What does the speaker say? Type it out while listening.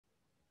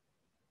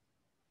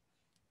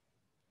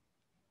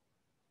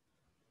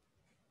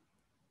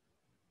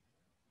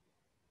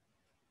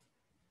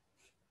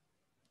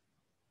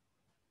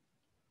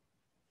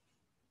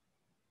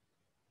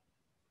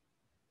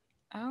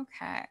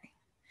Okay.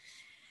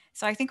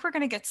 So I think we're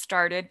going to get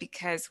started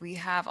because we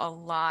have a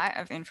lot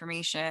of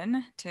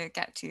information to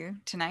get to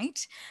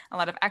tonight, a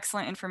lot of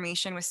excellent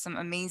information with some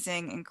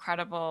amazing,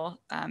 incredible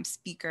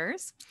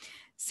speakers.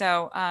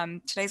 So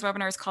today's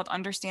webinar is called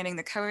Understanding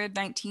the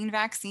COVID-19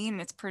 Vaccine,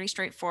 and it's pretty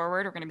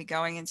straightforward. We're going to be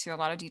going into a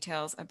lot of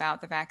details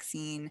about the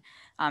vaccine,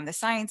 the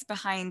science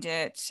behind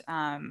it,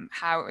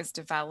 how it was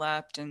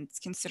developed, and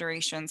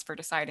considerations for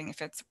deciding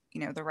if it's,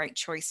 the right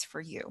choice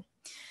for you.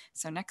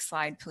 So next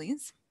slide,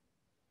 please.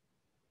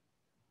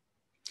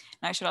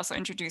 And I should also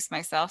introduce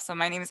myself. So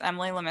my name is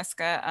Emily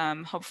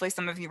Lemiska. Hopefully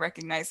some of you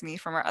recognize me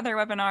from our other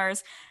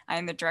webinars.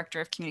 I'm the Director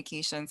of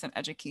Communications and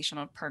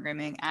Educational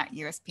Programming at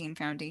US Pain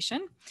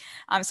Foundation.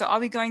 So I'll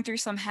be going through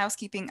some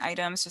housekeeping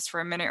items just for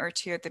a minute or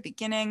two at the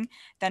beginning.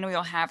 Then we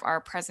will have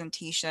our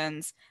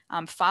presentations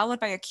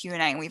followed by a Q&A.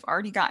 And we've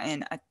already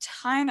gotten a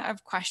ton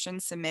of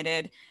questions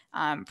submitted,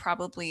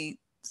 probably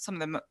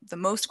some of the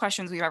most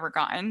questions we've ever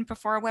gotten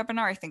before a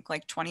webinar. I think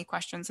like 20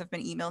 questions have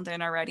been emailed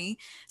in already.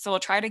 So we'll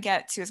try to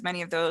get to as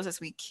many of those as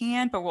we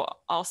can, but we'll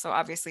also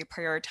obviously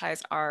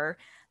prioritize our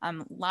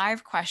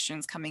live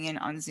questions coming in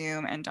on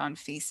Zoom and on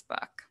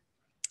Facebook.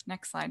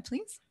 Next slide,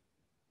 please.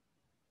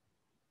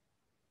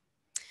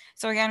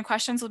 So again,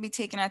 questions will be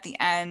taken at the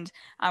end.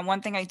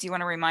 One thing I do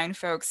want to remind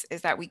folks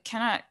is that we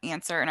cannot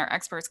answer, and our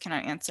experts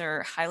cannot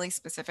answer, highly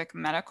specific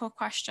medical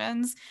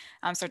questions.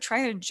 So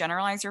try to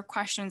generalize your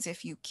questions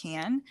if you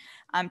can.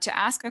 To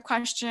ask a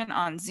question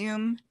on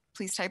Zoom,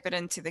 please type it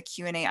into the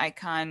Q&A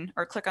icon,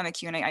 or click on the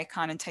Q&A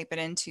icon and type it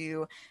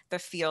into the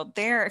field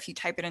there. If you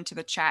type it into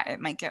the chat, it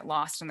might get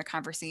lost in the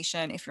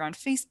conversation. If you're on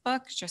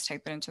Facebook, just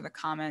type it into the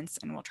comments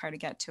and we'll try to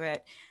get to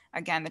it.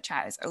 Again, the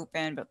chat is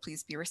open, but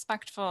please be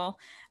respectful.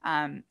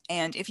 And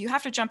if you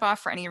have to jump off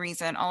for any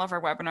reason, all of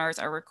our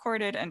webinars are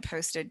recorded and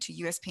posted to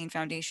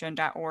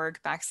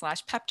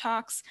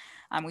uspainfoundation.org/peptalks.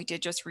 We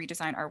did just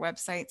redesign our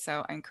website,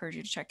 so I encourage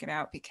you to check it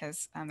out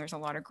because there's a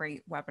lot of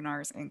great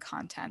webinars and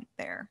content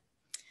there.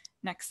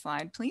 Next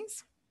slide,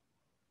 please.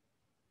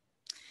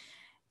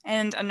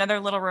 And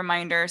another little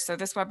reminder, so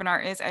this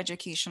webinar is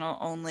educational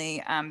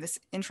only. This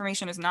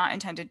information is not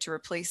intended to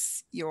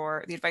replace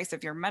the advice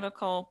of your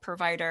medical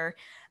provider.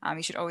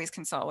 You should always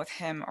consult with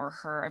him or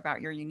her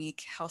about your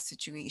unique health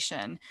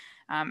situation.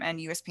 And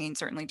US Pain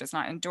certainly does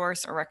not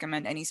endorse or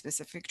recommend any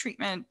specific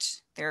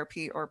treatment,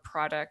 therapy, or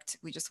product.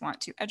 We just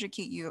want to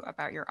educate you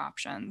about your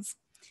options.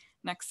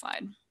 Next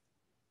slide.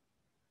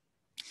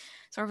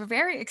 So we're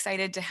very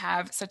excited to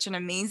have such an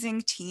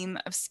amazing team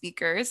of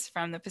speakers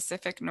from the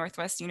Pacific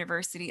Northwest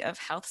University of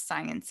Health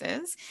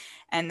Sciences.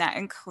 And that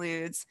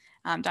includes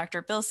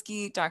Dr.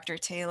 Bilsky, Dr.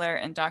 Taylor,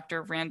 and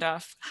Dr.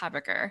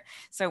 Randolph-Habecker.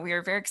 So we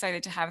are very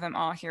excited to have them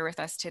all here with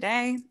us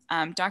today.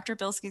 Dr.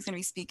 Bilsky is going to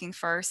be speaking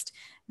first,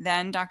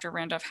 then Dr.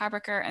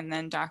 Randolph-Habecker, and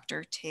then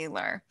Dr.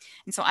 Taylor.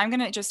 And so I'm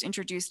going to just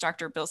introduce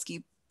Dr.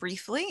 Bilsky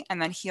briefly,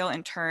 and then he'll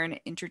in turn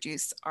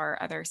introduce our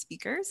other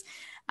speakers.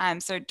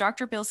 So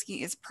Dr.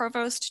 Bilsky is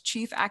Provost,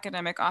 Chief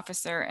Academic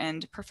Officer,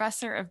 and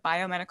Professor of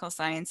Biomedical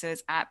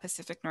Sciences at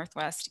Pacific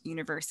Northwest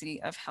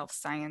University of Health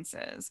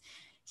Sciences.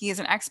 He is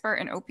an expert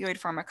in opioid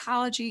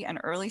pharmacology and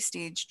early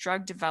stage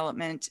drug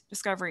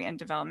discovery and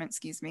development,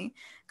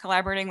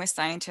 collaborating with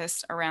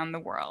scientists around the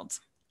world.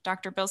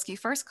 Dr. Bilsky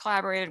first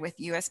collaborated with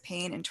US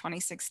Pain in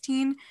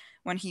 2016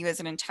 when he was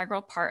an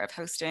integral part of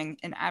hosting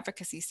an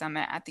advocacy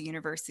summit at the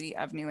University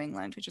of New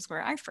England, which is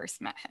where I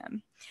first met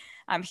him.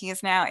 He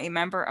is now a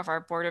member of our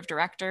board of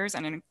directors,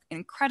 and an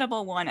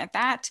incredible one at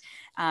that.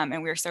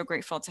 And we are so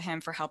grateful to him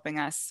for helping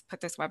us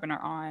put this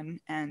webinar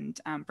on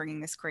and bringing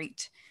this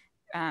great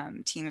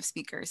team of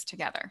speakers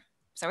together.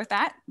 So with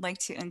that, I'd like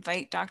to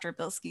invite Dr.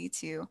 Bilsky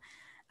to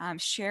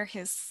share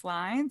his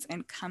slides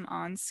and come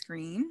on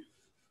screen.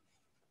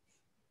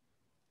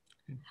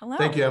 Hello.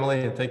 Thank you,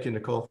 Emily, and thank you,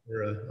 Nicole,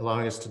 for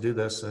allowing us to do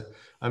this.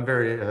 I'm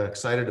very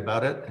excited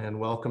about it, and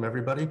welcome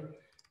everybody. I'm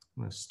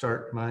going to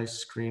start my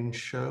screen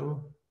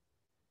show.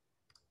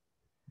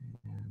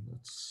 And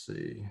let's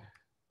see.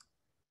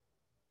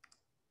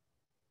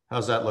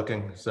 How's that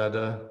looking? Is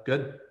that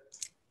good?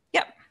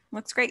 Yep,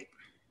 looks great.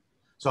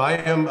 So I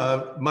am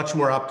much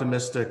more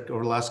optimistic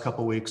over the last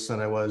couple of weeks than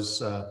I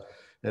was at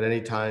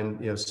any time,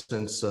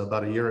 since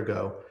about a year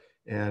ago.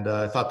 And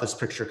I thought this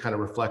picture kind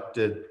of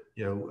reflected,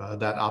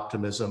 that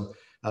optimism.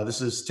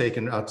 This is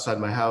taken outside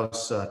my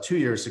house 2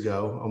 years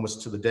ago,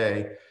 almost to the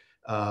day,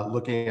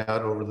 looking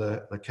out over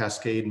the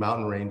Cascade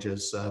mountain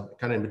ranges, kind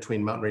of in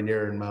between Mount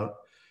Rainier and Mount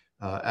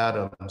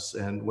Adams.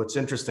 And what's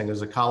interesting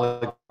is a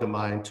colleague of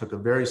mine took a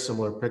very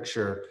similar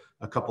picture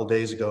a couple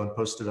days ago and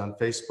posted on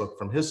Facebook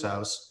from his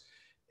house.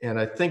 And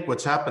I think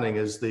what's happening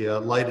is the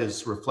light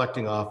is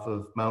reflecting off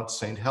of Mount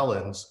St.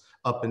 Helens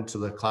up into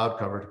the cloud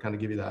cover to kind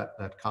of give you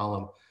that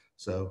column.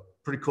 So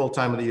pretty cool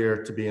time of the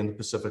year to be in the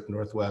Pacific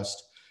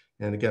Northwest.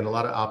 And again, a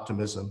lot of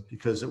optimism,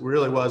 because it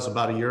really was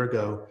about a year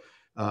ago.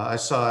 I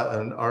saw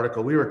an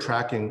article, we were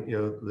tracking,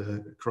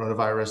 the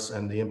coronavirus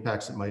and the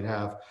impacts it might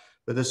have,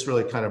 but this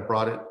really kind of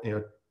brought it,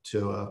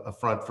 to a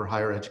front for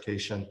higher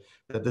education,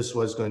 that this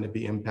was going to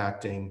be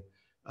impacting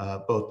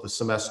both the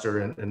semester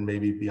and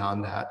maybe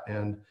beyond that.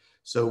 And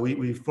So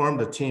we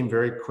formed a team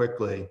very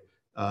quickly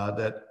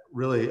that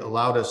really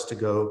allowed us to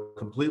go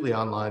completely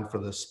online for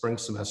the spring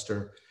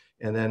semester.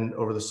 And then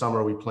over the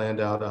summer, we planned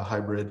out a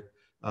hybrid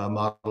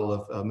model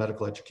of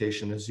medical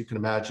education. As you can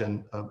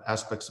imagine,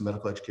 aspects of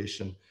medical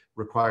education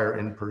require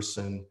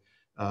in-person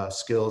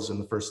skills in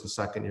the first and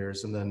second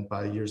years. And then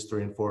by years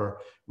 3 and 4,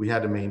 we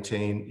had to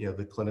maintain,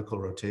 the clinical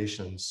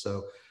rotations.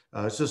 So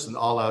it's just an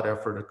all-out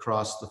effort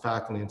across the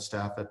faculty and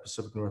staff at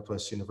Pacific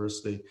Northwest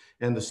University,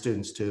 and the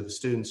students too. The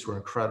students were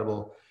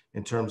incredible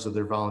in terms of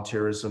their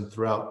volunteerism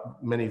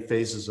throughout many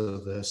phases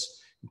of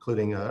this,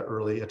 including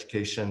early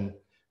education,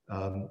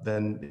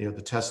 then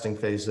the testing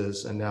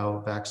phases, and now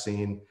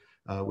vaccine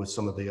with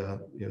some of the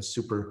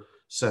super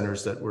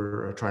centers that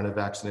were trying to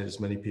vaccinate as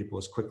many people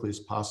as quickly as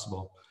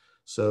possible.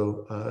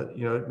 So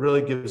it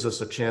really gives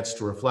us a chance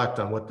to reflect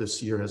on what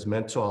this year has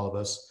meant to all of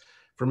us.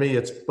 For me,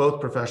 it's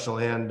both professional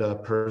and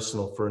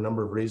personal for a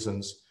number of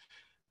reasons.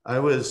 I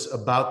was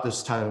about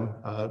this time,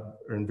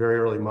 in very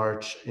early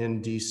March,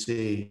 in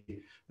DC.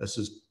 This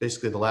is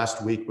basically the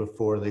last week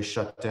before they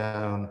shut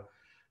down.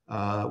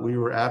 We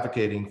were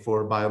advocating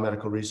for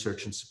biomedical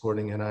research and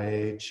supporting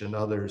NIH and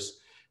others,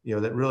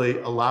 that really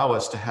allow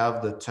us to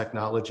have the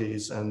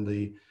technologies and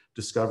the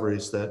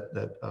discoveries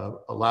that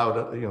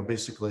allowed,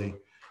 basically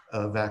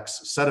a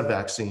set of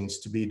vaccines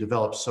to be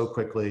developed so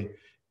quickly,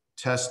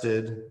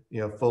 tested,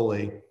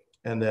 fully,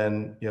 and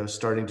then,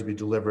 starting to be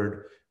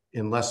delivered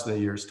in less than a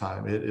year's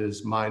time. It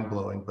is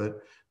mind-blowing,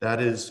 but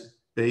that is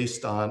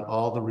based on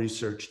all the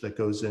research that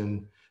goes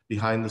in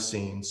behind the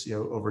scenes,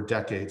 over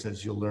decades,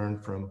 as you'll learn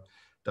from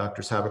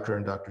Drs. Habecker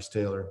and Drs.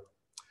 Taylor.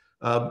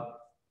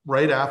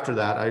 Right after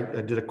that,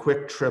 I did a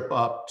quick trip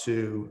up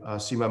to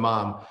see my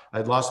mom.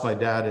 I'd lost my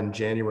dad in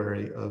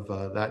January of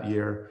that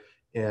year,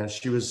 and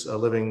she was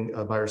living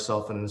by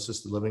herself in an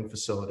assisted living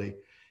facility.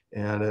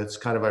 And it's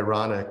kind of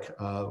ironic,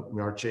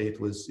 March 8th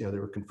was, they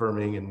were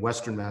confirming in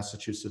Western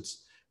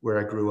Massachusetts, where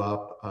I grew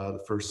up,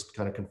 the first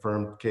kind of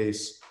confirmed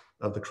case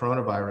of the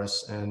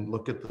coronavirus. And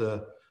look at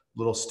the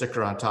little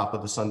sticker on top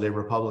of the Sunday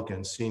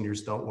Republican,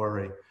 "Seniors don't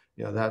worry."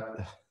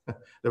 That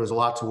there was a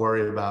lot to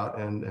worry about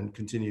and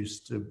continues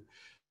to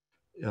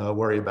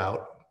worry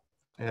about.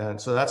 And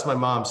so that's my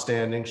mom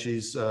standing.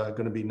 She's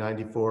going to be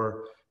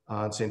 94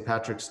 on St.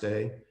 Patrick's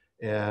Day.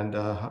 And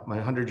my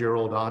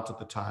 100-year-old aunt at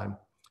the time,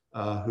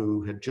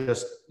 who had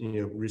just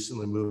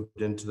recently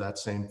moved into that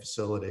same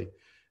facility.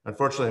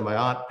 Unfortunately, my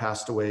aunt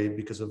passed away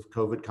because of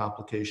COVID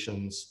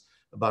complications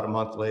about a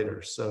month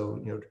later.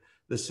 So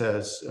this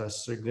has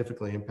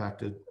significantly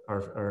impacted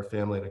our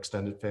family and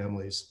extended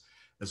families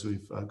as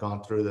we've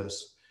gone through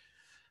this.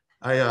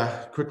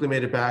 I quickly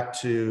made it back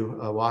to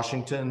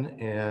Washington,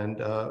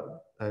 and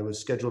I was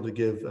scheduled to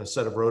give a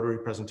set of Rotary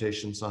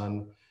presentations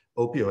on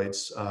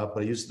opioids, but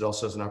I used it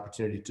also as an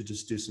opportunity to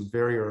just do some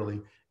very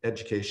early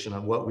education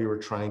on what we were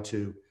trying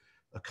to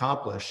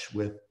accomplish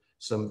with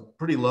some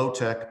pretty low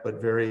tech,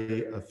 but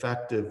very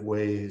effective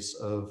ways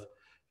of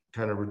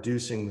kind of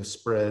reducing the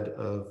spread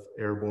of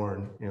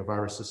airborne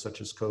viruses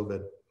such as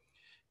COVID.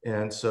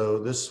 And so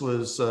this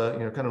was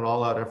kind of an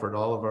all-out effort.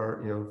 All of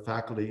our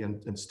faculty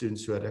and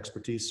students who had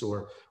expertise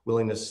or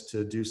willingness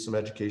to do some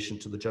education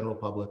to the general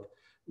public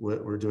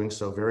were doing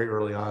so very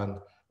early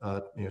on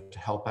to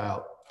help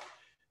out.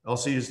 I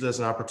also used it as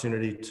an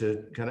opportunity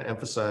to kind of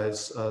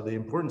emphasize the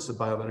importance of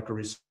biomedical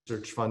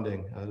research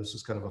funding. This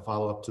was kind of a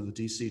follow-up to the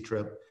DC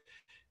trip,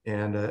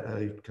 and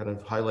I kind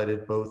of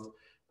highlighted both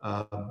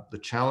the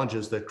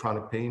challenges that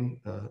chronic pain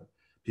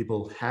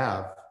people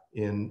have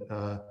in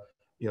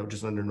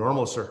just under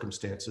normal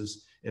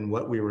circumstances, and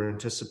what we were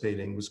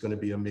anticipating was going to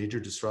be a major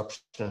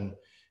disruption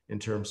in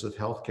terms of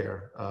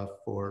healthcare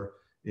for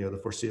the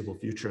foreseeable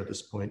future at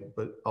this point,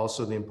 but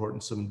also the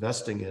importance of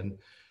investing in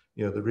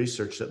the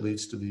research that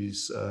leads to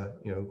these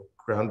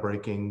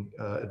groundbreaking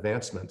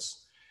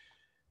advancements.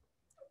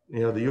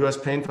 The U.S.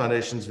 Pain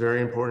Foundation is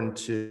very important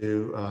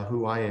to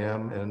who I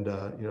am, and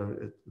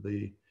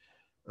the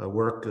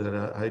work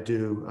that I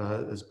do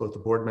as both a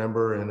board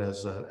member and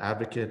as an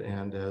advocate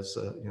and as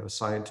a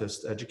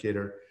scientist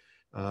educator.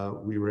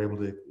 We were able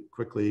to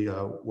quickly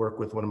work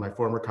with one of my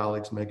former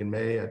colleagues, Megan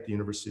May, at the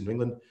University of New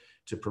England,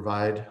 to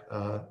provide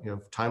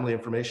timely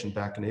information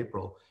back in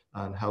April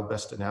on how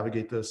best to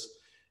navigate this.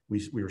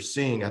 We were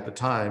seeing at the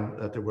time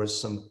that there was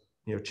some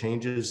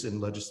changes in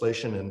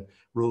legislation and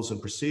rules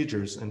and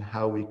procedures and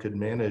how we could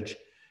manage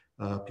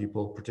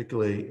people,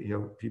 particularly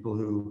people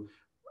who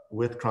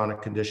with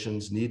chronic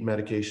conditions need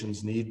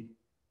medications, need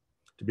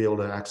to be able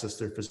to access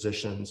their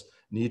physicians,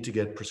 need to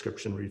get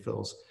prescription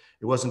refills.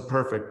 It wasn't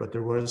perfect, but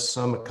there was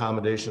some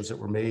accommodations that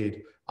were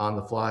made on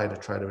the fly to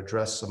try to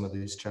address some of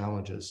these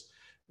challenges.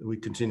 We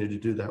continue to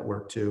do that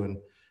work too, and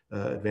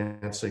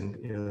advancing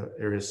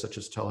areas such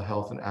as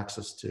telehealth and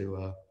access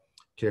to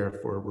care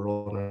for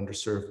rural and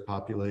underserved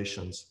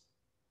populations.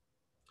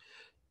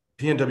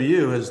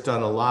 PNW has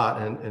done a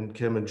lot, and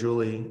Kim and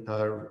Julie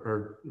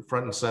are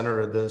front and center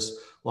of this,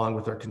 along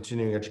with our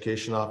continuing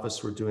education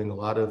office. We're doing a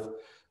lot of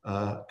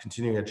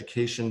continuing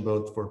education,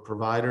 both for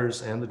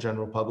providers and the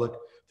general public,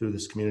 through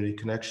this Community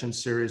Connection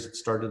series. It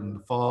started in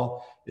the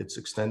fall, it's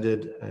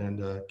extended,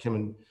 and Kim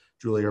and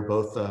Julie are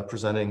both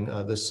presenting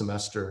this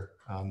semester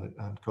on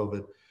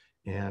COVID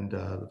and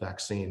the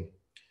vaccine.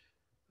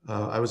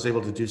 I was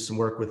able to do some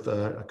work with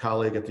a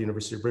colleague at the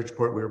University of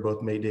Bridgeport. We were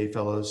both May Day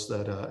fellows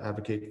that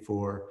advocate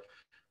for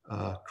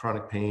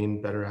chronic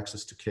pain, better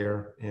access to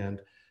care.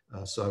 And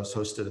so I was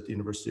hosted at the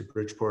University of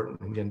Bridgeport,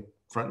 and again,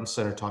 front and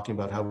center, talking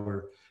about how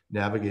we're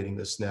navigating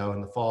this now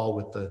in the fall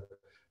with the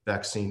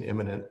vaccine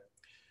imminent.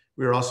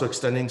 We are also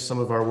extending some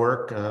of our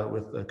work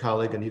with a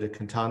colleague, Anita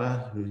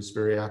Quintana, who's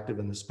very active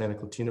in the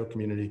Hispanic Latino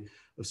community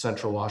of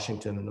Central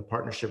Washington, in a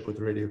partnership with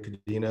Radio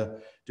Cadena,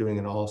 doing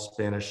an all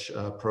Spanish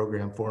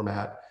program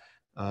format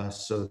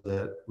so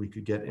that we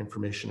could get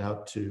information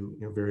out to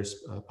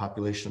various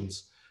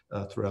populations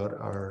throughout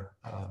our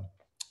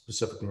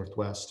Pacific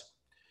Northwest.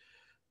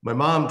 My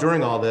mom,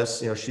 during all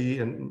this, she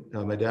and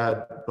my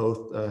dad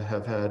both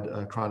have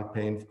had chronic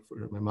pain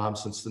for my mom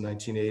since the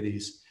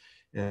 1980s.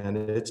 And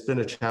it's been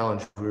a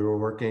challenge. We were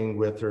working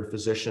with her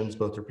physicians,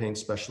 both her pain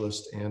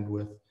specialist and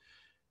with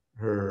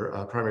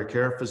her primary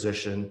care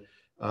physician.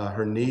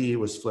 Her knee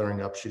was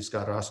flaring up. She's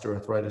got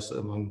osteoarthritis,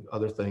 among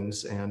other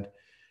things. And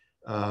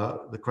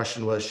the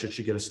question was, should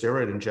she get a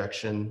steroid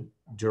injection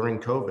during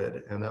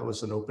COVID? And that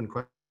was an open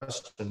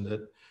question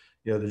that,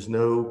 there's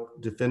no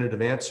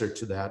definitive answer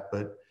to that,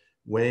 but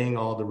weighing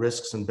all the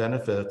risks and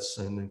benefits,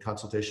 and in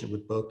consultation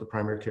with both the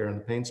primary care and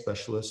the pain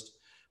specialist,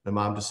 my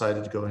mom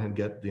decided to go ahead and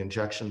get the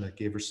injection that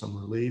gave her some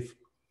relief.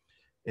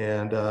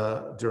 And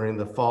during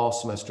the fall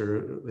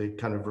semester, they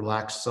kind of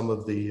relaxed some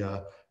of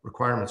the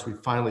requirements. We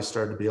finally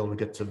started to be able to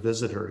get to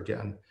visit her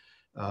again.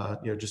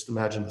 Just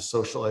imagine the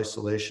social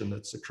isolation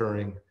that's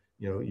occurring.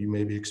 You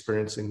may be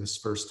experiencing this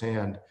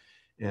firsthand,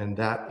 and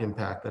that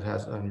impact that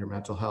has on your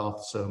mental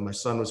health. So my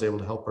son was able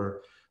to help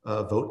her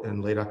vote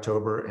in late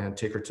October and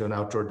take her to an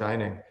outdoor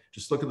dining.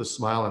 Just look at the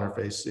smile on her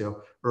face.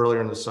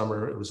 Earlier in the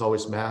summer, it was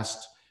always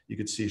masked. You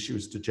could see she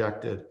was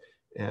dejected,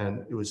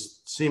 and it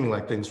was seeming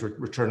like things were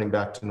returning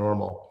back to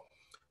normal.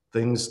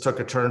 Things took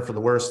a turn for the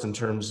worst in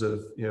terms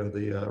of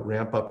the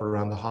ramp up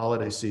around the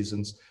holiday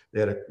seasons.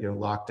 They had to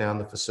lock down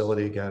the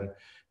facility again,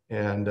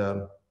 and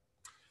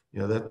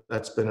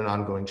that's been an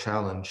ongoing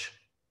challenge.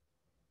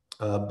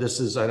 I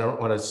don't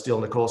want to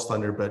steal Nicole's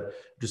thunder, but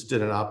just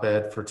did an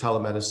op-ed for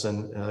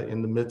telemedicine.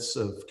 In the midst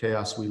of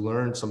chaos, we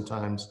learn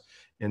sometimes,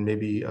 and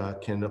maybe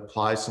can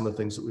apply some of the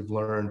things that we've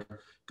learned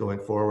going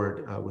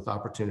forward with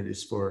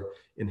opportunities for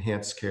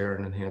enhanced care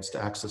and enhanced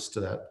access to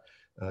that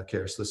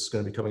care. So this is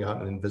going to be coming out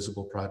in an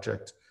Invisible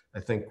project, I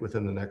think,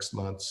 within the next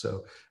month.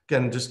 So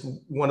again, just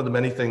one of the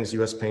many things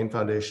US Pain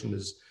Foundation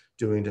is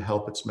doing to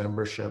help its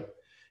membership.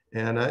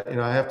 And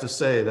I have to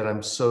say that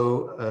I'm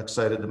so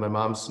excited that my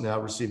mom's now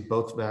received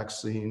both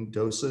vaccine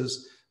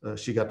doses.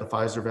 She got the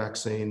Pfizer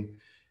vaccine.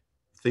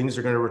 Things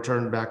are going to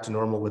return back to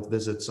normal with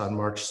visits on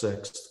March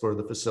 6th for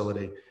the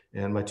facility.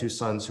 And my two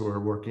sons, who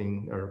are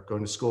working or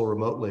going to school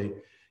remotely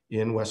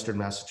in Western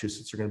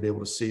Massachusetts, are going to be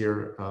able to see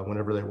her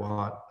whenever they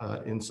want,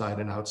 inside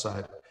and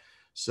outside.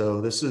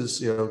 So this is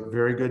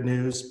very good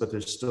news, but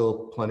there's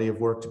still plenty of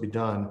work to be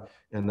done.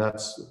 And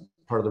that's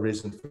part of the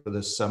reason for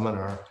this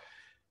seminar.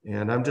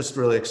 And I'm just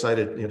really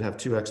excited to have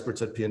two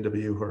experts at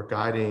PNW who are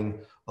guiding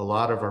a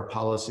lot of our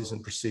policies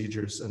and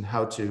procedures and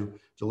how to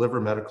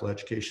deliver medical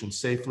education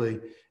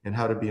safely and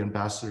how to be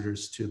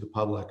ambassadors to the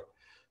public.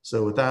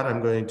 So with that,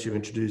 I'm going to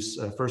introduce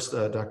first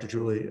Dr.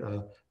 Julie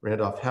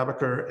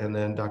Randolph-Habecker, and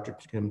then Dr.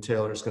 Kim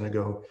Taylor is going to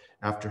go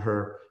after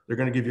her. They're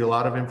going to give you a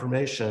lot of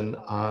information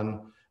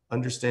on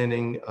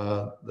understanding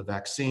the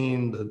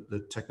vaccine,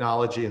 the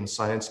technology and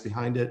science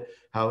behind it,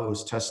 how it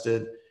was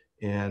tested,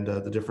 and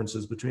the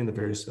differences between the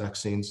various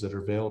vaccines that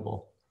are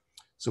available.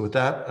 So with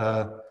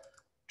that,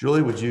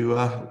 Julie, would you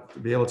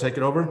be able to take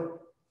it over?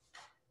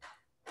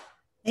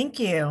 Thank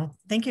you.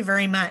 Thank you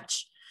very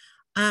much.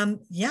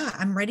 Yeah,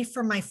 I'm ready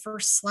for my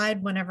first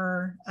slide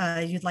whenever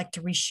you'd like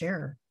to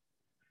reshare.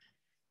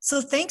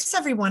 So thanks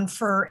everyone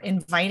for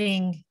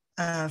inviting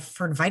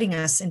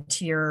us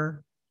into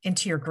your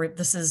group.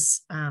 This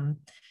is,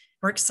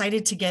 we're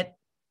excited to get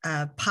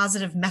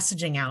positive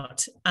messaging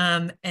out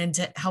and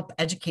to help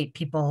educate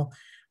people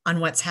on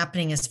what's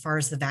happening as far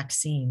as the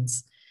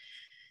vaccines.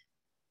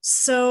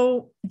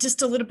 So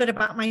just a little bit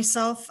about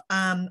myself.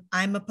 I'm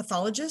a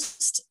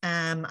pathologist.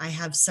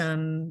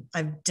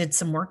 I did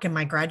some work in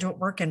my graduate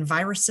work in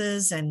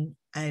viruses, and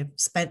I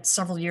spent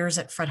several years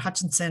at Fred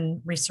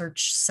Hutchinson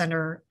Research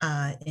Center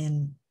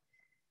in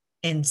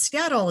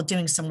Seattle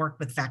doing some work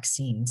with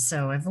vaccines.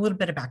 So I have a little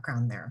bit of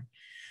background there.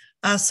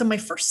 So my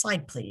first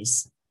slide,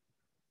 please.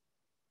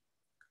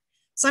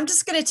 So I'm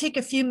just going to take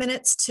a few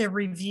minutes to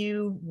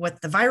review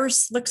what the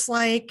virus looks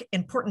like,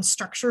 important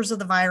structures of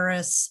the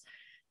virus,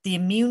 the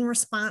immune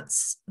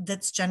response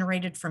that's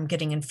generated from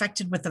getting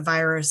infected with the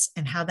virus,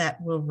 and how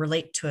that will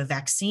relate to a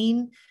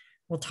vaccine.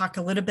 We'll talk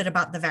a little bit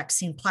about the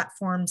vaccine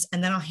platforms,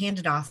 and then I'll hand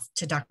it off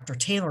to Dr.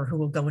 Taylor, who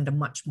will go into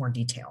much more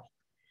detail.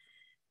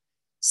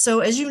 So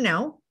as you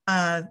know,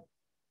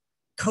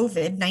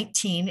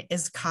 COVID-19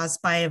 is caused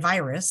by a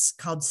virus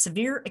called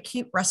severe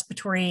acute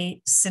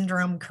respiratory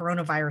syndrome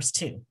coronavirus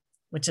 2,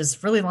 which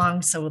is really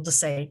long. So we'll just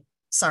say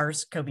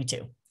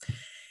SARS-CoV-2.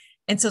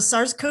 And so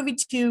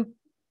SARS-CoV-2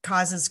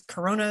 causes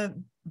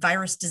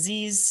coronavirus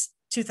disease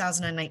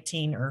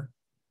 2019 or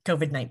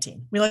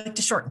COVID-19. We like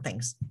to shorten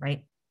things,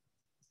 right?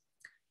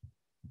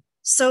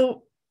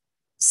 So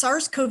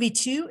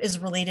SARS-CoV-2 is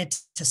related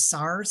to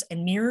SARS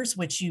and MERS,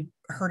 which you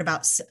heard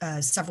about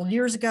several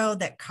years ago,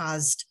 that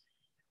caused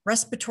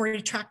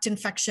respiratory tract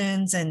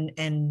infections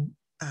and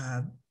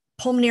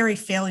pulmonary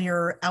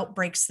failure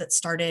outbreaks that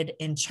started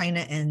in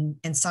China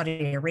and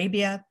Saudi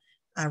Arabia,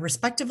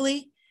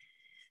 respectively.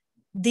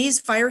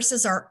 These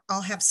viruses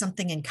all have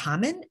something in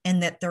common, in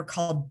that they're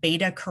called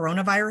beta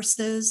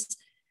coronaviruses.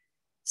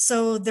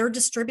 So they're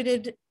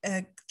distributed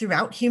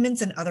throughout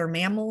humans and other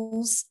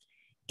mammals.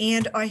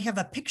 And I have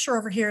a picture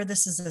over here.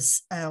 This is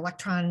this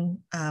electron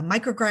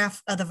micrograph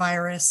of the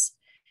virus.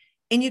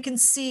 And you can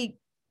see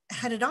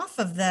headed off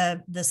of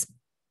this,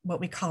 what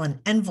we call an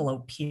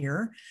envelope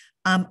here,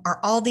 are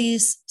all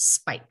these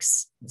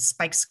spikes.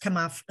 Spikes come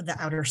off the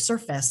outer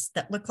surface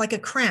that look like a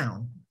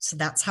crown. So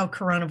that's how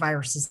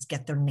coronaviruses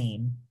get their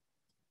name.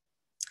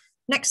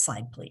 Next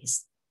slide,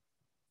 please.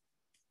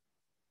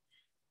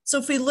 So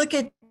if we look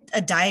at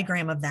a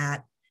diagram of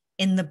that,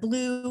 in the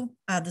blue,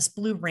 this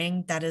blue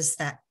ring, that is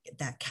that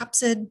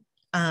capsid,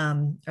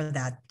 or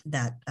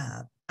that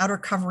outer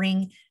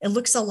covering. It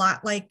looks a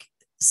lot like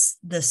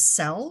the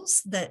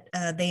cells that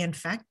they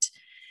infect.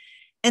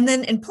 And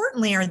then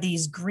importantly are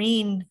these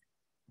green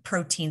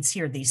proteins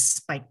here, these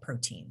spike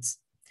proteins.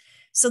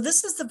 So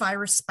this is the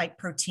virus spike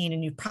protein,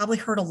 and you've probably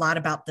heard a lot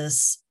about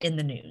this in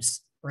the news,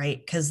 right?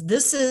 Because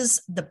this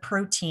is the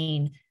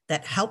protein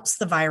that helps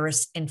the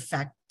virus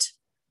infect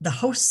the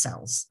host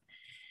cells.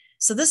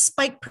 So this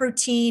spike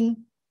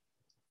protein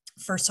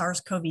for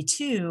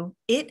SARS-CoV-2,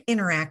 it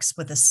interacts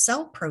with a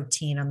cell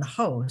protein on the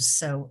host,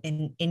 so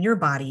in your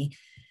body,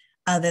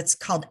 that's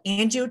called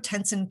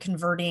angiotensin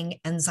converting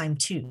enzyme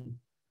 2,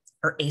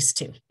 or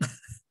ACE2.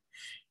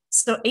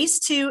 So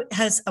ACE2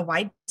 has a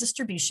wide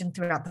distribution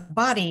throughout the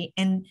body.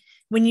 And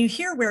when you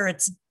hear where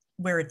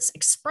it's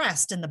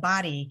expressed in the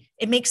body,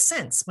 it makes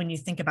sense when you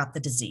think about the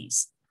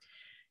disease.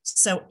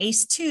 So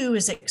ACE2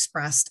 is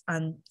expressed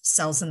on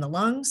cells in the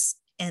lungs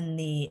and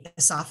the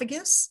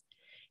esophagus.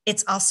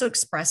 It's also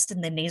expressed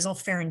in the nasal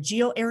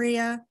pharyngeal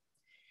area.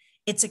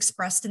 It's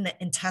expressed in the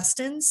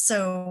intestines.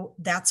 So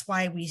that's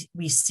why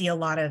we see a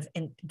lot of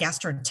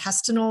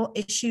gastrointestinal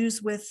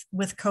issues with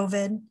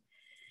COVID.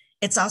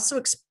 It's also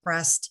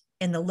expressed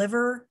in the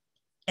liver,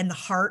 in the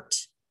heart,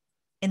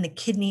 in the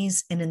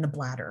kidneys, and in the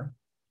bladder.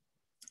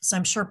 So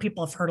I'm sure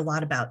people have heard a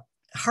lot about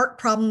heart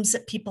problems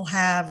that people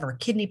have or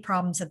kidney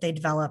problems that they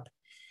develop.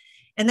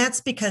 And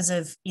that's because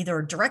of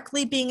either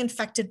directly being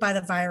infected by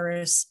the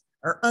virus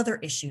or other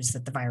issues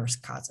that the virus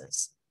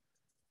causes.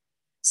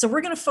 So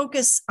we're going to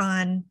focus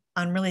on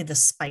really the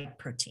spike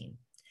protein.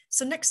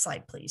 So next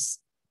slide, please.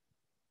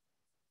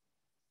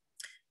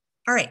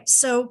 All right,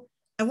 so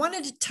I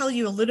wanted to tell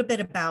you a little bit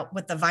about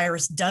what the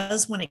virus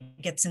does when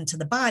it gets into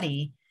the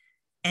body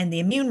and the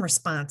immune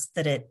response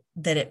that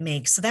it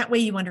makes. So that way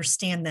you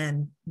understand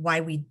then why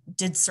we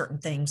did certain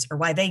things, or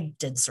why they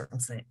did certain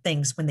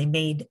things when they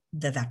made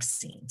the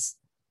vaccines.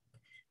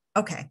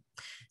 Okay,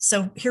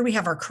 so here we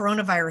have our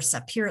coronavirus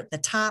up here at the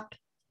top.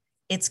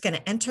 It's going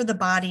to enter the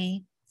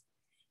body.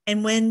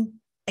 And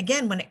when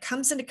it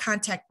comes into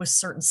contact with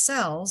certain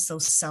cells,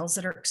 those cells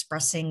that are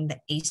expressing the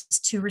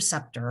ACE2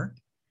 receptor,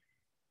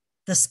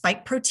 the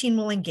spike protein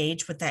will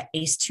engage with that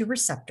ACE2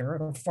 receptor.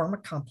 It'll form a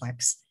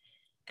complex,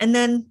 and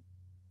then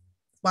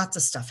lots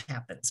of stuff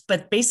happens.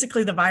 But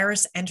basically the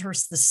virus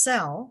enters the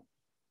cell.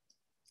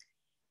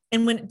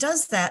 And when it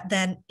does that,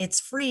 then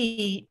it's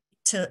free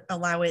to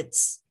allow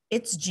its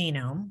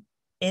genome,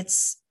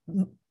 its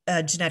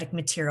genetic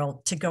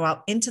material to go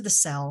out into the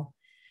cell,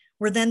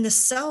 where then the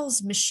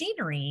cell's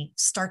machinery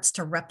starts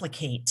to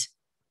replicate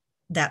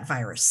that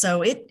virus.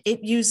 So it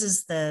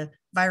uses the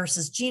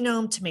virus's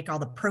genome to make all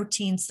the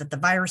proteins that the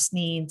virus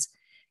needs,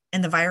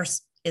 and the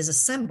virus is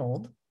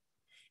assembled,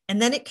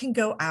 and then it can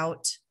go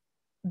out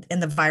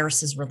and the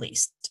virus is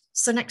released.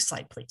 So next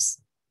slide,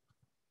 please.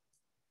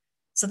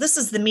 So this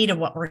is the meat of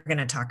what we're going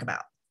to talk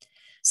about.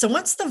 So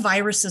once the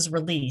virus is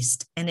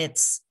released and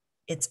it's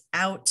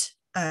out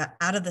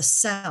of the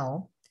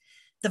cell,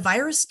 the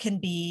virus can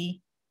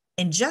be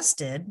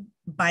ingested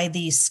by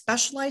these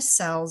specialized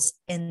cells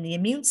in the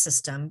immune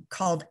system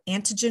called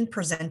antigen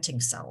presenting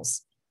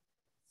cells.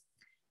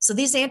 So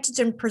these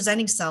antigen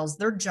presenting cells,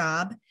 their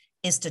job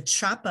is to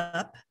chop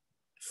up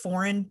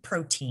foreign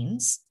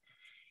proteins,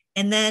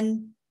 and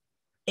then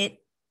it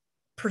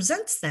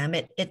presents them,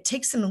 it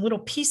takes them in little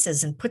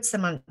pieces and puts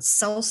them on the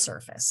cell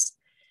surface.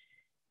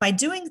 By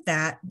doing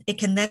that, it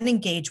can then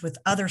engage with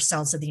other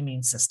cells of the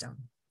immune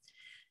system.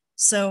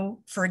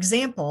 So for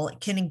example, it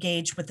can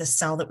engage with a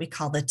cell that we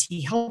call the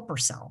T helper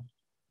cell.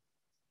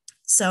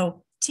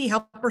 So T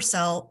helper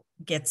cell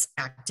gets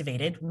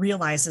activated,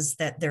 realizes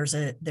that there's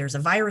a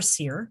virus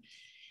here.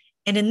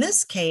 And in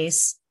this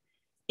case,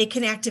 it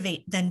can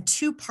activate then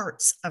two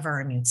parts of our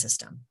immune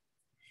system.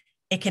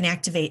 It can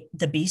activate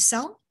the B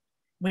cell,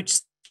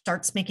 which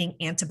starts making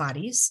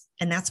antibodies,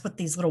 and that's what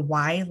these little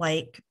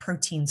Y-like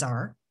proteins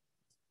are.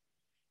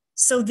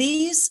 So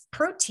these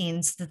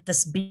proteins that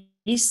this B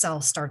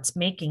cell starts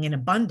making in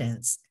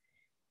abundance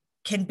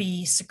can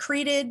be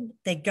secreted.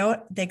 They go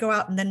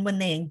out, and then when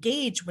they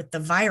engage with the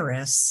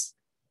virus,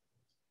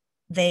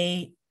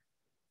 they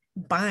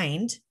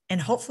bind,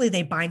 and hopefully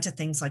they bind to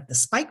things like the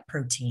spike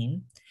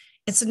protein.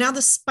 And so now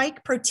the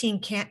spike protein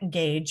can't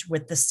engage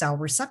with the cell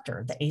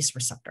receptor, the ACE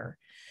receptor.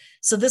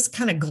 So this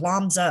kind of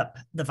gloms up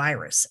the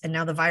virus, and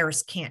now the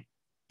virus can't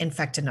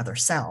infect another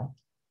cell.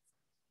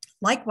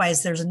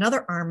 Likewise, there's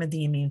another arm of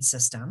the immune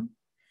system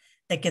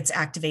that gets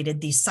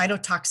activated, these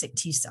cytotoxic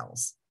T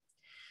cells.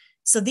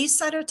 So these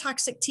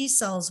cytotoxic T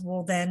cells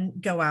will then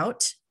go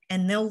out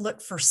and they'll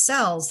look for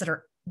cells that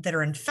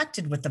are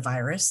infected with the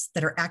virus,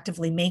 that are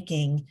actively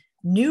making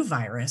new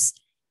virus,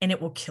 and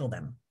it will kill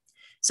them.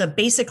 So it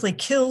basically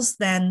kills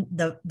then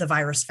the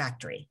virus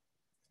factory.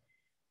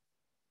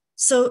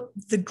 So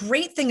the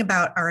great thing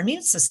about our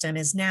immune system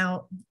is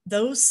now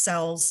those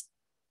cells,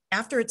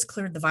 after it's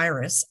cleared the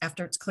virus,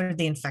 after it's cleared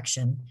the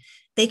infection,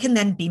 they can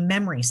then be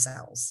memory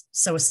cells.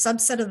 So a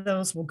subset of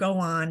those will go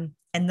on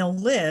and they'll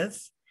live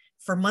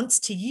for months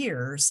to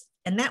years.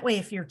 And that way,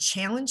 if you're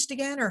challenged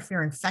again, or if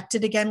you're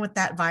infected again with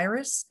that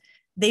virus,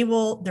 there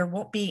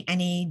won't be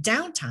any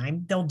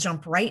downtime. They'll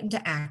jump right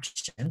into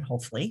action,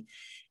 hopefully,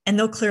 and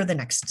they'll clear the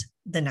next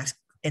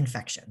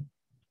infection.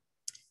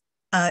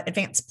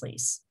 Advance,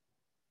 please.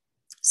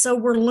 So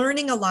we're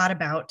learning a lot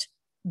about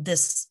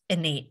this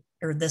innate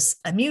or this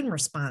immune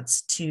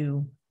response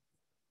to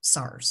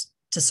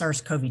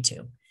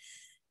SARS-CoV-2.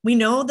 We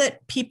know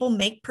that people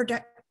make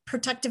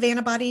protective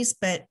antibodies,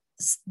 but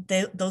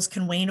those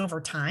can wane over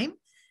time.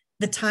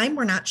 The time,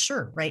 we're not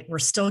sure, right? We're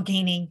still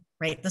gaining,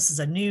 right? This is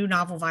a new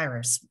novel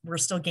virus. We're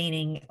still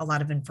gaining a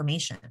lot of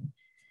information.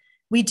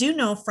 We do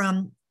know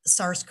from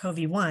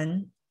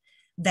SARS-CoV-1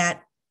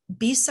 that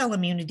B cell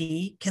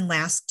immunity can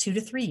last 2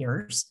 to 3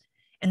 years,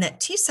 and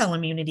that T cell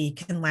immunity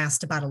can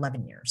last about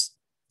 11 years.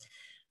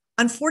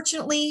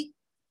 Unfortunately,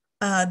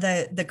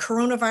 the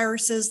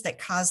coronaviruses that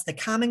cause the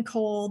common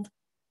cold,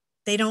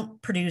 they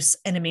don't produce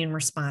an immune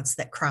response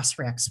that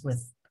cross-reacts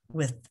with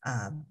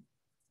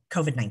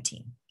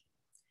COVID-19.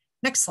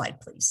 Next slide,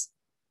 please.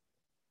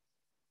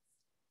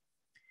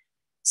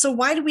 So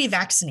why do we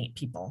vaccinate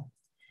people?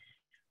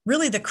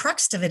 Really, the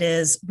crux of it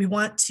is we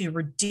want to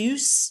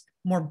reduce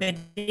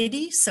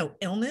morbidity, so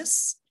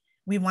illness.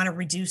 We want to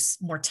reduce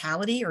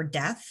mortality or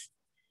death.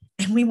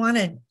 And we want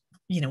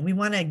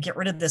to get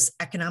rid of this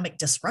economic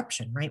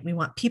disruption, right? We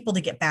want people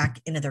to get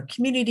back into their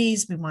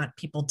communities. We want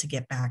people to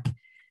get back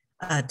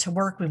to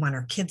work. We want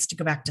our kids to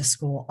go back to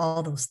school,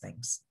 all those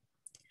things.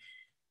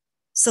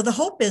 So the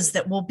hope is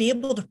that we'll be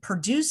able to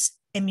produce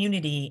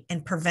immunity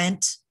and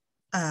prevent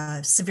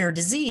severe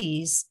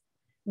disease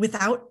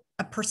without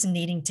a person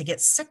needing to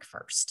get sick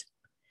first.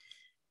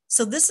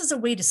 So this is a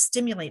way to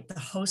stimulate the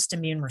host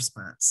immune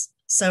response.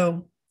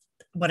 So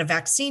what a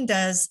vaccine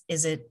does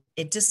is it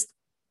just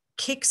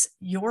kicks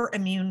your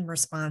immune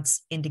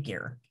response into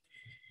gear.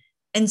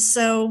 And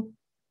so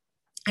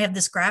I have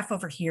this graph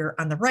over here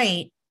on the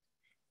right,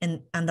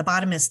 and on the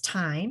bottom is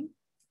time.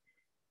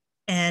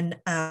 And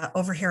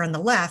over here on the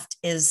left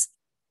is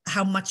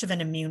how much of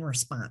an immune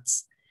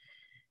response.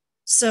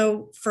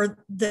 So for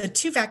the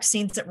two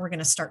vaccines that we're going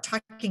to start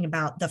talking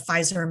about, the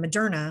Pfizer and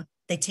Moderna,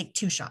 they take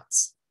 2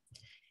 shots.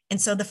 And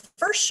so the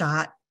first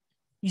shot,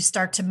 you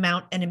start to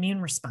mount an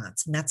immune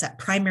response, and that's that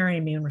primary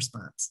immune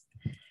response.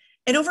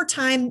 And over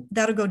time,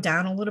 that'll go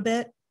down a little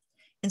bit.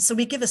 And so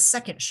we give a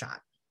second shot.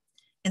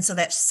 And so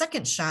that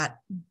second shot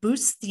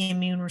boosts the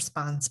immune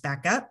response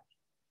back up.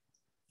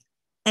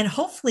 And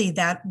hopefully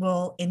that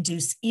will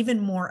induce even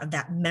more of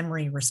that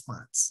memory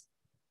response.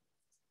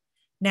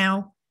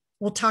 Now,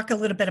 we'll talk a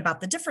little bit about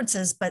the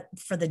differences, but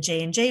for the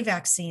J&J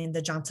vaccine,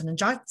 the Johnson &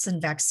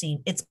 Johnson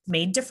vaccine, it's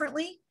made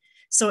differently.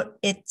 So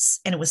it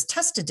was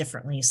tested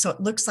differently. So it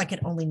looks like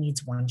it only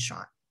needs 1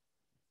 shot.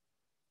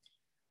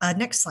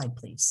 Next slide,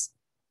 please.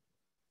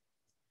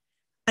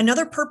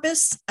 Another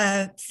purpose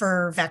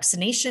for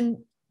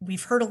vaccination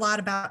we've heard a lot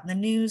about in the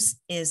news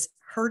is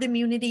herd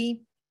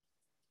immunity,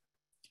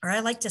 or I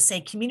like to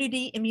say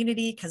community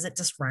immunity because it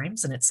just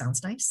rhymes and it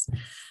sounds nice.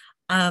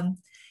 And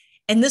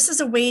this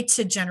is a way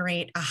to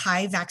generate a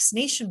high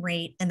vaccination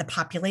rate in the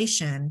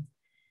population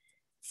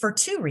for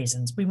 2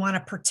 reasons. We want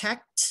to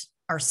protect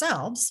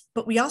ourselves,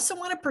 but we also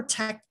want to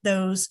protect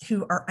those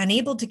who are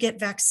unable to get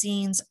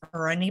vaccines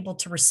or unable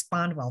to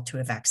respond well to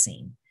a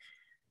vaccine.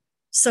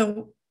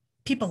 So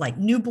people like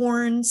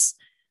newborns,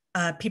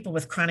 people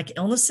with chronic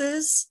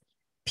illnesses,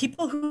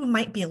 people who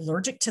might be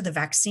allergic to the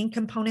vaccine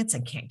components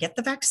and can't get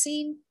the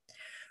vaccine,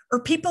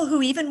 or people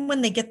who, even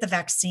when they get the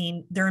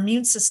vaccine, their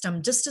immune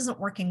system just isn't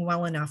working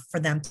well enough for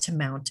them to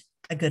mount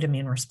a good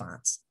immune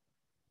response.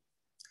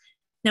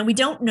 Now, we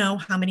don't know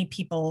how many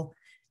people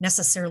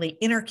necessarily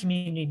in our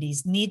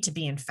communities need to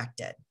be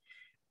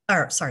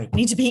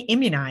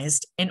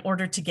immunized in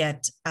order to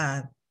get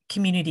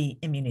community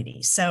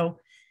immunity. So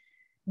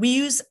we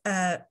use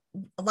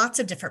lots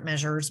of different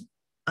measures.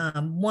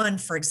 One,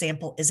 for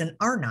example, is an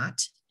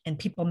R-naught, and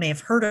people may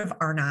have heard of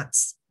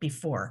R-naughts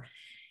before.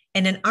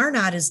 And an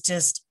R-naught is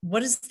just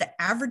what is the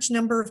average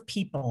number of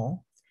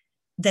people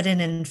that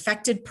an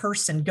infected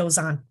person goes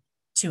on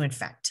to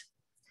infect.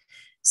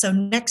 So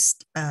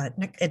next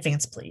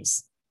advance,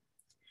 please.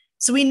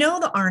 So we know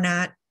the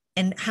R-naught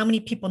and how many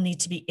people need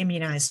to be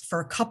immunized for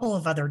a couple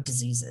of other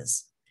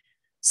diseases.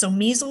 So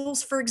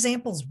measles, for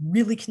example, is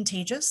really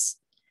contagious.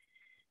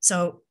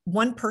 So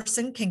one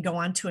person can go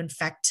on to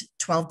infect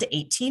 12 to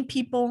 18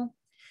 people.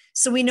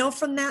 So we know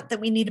from that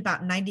we need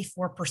about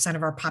 94%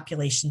 of our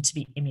population to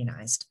be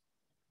immunized.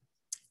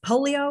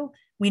 Polio,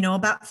 we know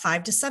about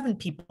 5 to 7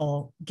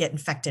 people get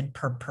infected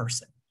per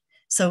person.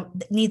 So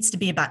it needs to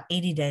be about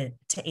 80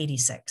 to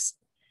 86.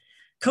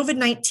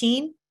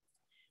 COVID-19,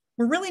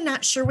 we're really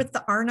not sure what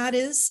the R-naught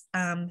is.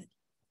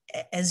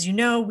 As you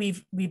know,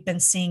 we've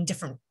been seeing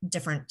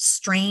different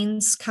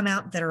strains come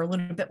out that are a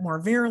little bit more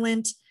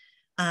virulent.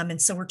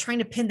 And so we're trying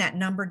to pin that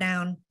number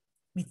down.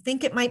 We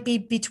think it might be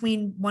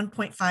between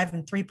 1.5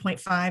 and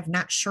 3.5,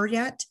 not sure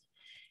yet.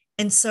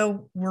 And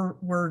so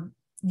we're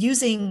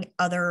using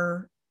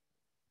other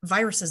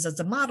viruses as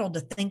a model to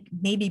think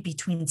maybe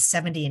between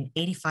 70 and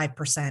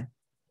 85%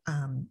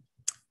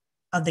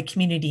 of the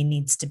community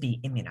needs to be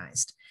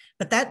immunized.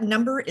 But that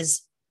number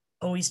is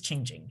always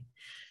changing.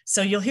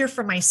 So you'll hear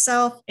from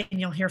myself and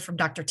you'll hear from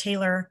Dr.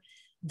 Taylor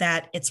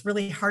that it's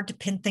really hard to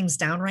pin things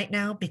down right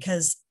now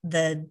because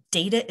the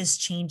data is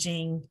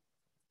changing,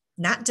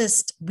 not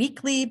just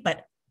weekly,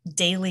 but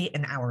daily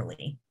and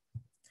hourly.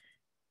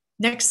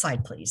 Next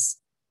slide, please.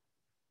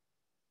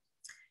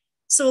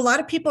 So a lot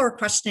of people are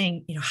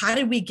questioning, how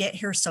did we get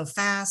here so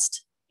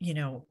fast?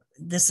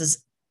 This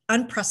is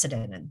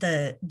unprecedented.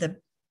 The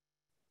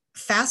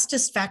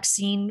fastest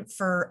vaccine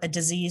for a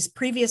disease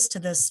previous to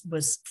this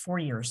was 4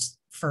 years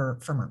for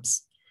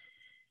mumps.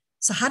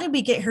 So how did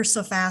we get here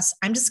so fast?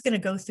 I'm just going to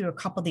go through a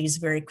couple of these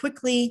very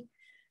quickly.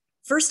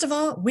 First of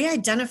all, we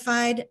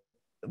identified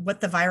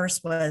what the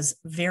virus was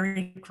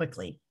very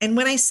quickly. And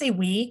when I say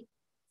we,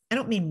 I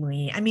don't mean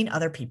we, I mean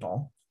other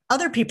people.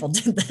 Other people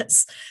did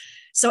this.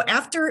 So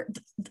after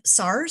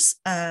SARS,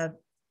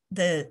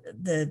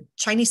 the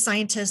Chinese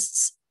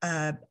scientists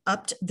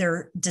upped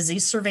their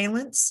disease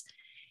surveillance,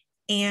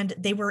 and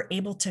they were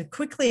able to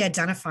quickly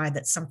identify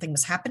that something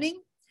was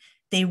happening.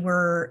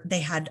 They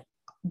had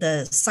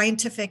the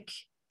scientific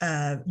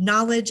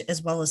knowledge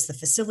as well as the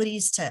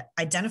facilities to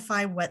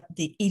identify what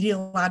the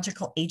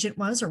etiological agent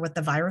was or what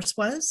the virus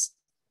was.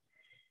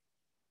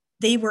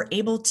 They were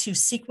able to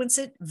sequence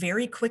it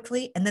very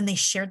quickly, and then they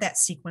shared that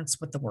sequence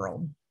with the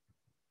world.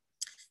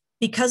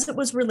 Because it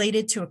was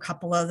related to a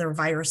couple other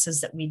viruses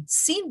that we'd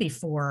seen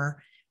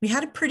before, we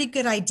had a pretty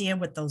good idea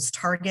what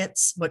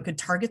good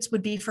targets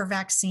would be for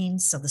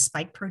vaccines. So the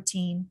spike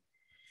protein,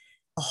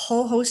 a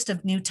whole host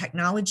of new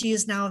technology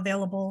is now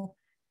available.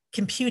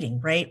 Computing,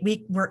 right?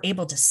 We were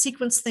able to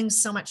sequence things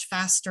so much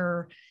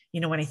faster.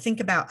 When I think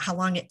about how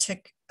long it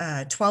took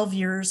 12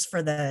 years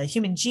for the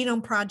Human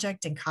Genome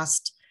Project and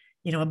cost,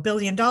 $1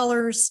 billion.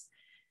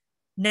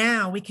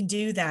 Now we can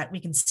do that.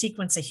 We can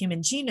sequence a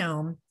human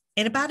genome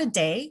in about a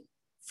day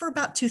for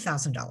about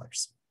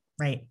 $2,000,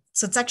 right?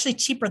 So it's actually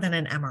cheaper than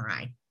an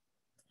MRI.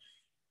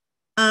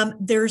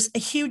 There's a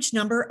huge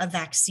number of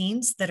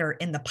vaccines that are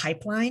in the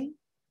pipeline.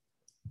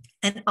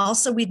 And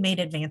also we've made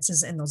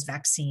advances in those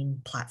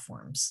vaccine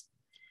platforms.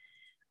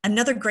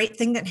 Another great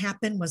thing that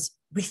happened was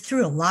we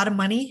threw a lot of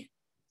money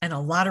and a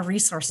lot of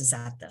resources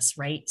at this,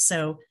 right?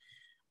 So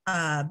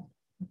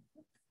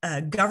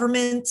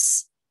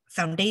governments,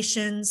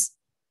 foundations,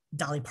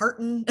 Dolly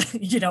Parton,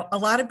 a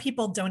lot of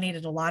people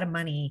donated a lot of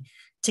money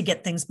to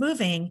get things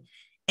moving.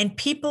 And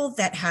people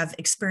that have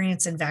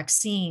experience in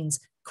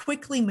vaccines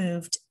quickly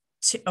moved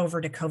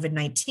over to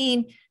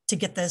COVID-19 to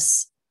get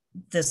this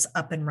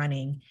up and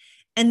running.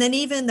 And then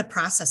even the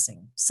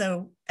processing.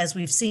 So as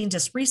we've seen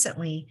just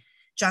recently,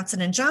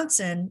 Johnson &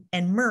 Johnson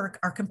and Merck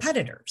are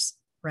competitors,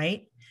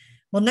 right?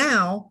 Well,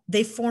 now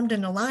they've formed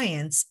an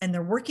alliance and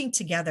they're working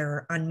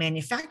together on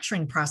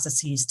manufacturing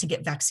processes to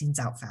get vaccines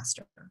out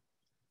faster.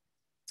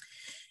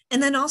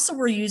 And then also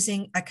we're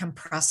using a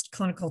compressed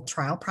clinical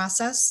trial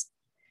process.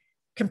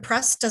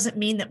 Compressed doesn't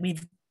mean that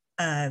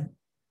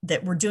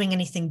that we're doing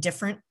anything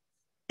different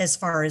as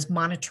far as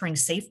monitoring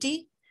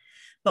safety.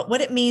 But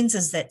what it means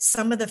is that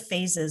some of the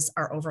phases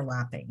are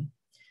overlapping.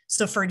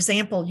 So for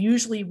example,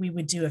 usually we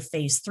would do a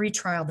phase 3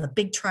 trial, the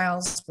big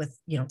trials with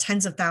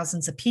tens of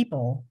thousands of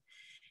people,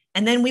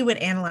 and then we would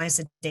analyze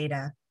the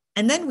data,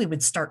 and then we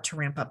would start to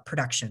ramp up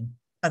production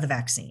of the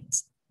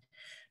vaccines.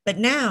 But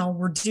now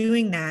we're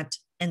doing that,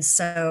 and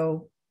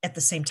so at the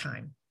same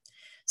time.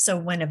 So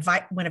when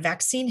a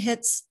vaccine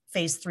hits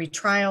phase 3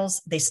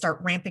 trials, they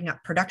start ramping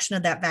up production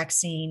of that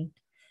vaccine.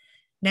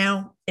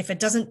 Now, if it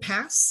doesn't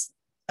pass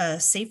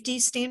safety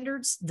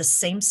standards, the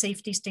same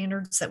safety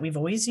standards that we've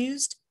always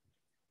used,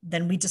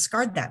 then we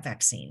discard that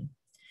vaccine.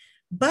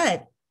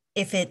 But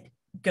if it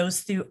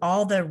goes through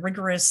all the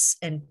rigorous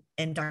and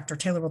and Dr.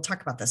 Taylor will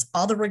talk about this,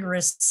 all the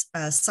rigorous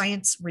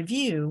science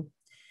review,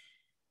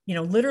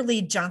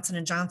 literally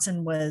Johnson &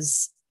 Johnson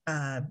was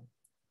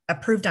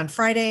approved on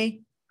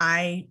Friday.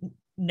 I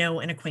know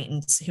an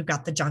acquaintance who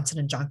got the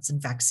Johnson & Johnson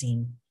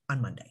vaccine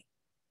on Monday.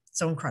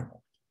 So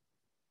incredible.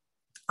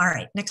 All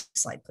right, next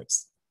slide,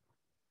 please.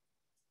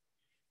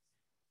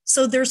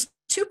 So there's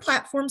two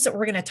platforms that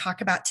we're going to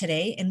talk about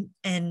today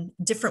and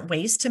different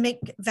ways to make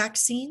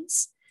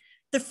vaccines.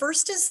 The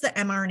first is the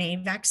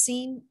mRNA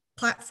vaccine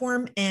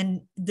platform,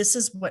 and this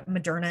is what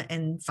Moderna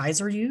and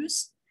Pfizer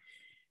use.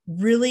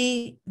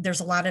 Really, there's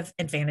a lot of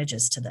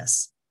advantages to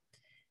this.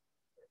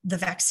 The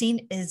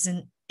vaccine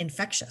isn't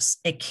infectious.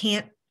 It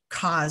can't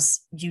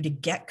cause you to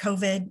get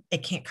COVID.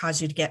 It can't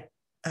cause you to get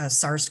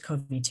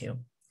SARS-CoV-2.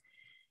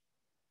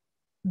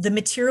 The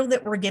material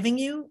that we're giving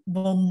you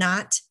will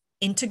not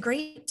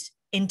integrate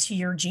into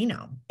your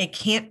genome. It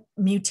can't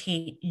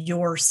mutate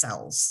your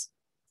cells.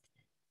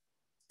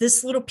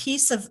 This little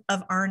piece of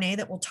RNA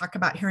that we'll talk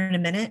about here in a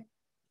minute,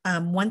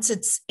 once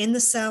it's in the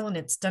cell and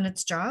it's done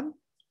its job,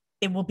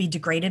 it will be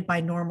degraded by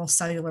normal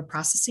cellular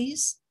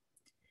processes.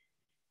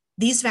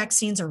 These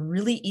vaccines are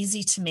really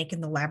easy to make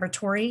in the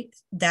laboratory.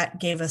 That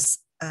gave us,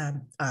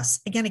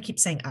 again, I keep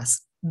saying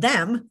us,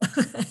 them,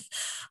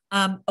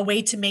 a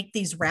way to make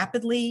these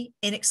rapidly,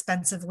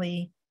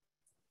 inexpensively,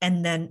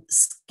 and then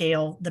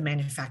scale the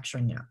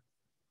manufacturing up.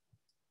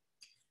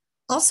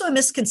 Also, a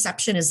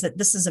misconception is that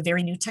this is a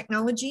very new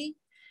technology.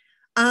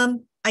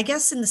 I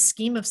guess in the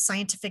scheme of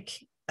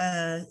scientific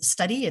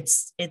study,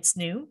 it's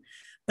new,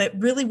 but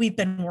really we've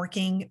been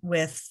working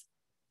with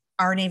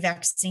RNA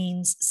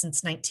vaccines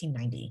since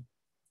 1990.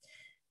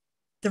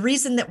 The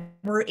reason that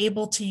we're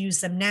able to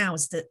use them now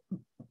is that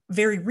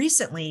very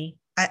recently,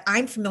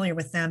 I'm familiar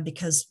with them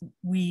because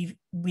we've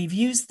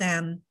used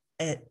them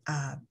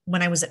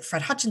when I was at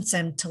Fred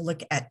Hutchinson to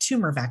look at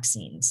tumor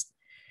vaccines.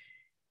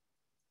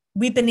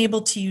 We've been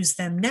able to use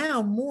them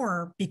now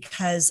more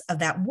because of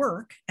that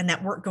work and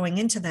that work going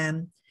into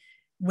them,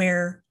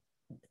 where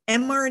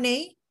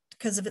mRNA,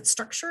 because of its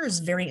structure, is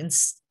very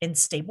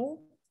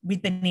unstable.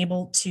 We've been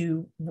able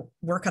to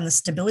work on the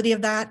stability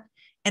of that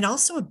and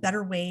also a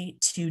better way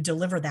to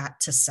deliver that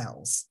to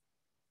cells.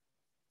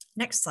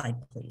 Next slide,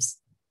 please.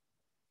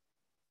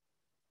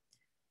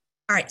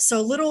 All right, so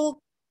a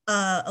little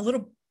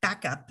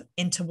backup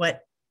into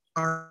what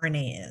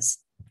RNA is.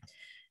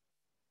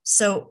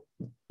 So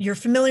you're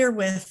familiar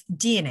with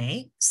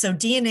DNA. So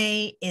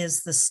DNA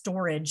is the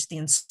storage, the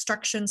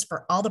instructions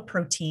for all the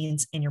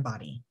proteins in your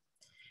body.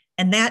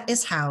 And that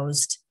is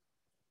housed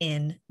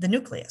in the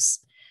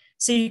nucleus.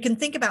 So you can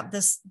think about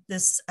this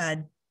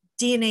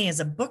DNA as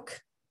a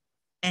book,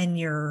 and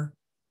your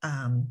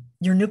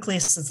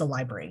nucleus is a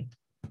library.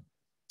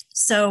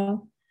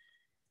 So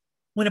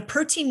when a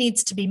protein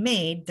needs to be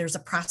made, there's a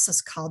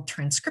process called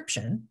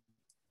transcription.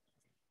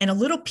 And a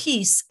little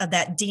piece of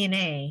that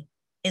DNA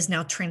is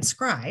now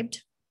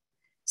transcribed.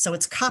 So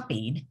it's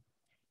copied,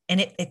 and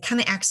it kind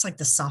of acts like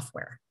the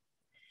software.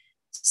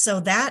 So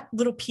that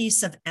little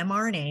piece of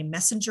mRNA,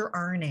 messenger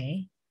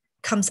RNA,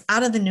 comes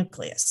out of the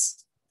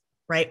nucleus,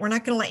 right? We're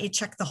not going to let you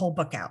check the whole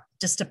book out,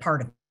 just a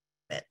part of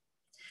it.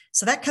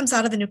 So that comes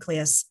out of the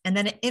nucleus, and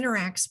then it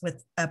interacts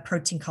with a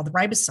protein called the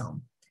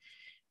ribosome.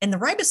 And the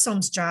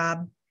ribosome's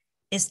job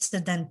is to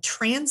then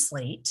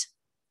translate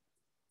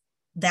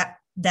that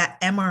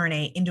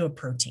mRNA into a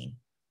protein.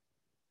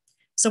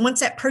 So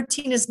once that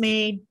protein is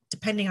made,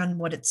 depending on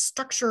what its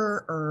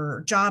structure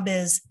or job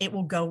is, it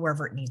will go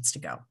wherever it needs to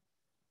go.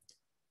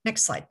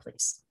 Next slide,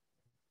 please.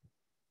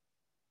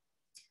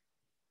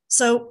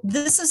 So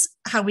this is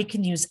how we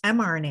can use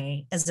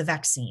mRNA as a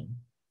vaccine.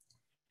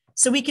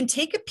 So we can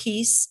take a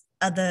piece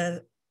of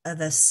the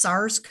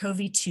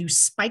SARS-CoV-2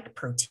 spike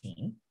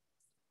protein,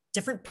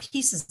 different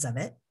pieces of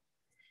it.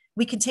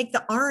 We can take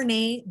the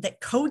RNA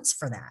that codes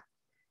for that.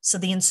 So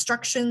the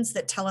instructions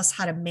that tell us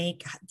how to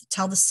make,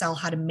 tell the cell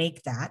how to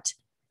make that.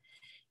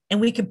 And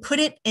we can put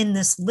it in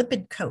this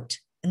lipid coat.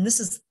 And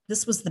this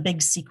was the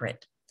big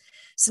secret.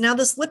 So now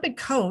this lipid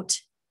coat,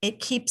 it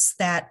keeps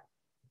that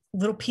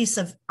little piece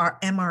of our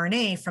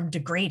mRNA from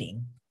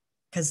degrading,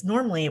 because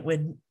normally it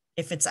would,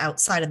 if it's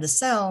outside of the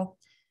cell,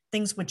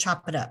 things would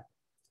chop it up.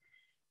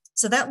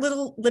 So that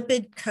little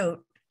lipid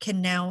coat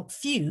can now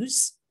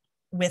fuse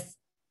with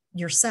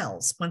your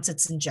cells once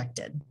it's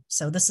injected.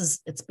 So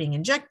it's being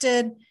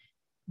injected.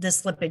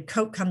 This lipid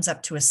coat comes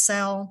up to a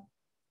cell.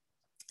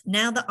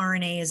 Now the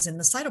RNA is in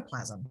the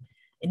cytoplasm.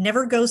 It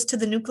never goes to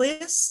the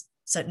nucleus,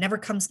 so it never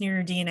comes near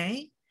your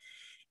DNA.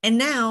 And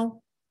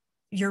now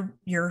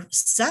your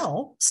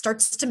cell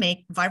starts to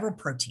make viral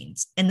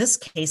proteins. In this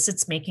case,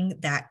 it's making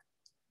that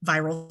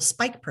viral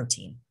spike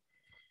protein.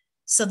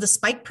 So the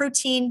spike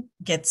protein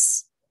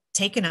gets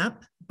taken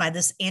up by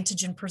this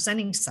antigen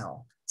presenting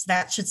cell. So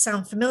that should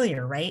sound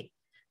familiar, right?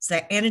 So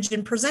that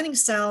antigen presenting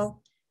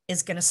cell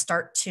is going to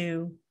start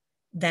to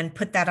then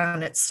put that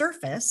on its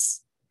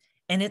surface,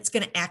 and it's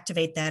going to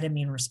activate that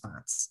immune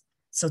response.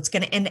 So it's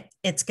going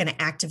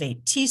to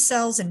activate T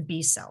cells and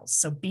B cells.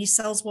 So B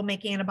cells will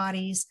make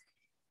antibodies,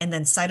 And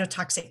then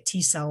cytotoxic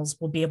T cells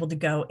will be able to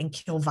go and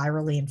kill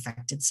virally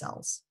infected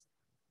cells.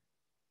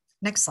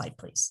 Next slide,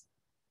 please.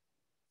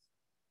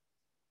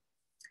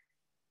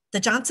 The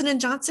Johnson &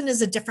 Johnson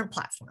is a different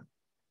platform.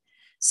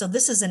 So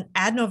this is an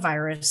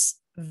adenovirus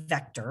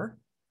vector.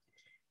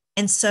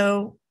 And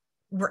so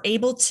we're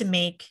able to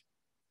make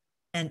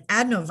an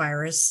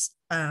adenovirus,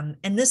 and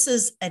this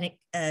is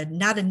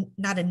not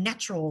a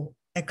natural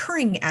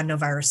occurring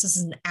adenovirus. This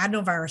is an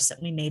adenovirus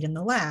that we made in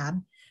the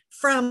lab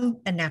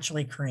from a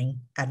naturally occurring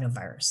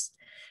adenovirus.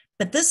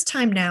 But this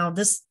time now,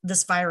 this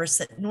virus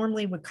that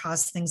normally would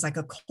cause things like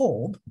a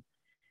cold,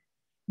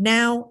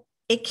 now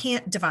it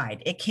can't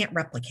divide, it can't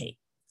replicate.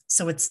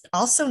 So it's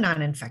also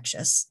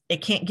non-infectious.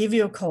 It can't give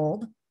you a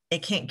cold,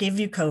 it can't give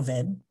you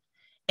COVID,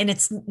 and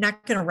it's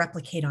not going to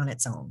replicate on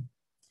its own.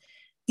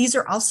 These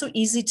are also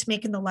easy to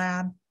make in the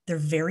lab. They're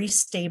very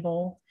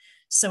stable.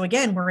 So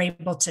again, we're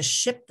able to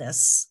ship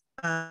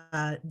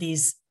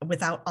these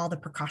without all the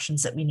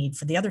precautions that we need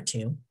for the other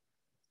two.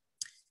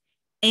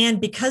 And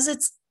because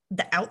it's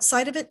the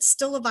outside of it's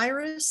still a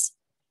virus,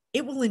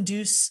 it will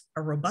induce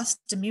a robust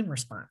immune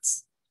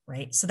response,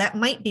 right? So that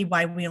might be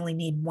why we only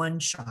need one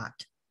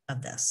shot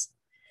of this.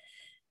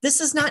 This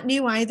is not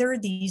new either.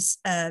 This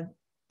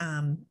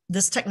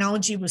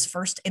technology was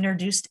first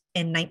introduced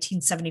in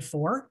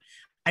 1974.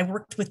 I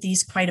worked with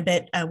these quite a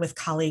bit with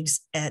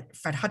colleagues at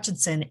Fred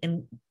Hutchinson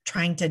in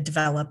trying to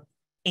develop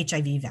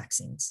HIV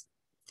vaccines.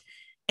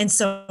 And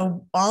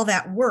so all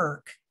that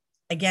work,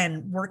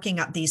 again, working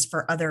up these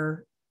for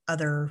other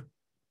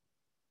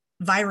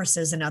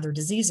viruses and other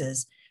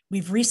diseases,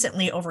 we've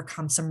recently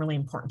overcome some really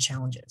important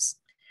challenges.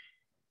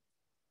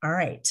 All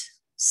right,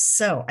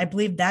 so I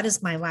believe that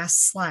is my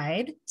last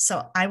slide.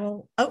 So I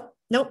will, oh,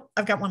 nope,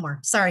 I've got one more,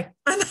 sorry.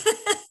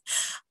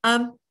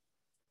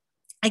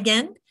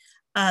 Again,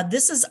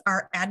 this is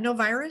our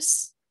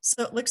adenovirus.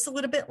 So it looks a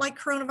little bit like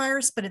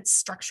coronavirus, but its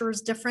structure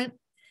is different.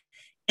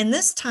 And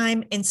this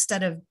time,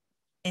 instead of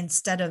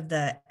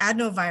the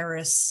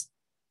adenovirus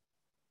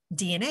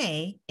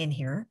DNA in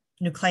here,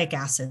 nucleic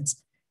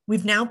acids,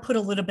 we've now put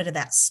a little bit of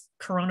that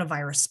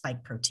coronavirus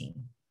spike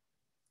protein.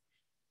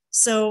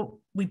 So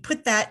we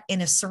put that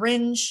in a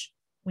syringe,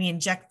 we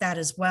inject that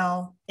as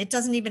well. It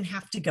doesn't even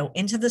have to go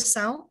into the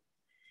cell.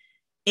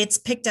 It's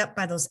picked up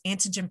by those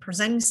antigen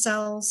presenting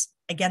cells.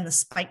 Again, the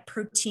spike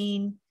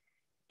protein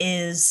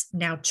is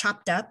now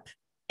chopped up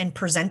and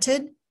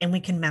presented, and we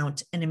can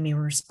mount an immune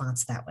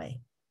response that way.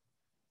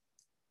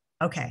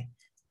 Okay,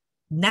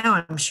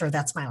 now I'm sure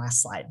that's my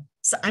last slide.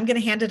 So I'm going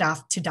to hand it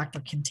off to Dr.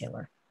 Kim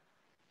Taylor.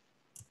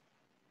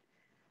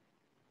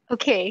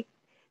 Okay.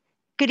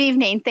 Good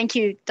evening. Thank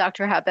you,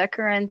 Dr.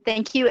 Habecker, and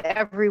thank you,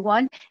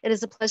 everyone. It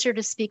is a pleasure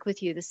to speak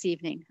with you this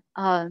evening.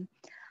 I'm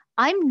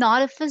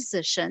not a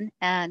physician,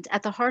 and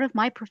at the heart of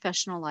my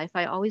professional life,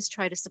 I always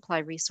try to supply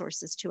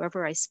resources to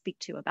whoever I speak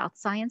to about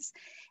science.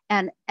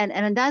 And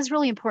that is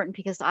really important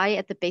because I,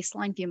 at the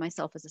baseline, view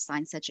myself as a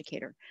science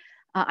educator.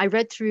 I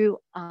read through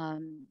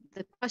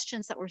the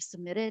questions that were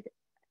submitted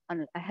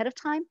ahead of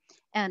time,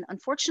 and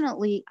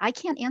unfortunately, I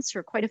can't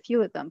answer quite a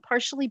few of them,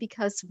 partially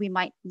because we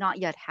might not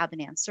yet have an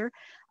answer,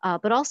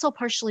 but also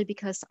partially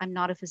because I'm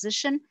not a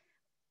physician,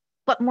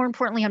 but more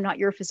importantly, I'm not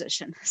your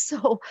physician.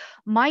 So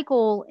my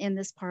goal in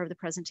this part of the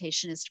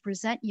presentation is to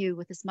present you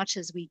with as much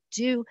as we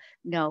do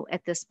know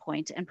at this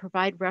point and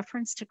provide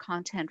reference to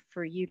content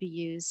for you to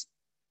use,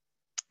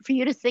 for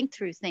you to think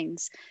through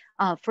things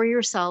for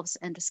yourselves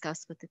and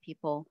discuss with the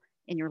people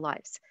in your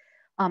lives.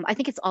 I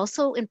think it's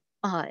also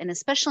an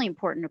especially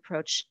important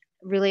approach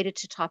related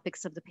to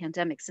topics of the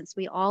pandemic, since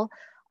we all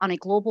on a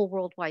global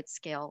worldwide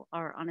scale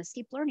are on a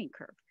steep learning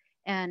curve.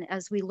 And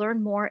as we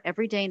learn more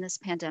every day in this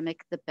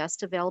pandemic, the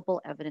best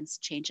available evidence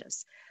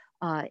changes.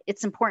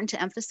 It's important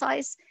to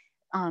emphasize,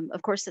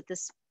 of course, that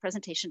this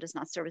presentation does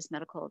not serve as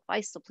medical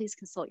advice, so please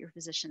consult your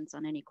physicians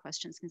on any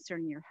questions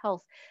concerning your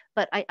health.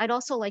 But I'd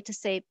also like to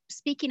say,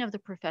 speaking of the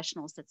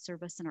professionals that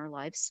serve us in our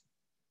lives,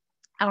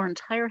 our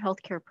entire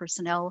healthcare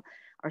personnel,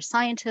 our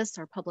scientists,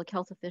 our public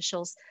health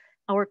officials,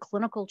 our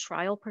clinical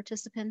trial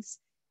participants,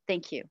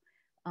 thank you.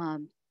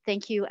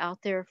 Thank you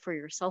out there for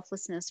your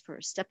selflessness,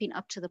 for stepping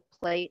up to the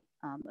plate,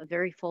 a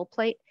very full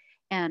plate,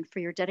 and for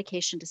your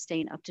dedication to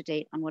staying up to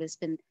date on what has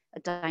been a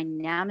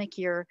dynamic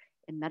year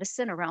in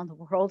medicine around the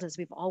world as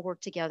we've all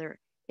worked together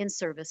in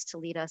service to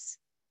lead us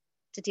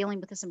to dealing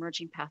with this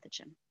emerging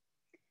pathogen.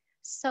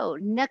 So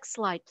next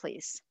slide,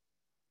 please.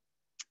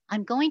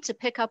 I'm going to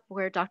pick up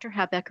where Dr.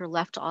 Habecker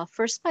left off,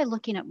 first by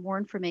looking at more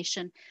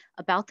information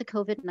about the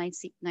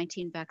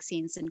COVID-19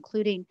 vaccines,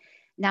 including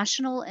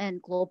national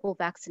and global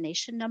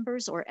vaccination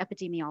numbers or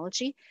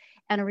epidemiology,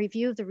 and a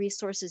review of the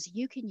resources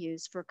you can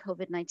use for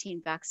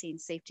COVID-19 vaccine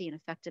safety and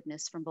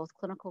effectiveness from both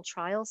clinical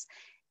trials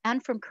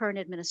and from current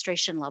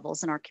administration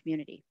levels in our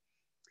community.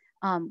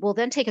 We'll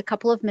then take a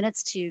couple of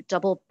minutes to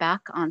double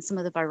back on some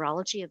of the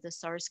virology of the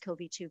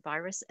SARS-CoV-2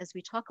 virus as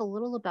we talk a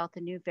little about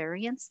the new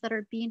variants that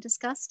are being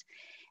discussed.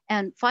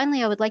 And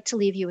finally, I would like to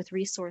leave you with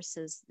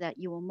resources that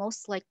you will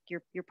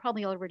you're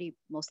probably already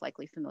most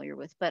likely familiar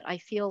with, but I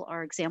feel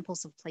are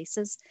examples of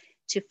places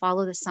to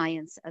follow the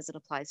science as it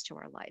applies to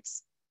our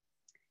lives.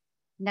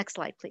 Next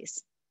slide,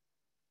 please.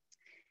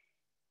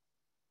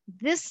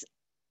 This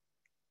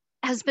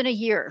has been a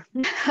year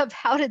of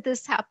how did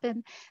this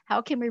happen?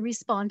 How can we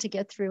respond to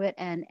get through it?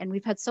 And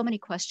we've had so many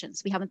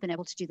questions. We haven't been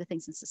able to do the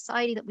things in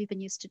society that we've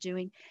been used to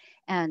doing,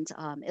 and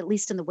at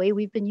least in the way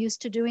we've been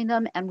used to doing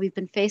them. And we've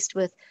been faced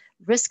with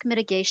risk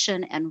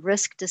mitigation and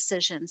risk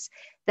decisions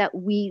that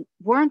we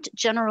weren't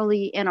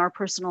generally in our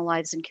personal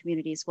lives and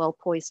communities well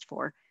poised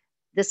for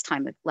this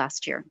time of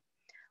last year.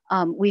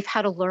 We've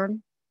had to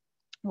learn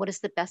what is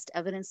the best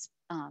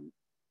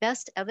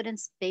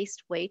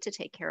evidence-based way to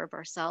take care of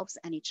ourselves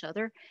and each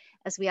other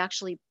as we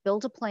actually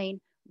build a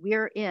plane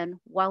we're in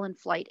while in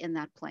flight in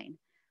that plane.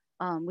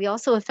 We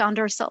also have found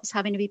ourselves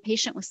having to be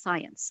patient with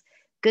science.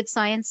 Good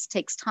science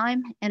takes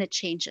time and it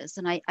changes.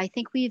 And I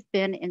think we've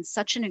been in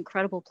such an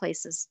incredible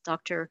place, as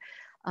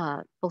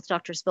both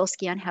Drs.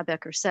 Bilsky and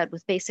Habecker said,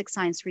 with basic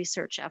science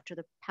research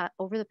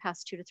over the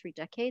past 2 to 3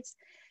 decades,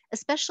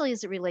 especially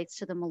as it relates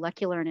to the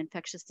molecular and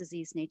infectious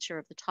disease nature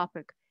of the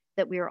topic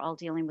that we are all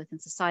dealing with in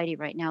society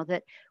right now,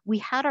 that we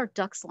had our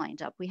ducks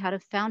lined up. We had a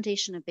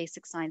foundation of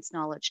basic science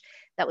knowledge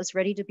that was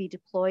ready to be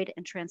deployed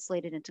and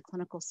translated into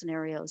clinical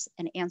scenarios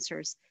and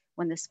answers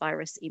when this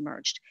virus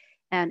emerged.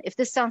 And if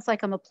this sounds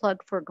like I'm a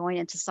plug for going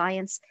into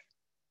science,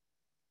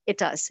 it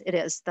does, it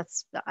is.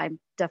 I'm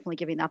definitely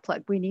giving that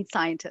plug. We need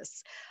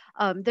scientists.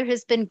 There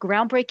has been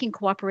groundbreaking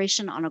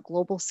cooperation on a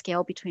global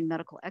scale between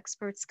medical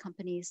experts,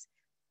 companies,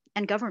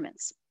 and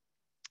governments.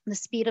 The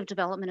speed of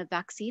development of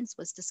vaccines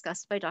was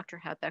discussed by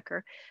Dr.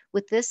 Habecker,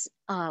 with a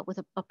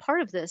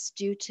part of this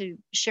due to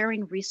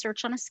sharing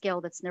research on a scale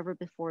that's never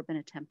before been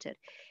attempted.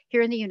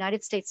 Here in the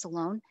United States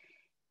alone,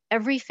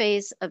 every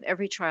phase of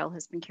every trial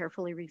has been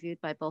carefully reviewed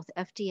by both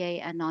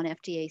FDA and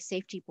non-FDA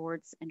safety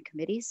boards and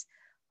committees,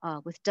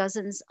 with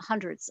dozens,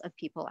 hundreds of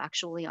people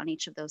actually on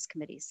each of those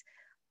committees.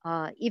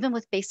 Even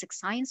with basic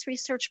science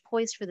research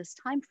poised for this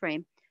time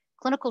frame,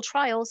 clinical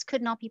trials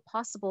could not be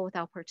possible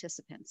without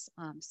participants.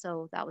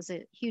 So that was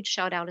a huge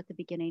shout out at the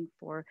beginning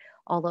for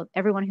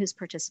everyone who's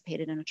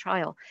participated in a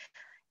trial.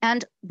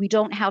 And we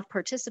don't have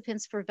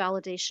participants for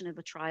validation of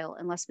a trial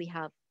unless we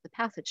have the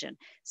pathogen.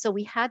 So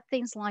we had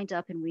things lined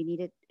up and we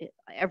needed,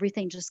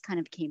 everything just kind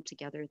of came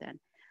together then.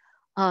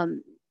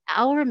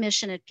 Our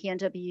mission at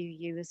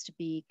PNWU is to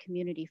be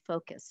community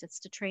focused. It's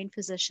to train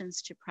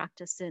physicians to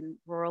practice in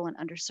rural and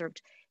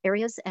underserved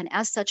areas. And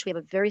as such, we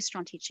have a very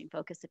strong teaching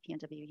focus at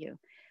PNWU.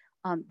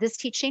 This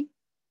teaching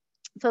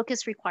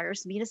focus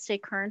requires me to stay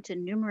current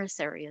in numerous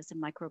areas in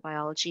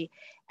microbiology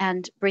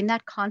and bring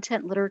that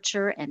content,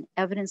 literature, and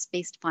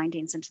evidence-based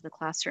findings into the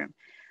classroom.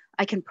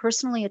 I can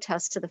personally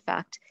attest to the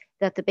fact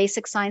that the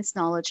basic science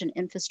knowledge and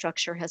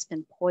infrastructure has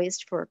been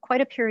poised for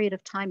quite a period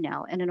of time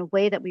now, and in a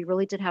way that we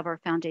really did have our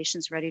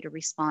foundations ready to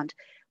respond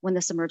when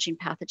this emerging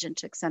pathogen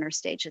took center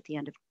stage at the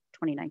end of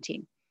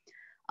 2019.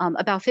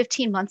 About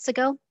 15 months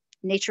ago,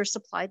 nature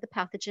supplied the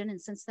pathogen,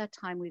 and since that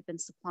time, we've been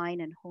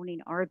supplying and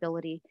honing our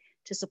ability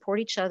to support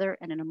each other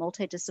and in a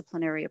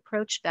multidisciplinary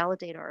approach,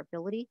 validate our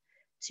ability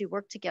to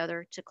work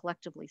together to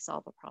collectively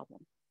solve a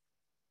problem.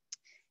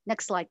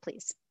 Next slide,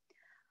 please.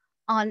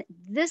 On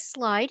this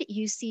slide,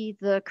 you see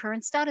the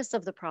current status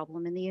of the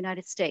problem in the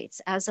United States.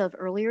 As of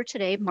earlier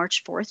today,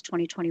 March 4th,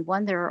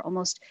 2021, there are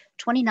almost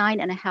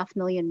 29.5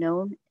 million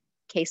known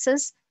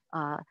cases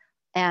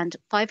and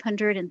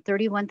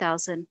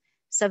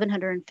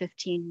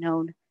 531,715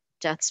 known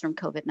deaths from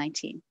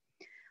COVID-19.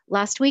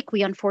 Last week,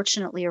 we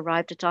unfortunately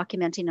arrived at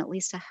documenting at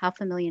least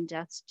 500,000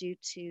 deaths due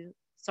to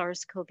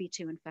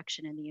SARS-CoV-2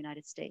 infection in the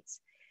United States.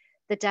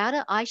 The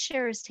data I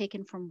share is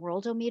taken from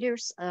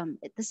Worldometers.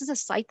 This is a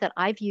site that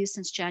I've used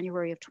since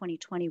January of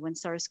 2020 when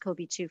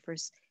SARS-CoV-2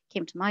 first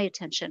came to my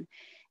attention.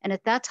 And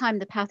at that time,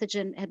 the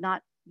pathogen had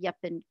not yet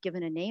been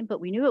given a name,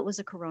 but we knew it was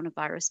a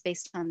coronavirus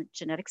based on the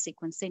genetic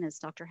sequencing, as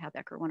Dr.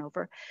 Habecker went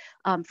over,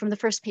 from the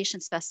first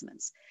patient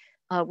specimens.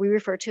 We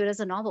refer to it as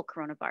a novel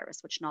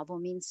coronavirus, which novel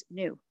means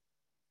new.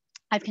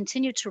 I've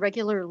continued to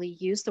regularly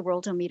use the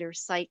Worldometers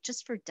site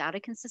just for data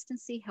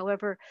consistency.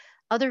 However,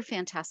 other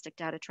fantastic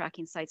data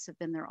tracking sites have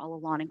been there all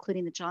along,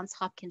 including the Johns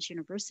Hopkins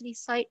University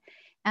site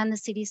and the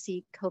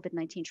CDC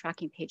COVID-19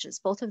 tracking pages.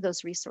 Both of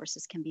those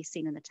resources can be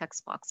seen in the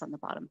text box on the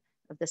bottom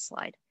of this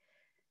slide.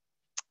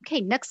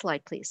 Okay, next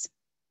slide, please.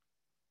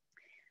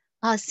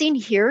 Seen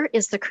here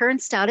is the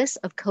current status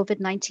of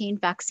COVID-19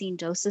 vaccine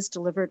doses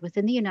delivered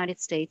within the United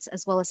States,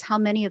 as well as how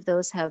many of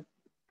those have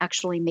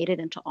actually made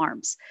it into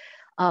arms.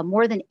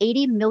 More than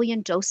 80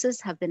 million doses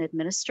have been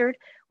administered,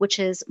 which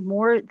is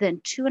more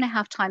than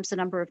 2.5 times the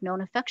number of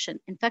known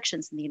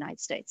infections in the United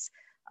States.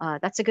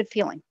 That's a good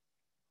feeling.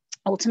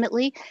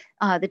 Ultimately,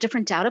 the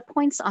different data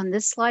points on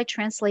this slide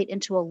translate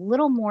into a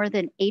little more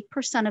than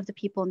 8% of the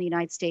people in the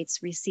United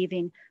States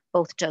receiving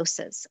both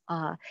doses.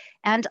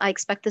 And I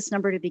expect this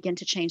number to begin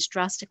to change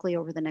drastically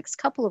over the next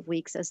couple of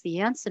weeks as the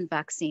Janssen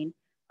vaccine,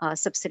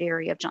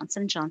 subsidiary of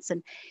Johnson &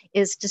 Johnson,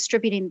 is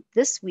distributing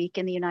this week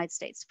in the United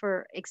States.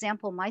 For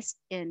example,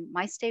 in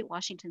my state,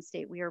 Washington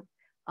State, we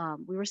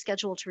were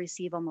scheduled to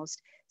receive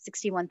almost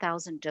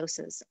 61,000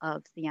 doses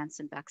of the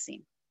Janssen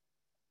vaccine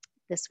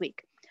this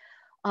week.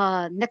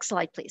 Next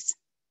slide, please.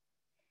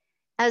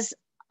 As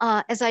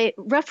I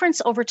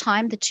reference over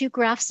time, the two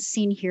graphs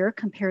seen here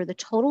compare the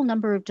total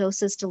number of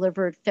doses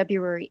delivered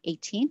February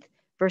 18th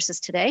versus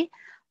today.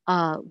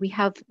 We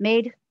have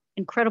made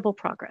incredible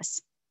progress.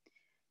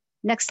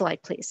 Next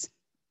slide, please.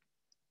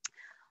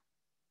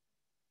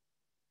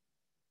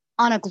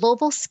 On a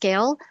global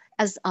scale,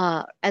 as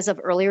of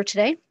earlier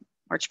today,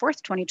 March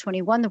 4th,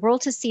 2021, the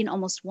world has seen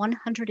almost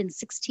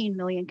 116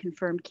 million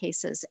confirmed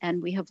cases,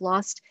 and we have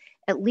lost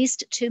at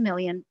least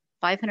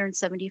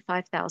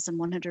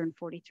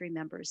 2,575,143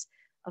 members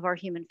of our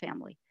human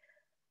family.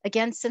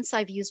 Again, since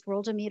I've used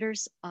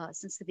Worldometers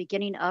since the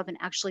beginning of, and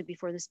actually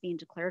before this being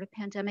declared a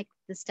pandemic,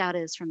 this data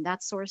is from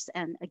that source.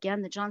 And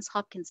again, the Johns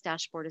Hopkins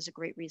dashboard is a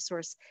great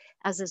resource,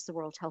 as is the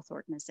World Health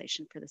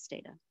Organization for this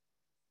data.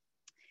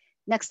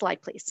 Next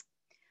slide, please.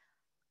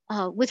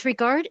 With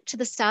regard to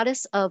the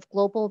status of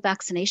global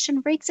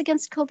vaccination rates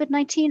against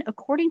COVID-19,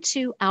 according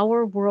to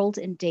Our World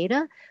in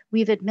Data,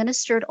 we've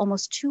administered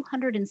almost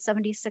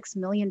 276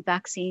 million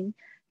vaccine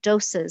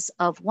doses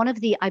of one of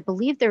the, I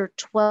believe there are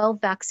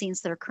 12 vaccines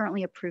that are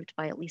currently approved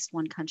by at least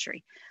one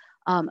country.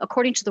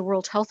 According to the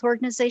World Health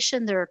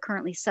Organization, there are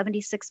currently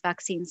 76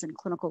 vaccines in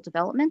clinical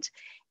development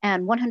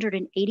and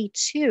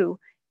 182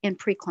 in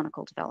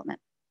preclinical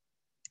development.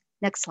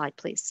 Next slide,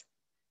 please.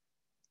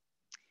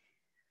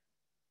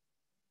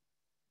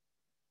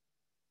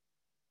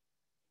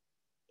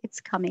 It's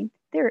coming.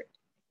 There,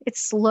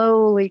 it's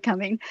slowly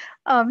coming.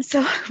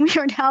 So we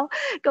are now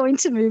going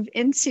to move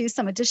into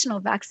some additional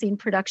vaccine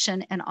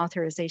production and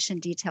authorization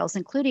details,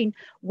 including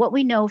what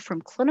we know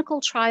from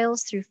clinical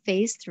trials through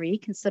phase 3,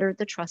 considered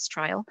the TRUST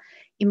trial,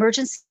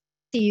 emergency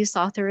use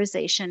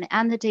authorization,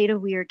 and the data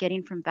we are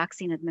getting from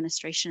vaccine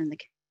administration in the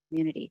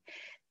community. To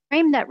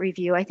frame that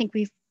review, I think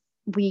we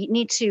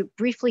need to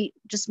briefly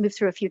just move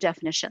through a few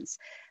definitions.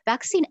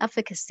 Vaccine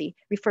efficacy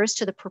refers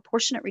to the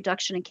proportionate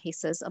reduction in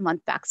cases among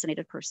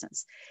vaccinated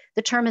persons.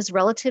 The term is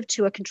relative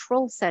to a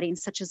controlled setting,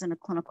 such as in a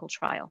clinical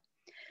trial.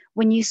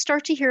 When you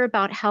start to hear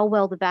about how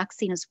well the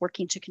vaccine is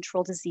working to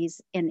control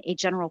disease in a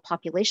general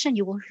population,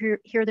 you will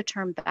hear the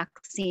term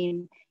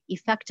vaccine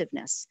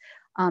effectiveness.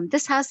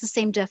 This has the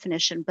same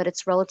definition, but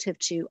it's relative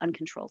to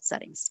uncontrolled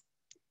settings.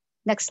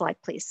 Next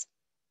slide, please.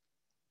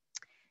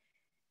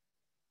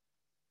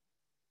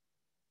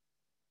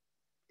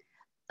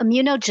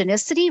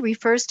 Immunogenicity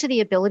refers to the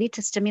ability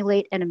to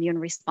stimulate an immune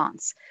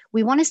response.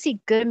 We want to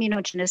see good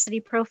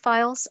immunogenicity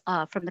profiles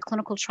from the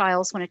clinical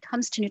trials when it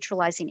comes to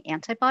neutralizing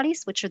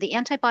antibodies, which are the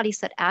antibodies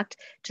that act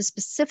to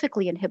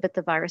specifically inhibit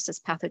the virus's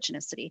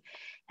pathogenicity,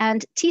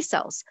 and T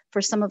cells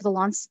for some of the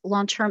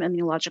long-term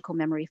immunological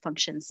memory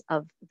functions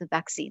of the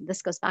vaccine.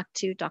 This goes back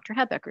to Dr.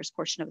 Habecker's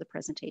portion of the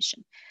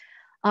presentation.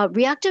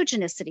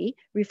 Reactogenicity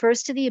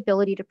refers to the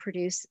ability to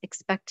produce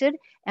expected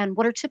and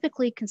what are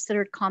typically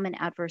considered common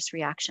adverse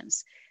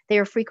reactions. They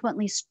are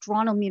frequently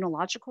strong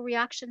immunological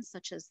reactions,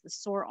 such as the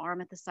sore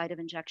arm at the site of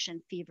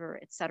injection, fever,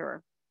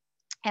 etc.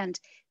 And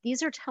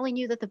these are telling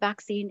you that the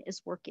vaccine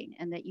is working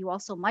and that you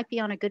also might be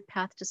on a good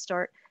path to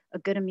start a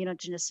good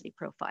immunogenicity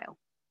profile.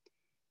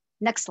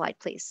 Next slide,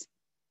 please.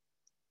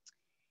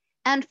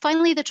 And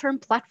finally, the term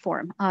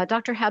platform.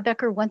 Dr.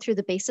 Habecker went through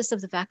the basis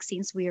of the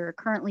vaccines we are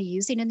currently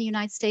using in the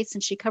United States,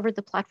 and she covered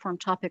the platform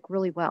topic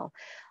really well.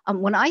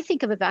 When I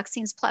think of a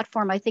vaccines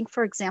platform, I think,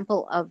 for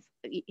example, of,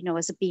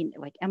 as it being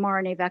like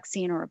mRNA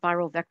vaccine or a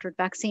viral vectored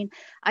vaccine.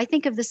 I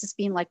think of this as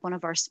being like one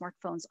of our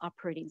smartphones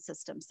operating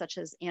systems, such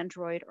as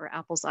Android or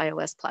Apple's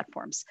iOS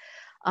platforms,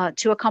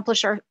 to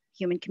accomplish our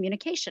human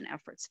communication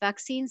efforts.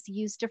 Vaccines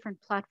use different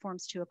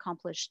platforms to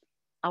accomplish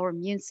our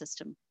immune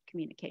system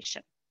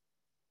communication.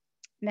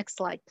 Next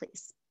slide,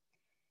 please.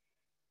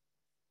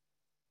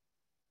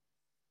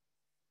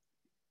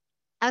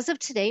 As of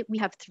today, we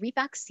have 3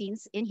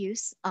 vaccines in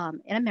use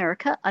in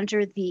America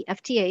under the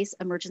FDA's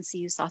Emergency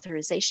Use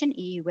Authorization,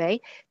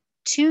 EUA,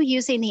 2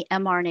 using the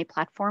mRNA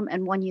platform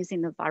and 1 using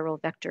the viral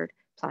vectored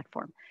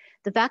platform.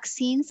 The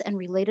Vaccines and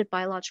Related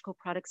Biological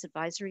Products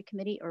Advisory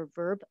Committee, or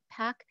VRB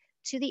PAC,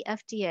 to the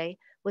FDA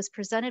was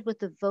presented with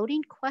the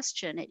voting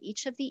question at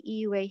each of the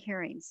EUA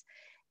hearings.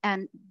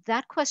 And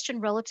that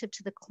question relative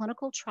to the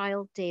clinical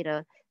trial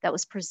data that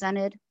was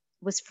presented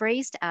was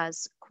phrased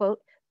as, quote,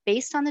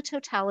 based on the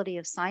totality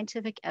of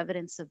scientific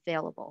evidence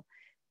available,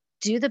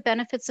 do the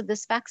benefits of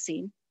this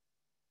vaccine,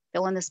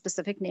 fill in the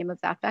specific name of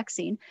that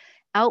vaccine,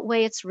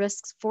 outweigh its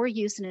risks for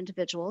use in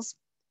individuals,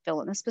 fill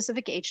in the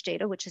specific age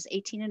data, which is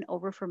 18 and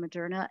over for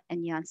Moderna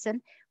and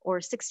Janssen, or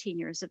 16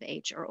 years of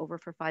age or over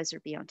for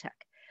Pfizer-BioNTech.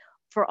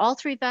 For all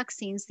 3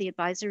 vaccines, the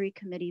advisory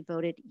committee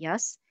voted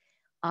yes.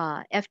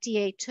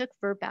 FDA took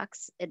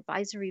VRBPAC's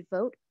advisory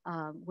vote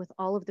with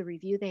all of the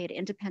review they had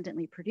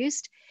independently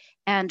produced,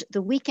 and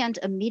the weekend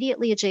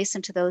immediately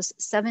adjacent to those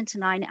 7 to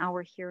 9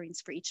 hour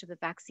hearings for each of the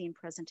vaccine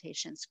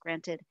presentations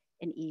granted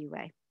an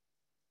EUA.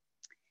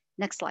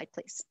 Next slide,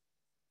 please.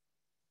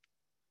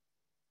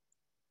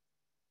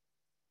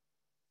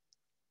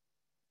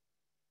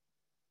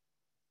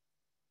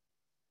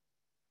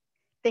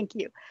 Thank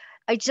you.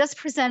 I just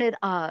presented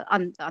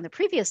on the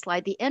previous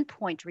slide the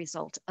endpoint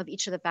result of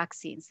each of the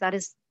vaccines. That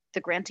is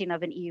the granting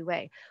of an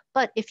EUA.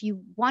 But if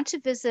you want to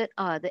visit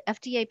the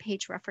FDA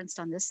page referenced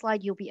on this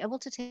slide, you'll be able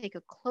to take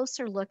a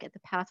closer look at the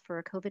path for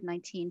a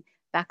COVID-19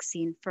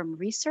 vaccine from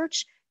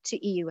research to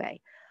EUA.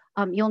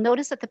 You'll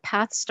notice that the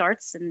path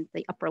starts in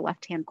the upper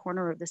left-hand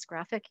corner of this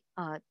graphic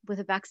with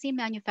a vaccine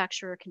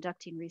manufacturer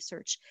conducting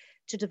research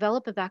to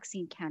develop a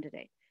vaccine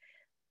candidate.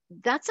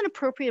 That's an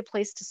appropriate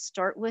place to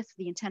start with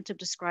the intent of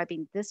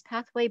describing this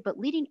pathway, but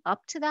leading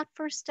up to that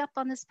first step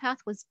on this path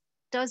was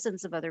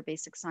dozens of other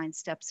basic science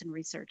steps in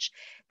research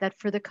that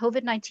for the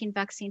COVID-19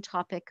 vaccine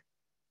topic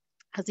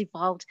has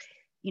evolved,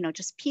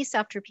 just piece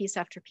after piece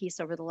after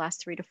piece over the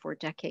last 3 to 4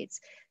 decades,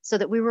 so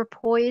that we were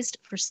poised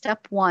for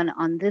step 1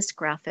 on this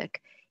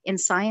graphic in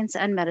science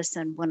and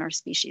medicine when our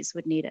species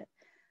would need it.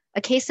 A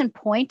case in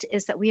point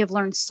is that we have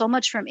learned so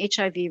much from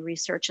HIV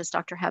research, as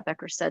Dr.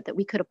 Habecker said, that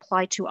we could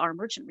apply to our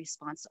emergent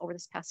response over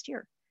this past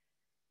year.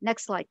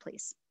 Next slide,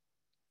 please.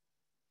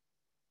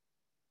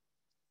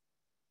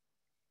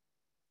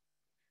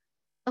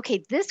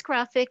 Okay, this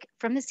graphic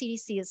from the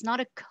CDC is not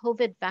a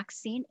COVID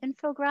vaccine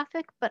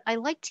infographic, but I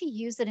like to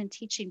use it in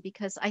teaching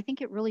because I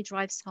think it really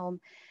drives home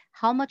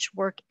how much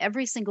work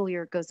every single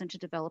year goes into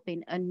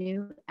developing a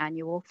new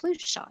annual flu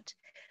shot.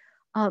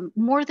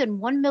 More than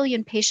 1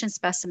 million patient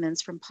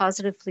specimens from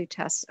positive flu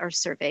tests are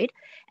surveyed.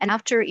 And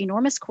after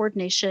enormous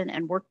coordination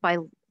and work by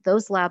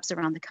those labs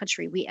around the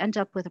country, we end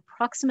up with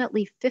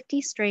approximately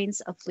 50 strains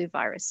of flu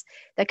virus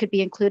that could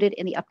be included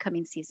in the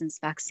upcoming season's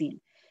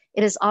vaccine.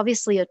 It is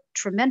obviously a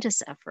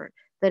tremendous effort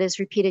that is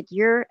repeated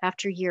year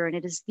after year. And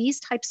it is these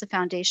types of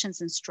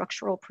foundations in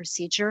structural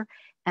procedure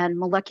and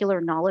molecular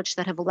knowledge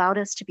that have allowed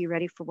us to be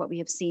ready for what we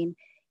have seen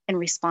in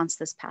response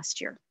this past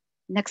year.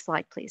 Next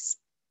slide, please.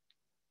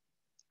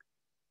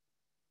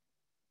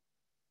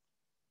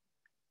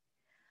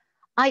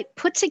 I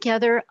put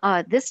together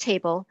this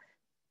table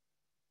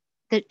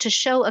to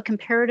show a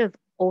comparative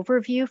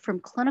overview from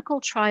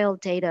clinical trial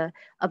data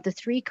of the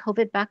 3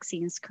 COVID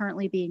vaccines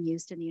currently being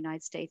used in the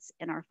United States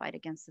in our fight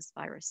against this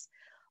virus.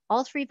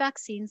 All 3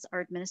 vaccines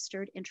are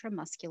administered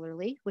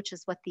intramuscularly, which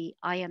is what the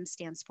IM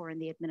stands for in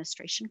the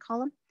administration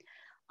column.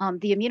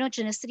 The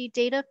immunogenicity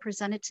data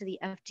presented to the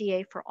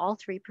FDA for all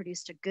 3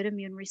 produced a good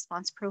immune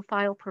response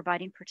profile,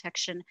 providing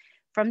protection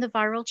from the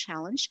viral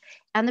challenge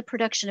and the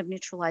production of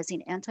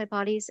neutralizing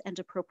antibodies and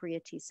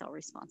appropriate T-cell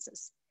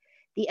responses.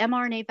 The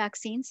mRNA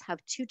vaccines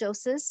have 2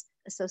 doses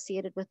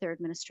associated with their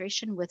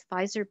administration, with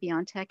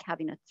Pfizer-BioNTech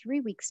having a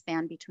 3-week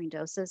span between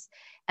doses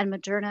and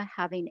Moderna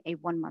having a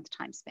 1-month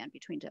time span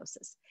between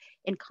doses.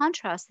 In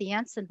contrast, the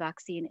Janssen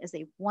vaccine is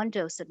a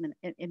 1-dose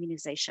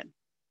immunization.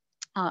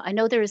 I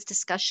know there is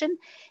discussion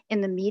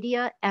in the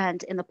media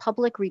and in the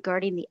public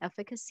regarding the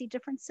efficacy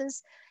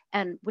differences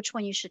and which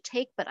one you should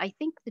take, but I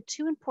think the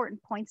 2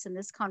 important points in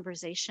this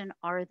conversation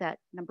are that,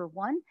 number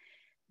 1,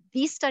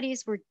 these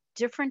studies were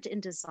different in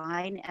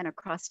design and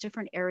across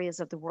different areas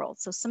of the world.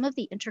 So some of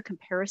the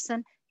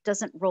intercomparison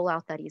doesn't roll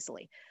out that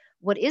easily.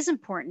 What is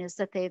important is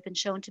that they have been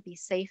shown to be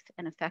safe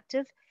and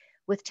effective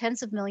with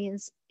tens of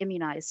millions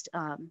immunized,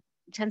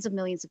 tens of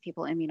millions of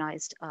people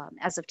immunized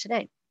as of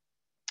today.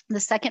 The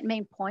second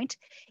main point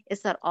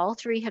is that all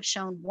 3 have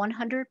shown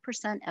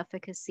 100%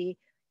 efficacy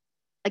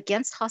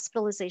against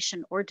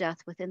hospitalization or death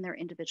within their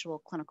individual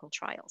clinical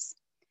trials.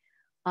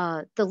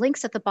 The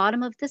links at the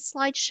bottom of this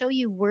slide show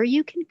you where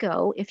you can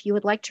go if you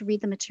would like to read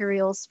the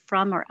materials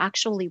from or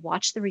actually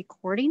watch the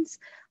recordings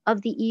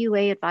of the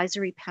EUA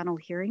advisory panel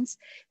hearings.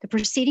 The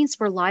proceedings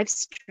were live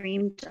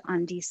streamed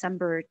on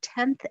December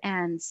 10th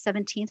and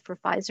 17th for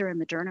Pfizer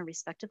and Moderna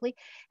respectively,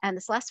 and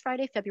this last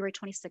Friday, February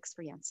 26th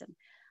for Janssen.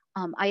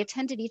 I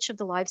attended each of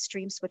the live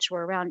streams, which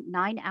were around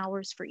 9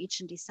 hours for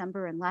each in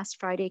December, and last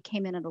Friday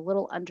came in at a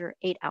little under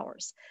 8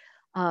 hours.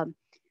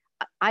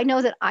 I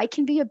know that I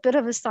can be a bit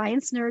of a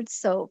science nerd,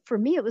 so for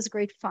me it was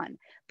great fun.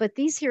 But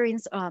these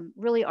hearings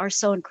really are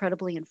so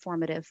incredibly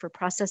informative for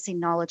processing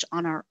knowledge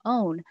on our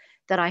own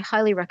that I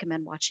highly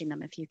recommend watching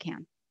them if you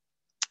can.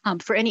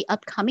 For any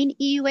upcoming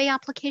EUA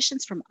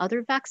applications from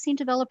other vaccine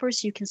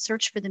developers, you can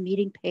search for the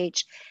meeting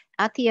page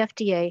at the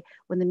FDA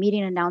when the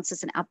meeting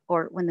announces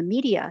when the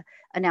media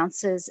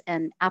announces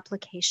an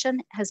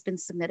application has been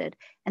submitted,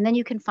 and then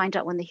you can find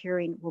out when the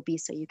hearing will be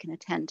so you can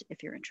attend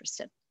if you're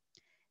interested.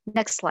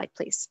 Next slide,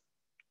 please.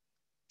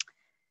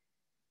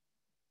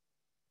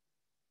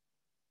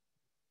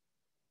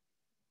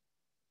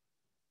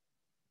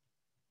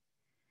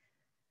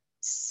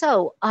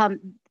 So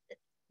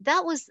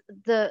that was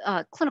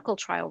the clinical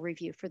trial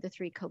review for the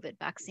 3 COVID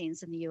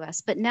vaccines in the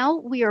US. But now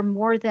we are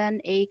more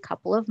than a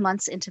couple of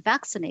months into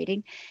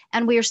vaccinating,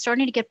 and we are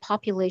starting to get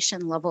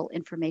population level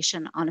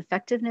information on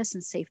effectiveness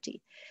and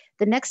safety.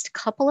 The next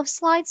couple of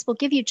slides will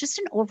give you just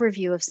an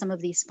overview of some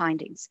of these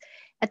findings.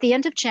 At the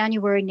end of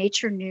January,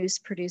 Nature News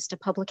produced a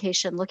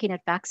publication looking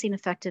at vaccine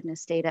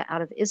effectiveness data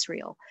out of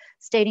Israel,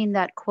 stating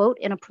that, quote,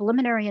 in a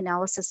preliminary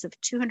analysis of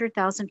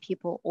 200,000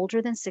 people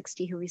older than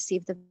 60 who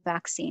received the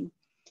vaccine,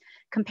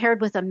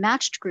 compared with a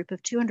matched group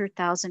of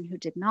 200,000 who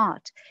did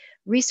not,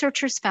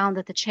 researchers found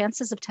that the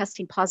chances of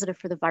testing positive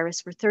for the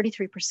virus were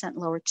 33%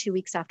 lower 2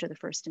 weeks after the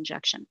first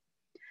injection,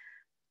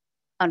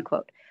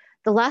 unquote.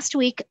 Last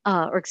week,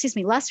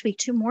 last week,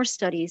 2 more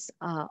studies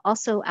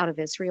also out of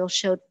Israel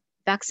showed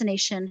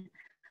vaccinations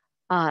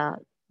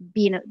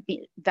being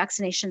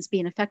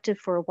effective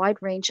for a wide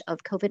range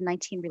of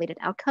COVID-19 related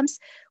outcomes,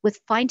 with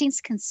findings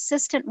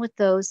consistent with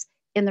those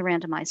in the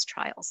randomized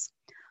trials.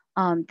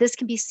 This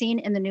can be seen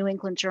in the New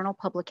England Journal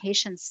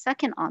publication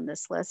second on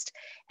this list.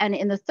 And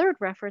in the third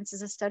reference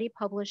is a study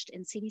published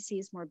in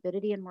CDC's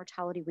Morbidity and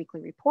Mortality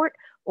Weekly Report,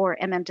 or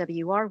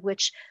MMWR,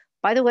 which,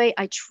 by the way,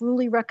 I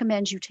truly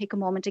recommend you take a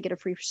moment to get a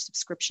free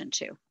subscription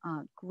to.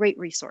 Great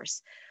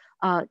resource.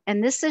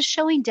 And this is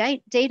showing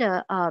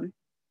data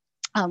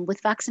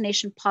with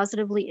vaccination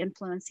positively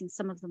influencing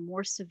some of the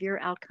more severe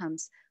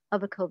outcomes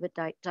of a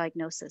COVID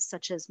diagnosis,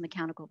 such as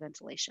mechanical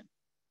ventilation.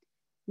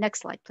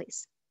 Next slide,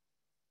 please.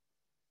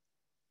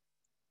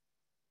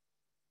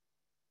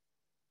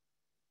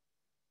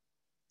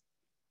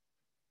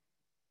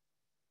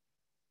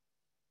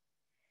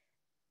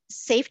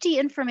 Safety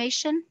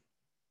information,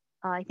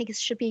 I think it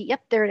should be,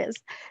 yep, there it is.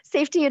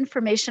 Safety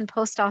information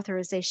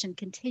post-authorization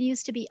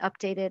continues to be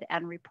updated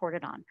and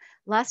reported on.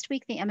 Last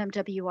week, the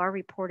MMWR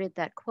reported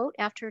that, quote,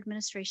 after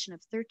administration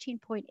of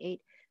 13.8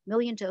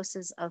 million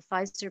doses of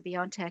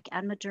Pfizer-BioNTech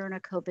and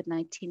Moderna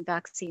COVID-19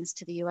 vaccines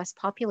to the US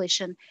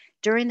population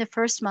during the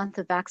first month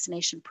of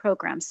vaccination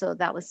program, so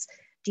that was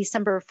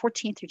December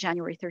 14th through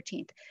January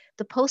 13th,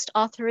 the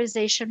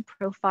post-authorization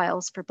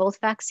profiles for both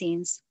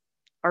vaccines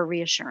are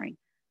reassuring,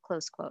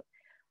 close quote.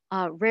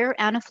 Rare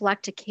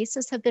anaphylactic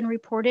cases have been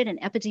reported, and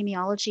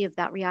epidemiology of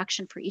that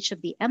reaction for each of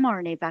the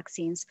mRNA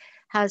vaccines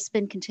has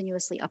been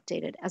continuously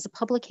updated. As a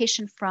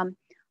publication from,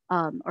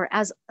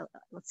 as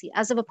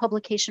of a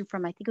publication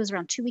from, I think it was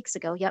around 2 weeks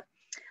ago, yep,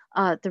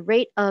 the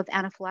rate of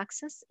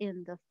anaphylaxis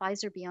in the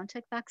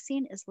Pfizer-BioNTech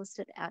vaccine is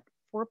listed at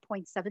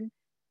 4.7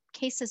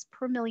 cases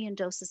per million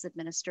doses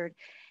administered,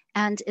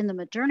 and in the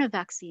Moderna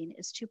vaccine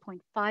is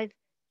 2.5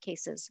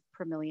 cases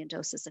per million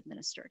doses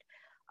administered.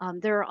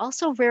 There are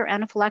also rare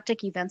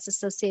anaphylactic events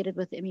associated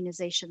with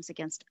immunizations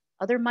against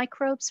other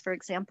microbes. For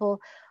example,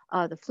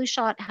 the flu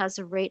shot has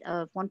a rate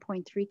of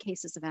 1.3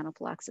 cases of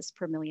anaphylaxis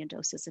per million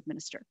doses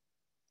administered.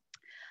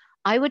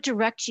 I would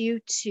direct you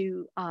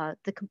to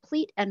the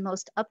complete and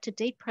most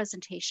up-to-date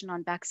presentation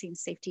on vaccine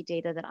safety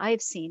data that I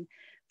have seen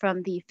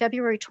from the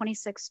February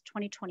 26,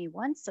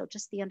 2021, so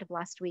just the end of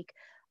last week,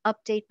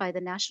 update by the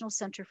National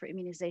Center for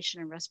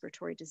Immunization and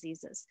Respiratory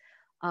Diseases.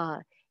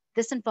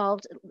 This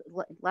involved,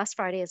 last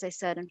Friday, as I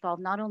said, involved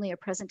not only a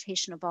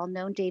presentation of all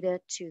known data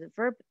to the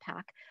Verb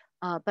pack,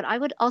 but I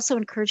would also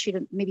encourage you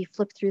to maybe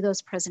flip through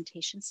those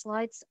presentation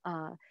slides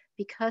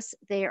because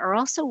they are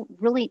also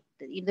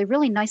they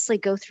really nicely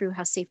go through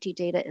how safety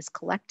data is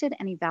collected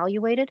and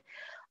evaluated.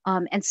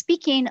 And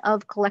speaking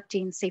of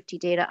collecting safety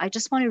data, I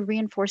just want to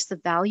reinforce the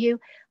value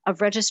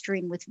of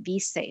registering with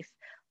vSafe.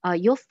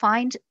 You'll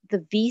find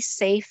the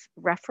vSafe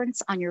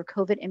reference on your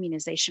COVID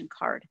immunization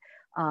card.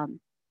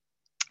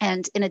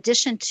 And in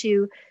addition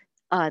to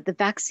the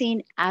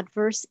Vaccine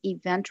Adverse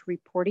Event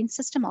Reporting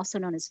System, also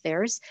known as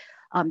VAERS,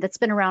 that's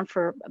been around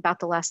for about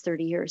the last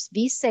 30 years.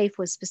 vSafe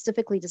was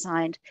specifically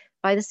designed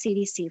by the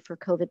CDC for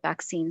COVID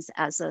vaccines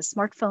as a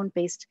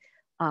smartphone-based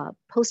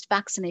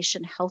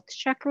post-vaccination health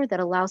checker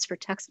that allows for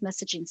text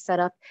messaging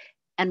setup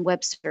and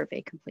web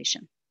survey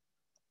completion.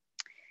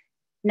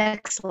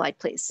 Next slide,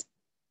 please.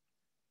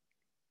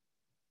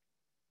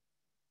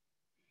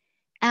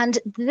 And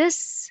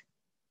this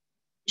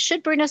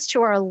should bring us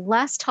to our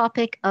last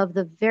topic of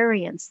the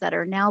variants that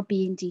are now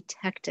being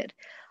detected.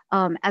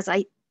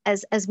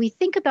 As we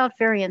think about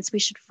variants, we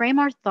should frame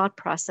our thought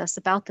process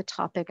about the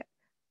topic,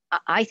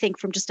 I think,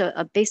 from just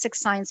a basic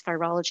science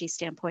virology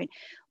standpoint,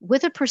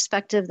 with a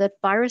perspective that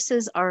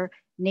viruses are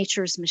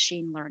nature's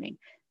machine learning.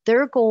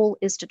 Their goal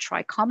is to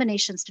try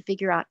combinations to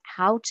figure out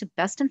how to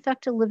best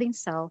infect a living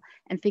cell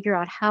and figure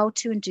out how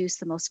to induce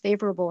the most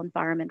favorable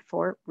environment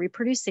for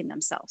reproducing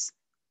themselves.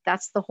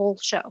 That's the whole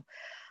show.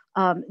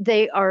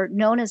 They are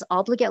known as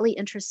obligately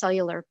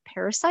intracellular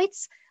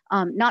parasites,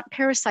 not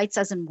parasites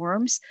as in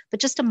worms, but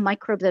just a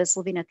microbe that is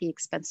living at the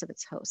expense of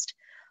its host.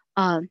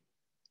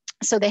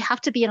 So they have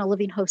to be in a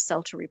living host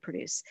cell to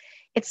reproduce.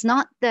 It's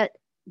not that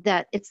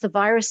it's the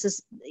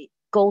virus's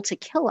goal to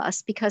kill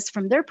us, because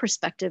from their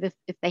perspective,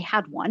 if they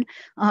had one,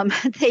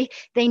 they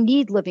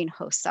need living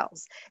host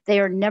cells. They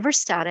are never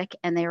static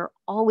and they are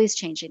always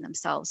changing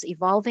themselves,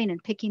 evolving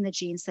and picking the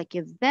genes that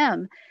give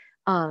them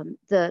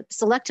the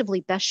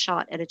selectively best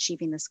shot at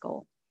achieving this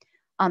goal.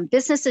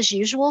 Business as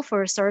usual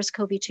for a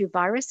SARS-CoV-2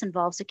 virus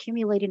involves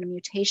accumulating a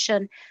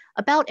mutation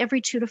about every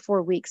 2 to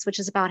 4 weeks, which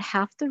is about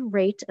half the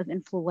rate of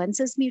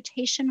influenza's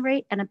mutation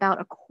rate and about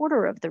a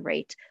quarter of the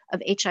rate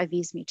of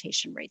HIV's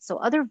mutation rate. So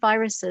other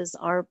viruses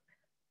are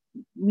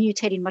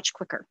mutating much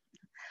quicker.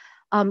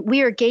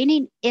 We are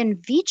gaining in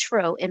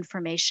vitro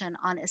information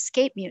on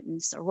escape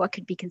mutants, or what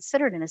could be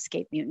considered an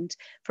escape mutant,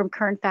 from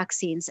current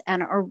vaccines,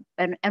 and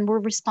we're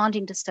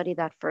responding to study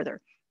that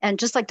further. And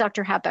just like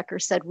Dr.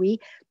 Habecker said,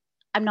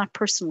 I'm not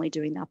personally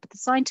doing that, but the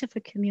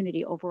scientific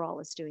community overall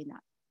is doing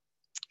that.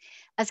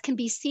 As can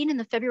be seen in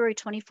the February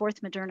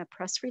 24th Moderna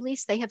press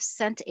release, they have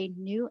sent a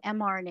new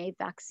mRNA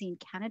vaccine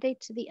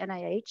candidate to the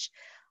NIH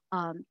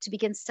to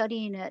begin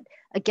studying it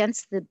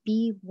against the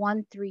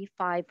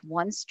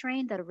B1351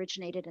 strain that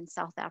originated in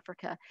South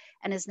Africa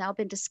and has now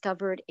been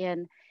discovered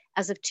in,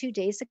 as of 2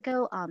 days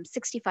ago,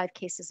 65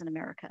 cases in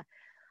America.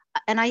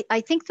 And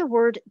I think the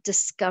word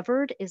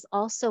discovered is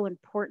also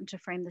important to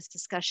frame this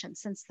discussion,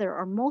 since there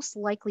are most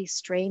likely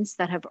strains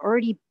that have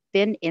already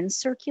been in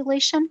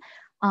circulation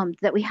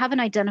that we haven't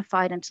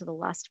identified until the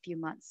last few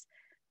months.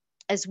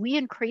 As we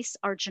increase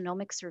our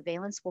genomic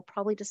surveillance, we'll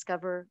probably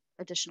discover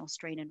additional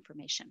strain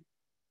information.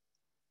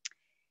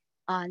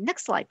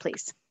 Next slide,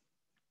 please.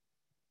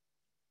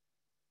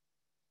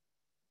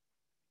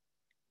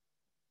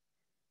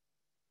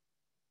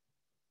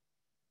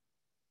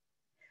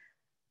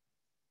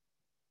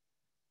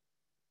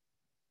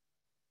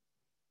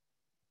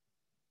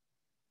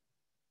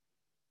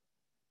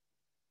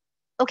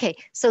 Okay,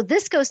 so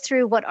this goes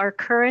through what our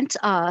current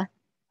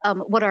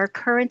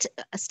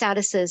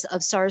statuses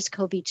of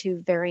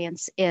SARS-CoV-2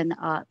 variants in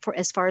for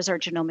as far as our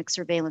genomic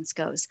surveillance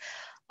goes.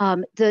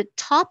 The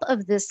top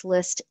of this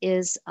list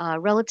is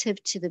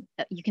relative to the,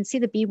 you can see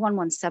the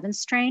B117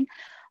 strain.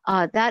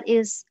 That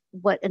is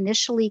what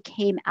initially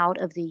came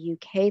out of the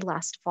UK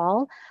last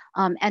fall.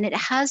 And it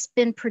has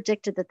been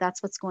predicted that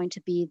that's what's going to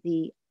be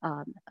the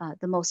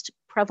most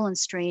prevalent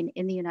strain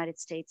in the United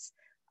States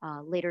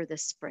later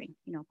this spring,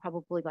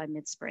 probably by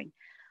mid-spring.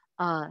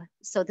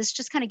 So this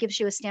just kind of gives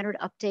you a standard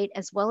update,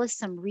 as well as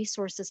some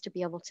resources to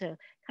be able to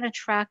kind of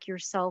track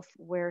yourself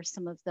where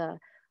some of the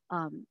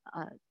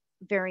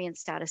variant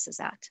status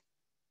is at.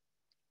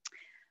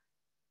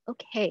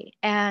 Okay,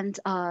 and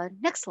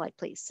next slide,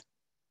 please.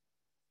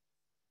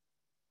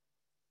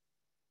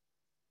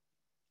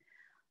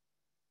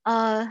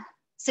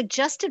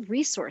 Suggested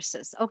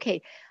resources.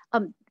 Okay,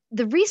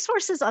 the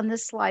resources on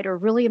this slide are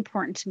really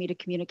important to me to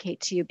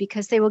communicate to you,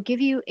 because they will give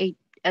you a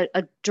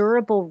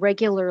durable,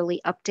 regularly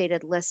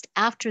updated list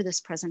after this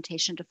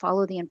presentation to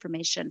follow the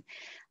information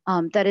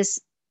that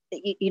is,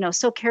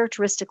 so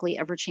characteristically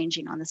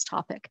ever-changing on this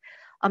topic.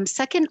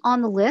 Second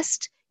on the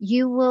list,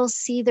 you will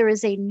see there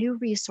is a new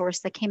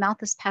resource that came out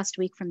this past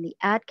week from the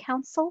Ad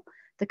Council,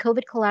 the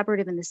COVID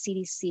Collaborative, and the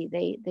CDC.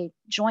 They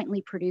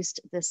jointly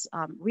produced this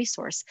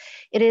resource.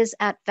 It is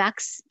at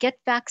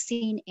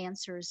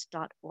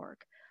getvaccineanswers.org.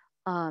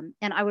 And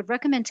I would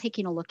recommend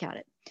taking a look at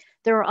it.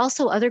 There are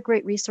also other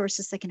great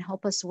resources that can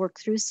help us work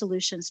through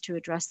solutions to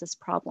address this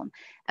problem.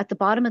 At the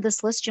bottom of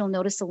this list, you'll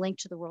notice a link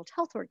to the World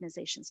Health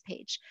Organization's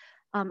page.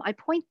 I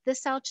point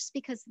this out just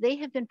because they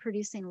have been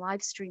producing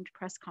live streamed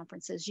press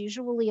conferences,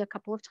 usually a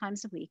couple of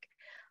times a week.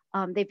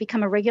 They've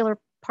become a regular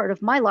part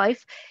of my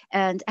life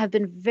and have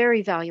been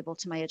very valuable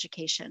to my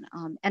education.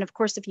 And of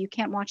course, if you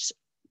can't watch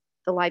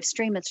the live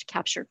stream, it's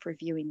captured for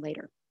viewing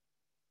later.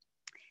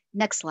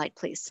 Next slide,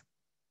 please.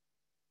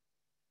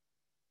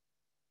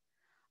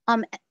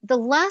 The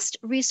last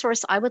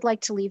resource I would like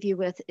to leave you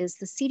with is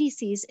the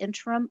CDC's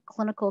interim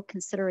clinical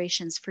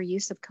considerations for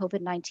use of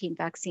COVID-19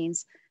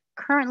 vaccines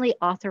currently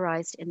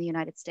authorized in the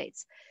United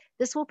States.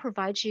 This will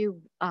provide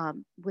you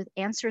with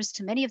answers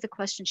to many of the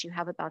questions you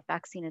have about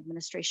vaccine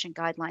administration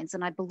guidelines,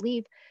 and I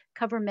believe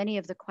cover many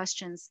of the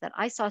questions that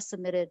I saw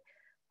submitted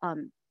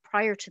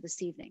prior to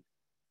this evening.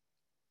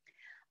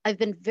 I've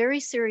been very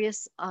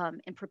serious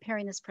in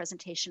preparing this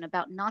presentation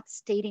about not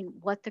stating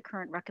what the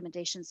current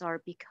recommendations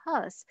are,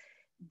 because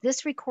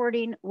this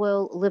recording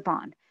will live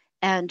on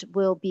and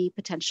will be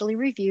potentially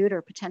reviewed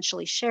or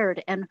potentially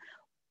shared. And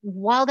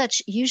while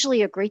that's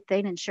usually a great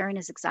thing, and sharing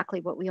is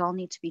exactly what we all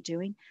need to be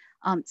doing,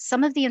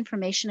 some of the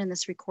information in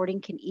this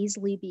recording can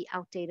easily be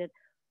outdated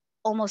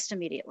almost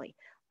immediately.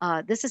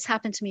 This has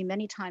happened to me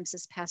many times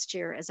this past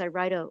year as I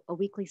write a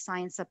weekly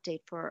science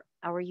update for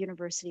our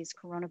university's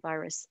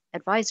coronavirus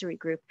advisory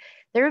group.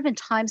 There have been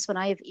times when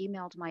I have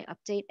emailed my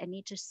update and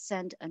need to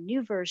send a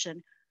new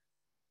version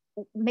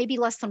maybe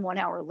less than 1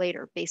 hour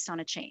later based on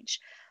a change.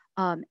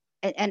 And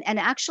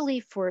actually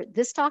for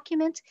this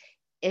document,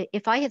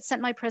 if I had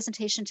sent my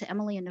presentation to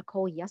Emily and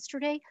Nicole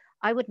yesterday,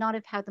 I would not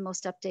have had the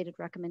most updated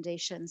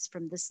recommendations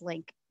from this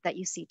link that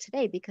you see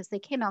today, because they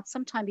came out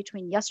sometime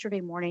between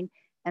yesterday morning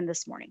and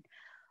this morning.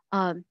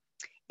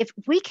 If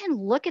we can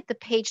look at the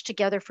page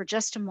together for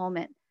just a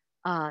moment,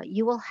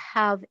 you will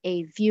have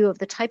a view of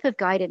the type of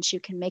guidance you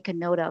can make a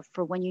note of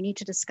for when you need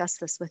to discuss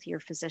this with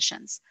your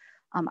physicians.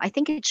 I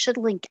think it should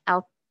link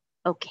out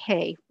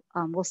okay,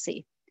 we'll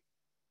see.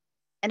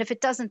 And if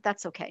it doesn't,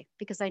 that's okay,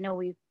 because I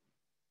know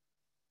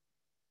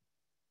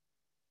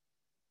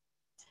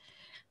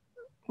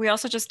we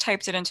also just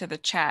typed it into the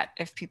chat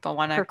if people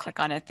want to click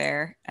on it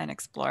there and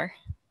explore.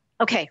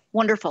 Okay,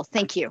 wonderful,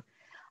 thank you.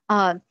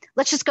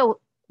 Let's just go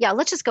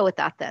with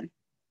that then.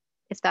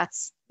 If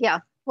that's, yeah,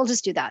 we'll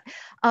just do that.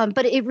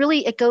 But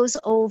it goes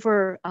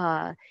over,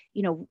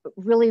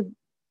 really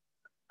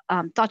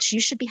thoughts you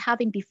should be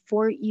having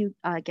before you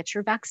get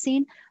your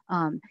vaccine,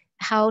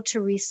 how to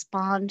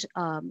respond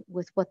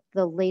with what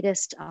the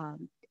latest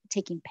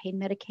taking pain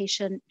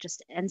medication,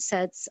 just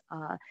NSAIDs,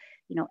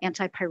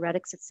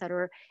 antipyretics, et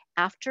cetera,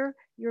 after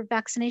your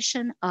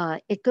vaccination.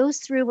 It goes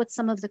through what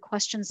some of the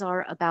questions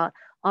are about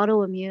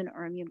autoimmune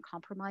or immune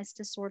compromised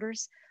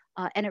disorders.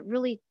 And it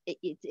really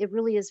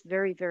is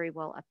very, very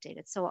well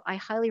updated. So I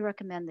highly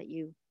recommend that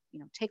you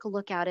take a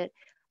look at it.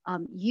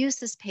 Use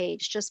this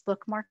page, just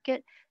bookmark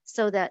it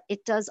so that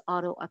it does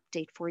auto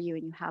update for you,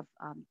 and you have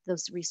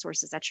those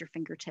resources at your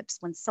fingertips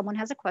when someone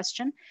has a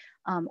question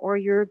or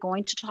you're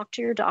going to talk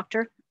to your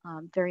doctor.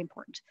 Very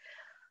important.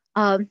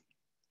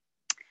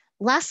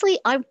 Lastly,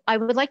 I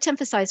would like to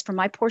emphasize for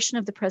my portion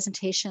of the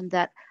presentation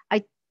that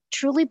I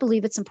truly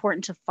believe it's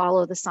important to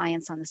follow the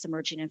science on this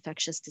emerging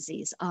infectious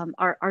disease.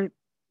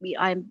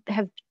 I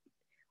have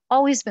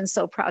always been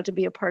so proud to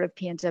be a part of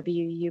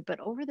PNWU, but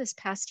over this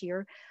past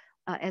year,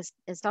 as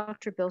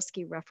Dr.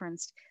 Bilsky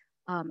referenced,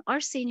 our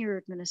senior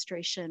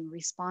administration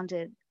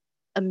responded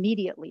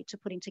immediately to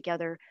putting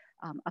together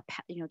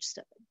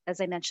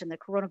as I mentioned, the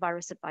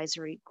coronavirus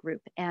advisory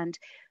group, and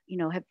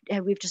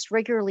we've just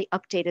regularly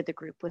updated the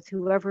group with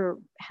whoever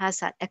has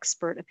that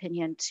expert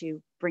opinion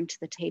to bring to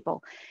the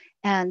table.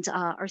 And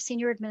our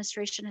senior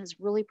administration has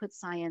really put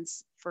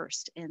science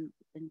first in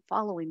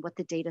following what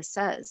the data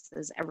says,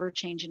 as ever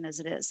changing as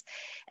it is.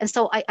 And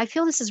so I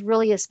feel this is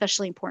really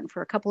especially important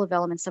for a couple of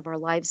elements of our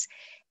lives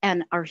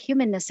and our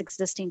humanness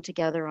existing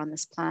together on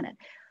this planet.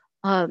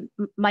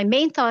 My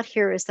main thought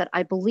here is that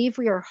I believe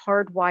we are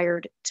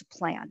hardwired to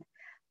plan.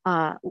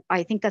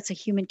 I think that's a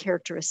human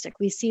characteristic.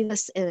 We see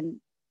this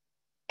in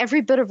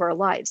every bit of our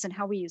lives and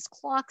how we use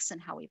clocks and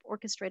how we've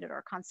orchestrated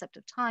our concept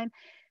of time,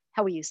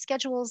 how we use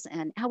schedules,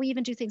 and how we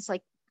even do things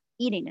like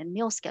eating and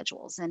meal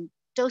schedules and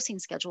dosing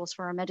schedules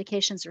for our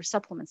medications or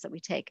supplements that we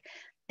take.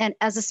 And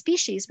as a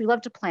species, we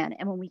love to plan.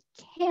 And when we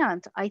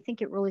can't, I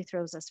think it really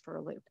throws us for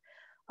a loop.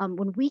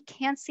 When we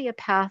can't see a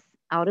path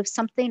out of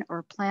something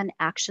or plan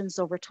actions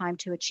over time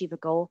to achieve a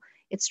goal,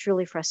 it's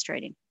truly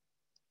frustrating.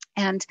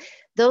 And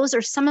those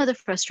are some of the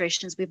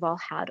frustrations we've all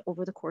had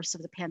over the course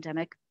of the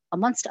pandemic,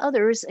 amongst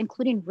others,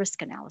 including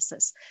risk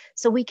analysis.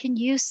 So we can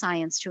use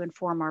science to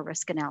inform our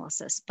risk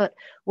analysis. But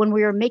when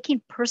we are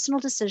making personal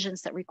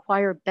decisions that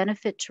require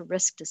benefit to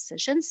risk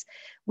decisions,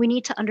 we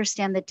need to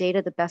understand the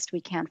data the best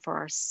we can for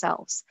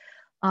ourselves.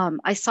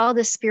 I saw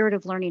this spirit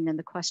of learning in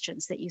the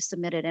questions that you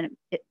submitted, and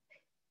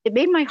it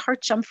made my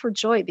heart jump for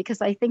joy, because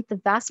I think the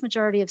vast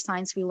majority of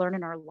science we learn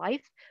in our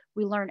life,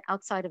 we learn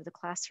outside of the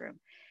classroom.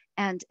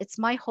 And it's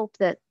my hope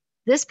that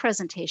this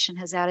presentation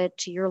has added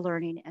to your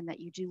learning, and that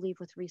you do leave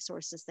with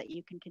resources that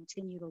you can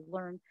continue to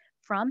learn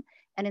from,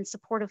 and in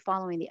support of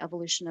following the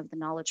evolution of the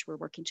knowledge we're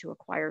working to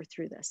acquire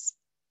through this.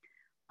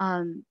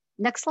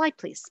 Next slide,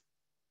 please.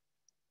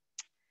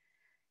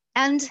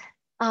 And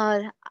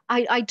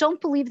I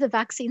don't believe the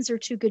vaccines are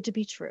too good to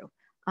be true.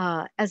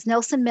 As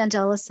Nelson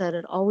Mandela said,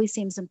 it always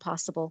seems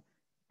impossible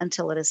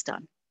until it is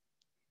done.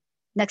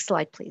 Next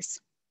slide, please.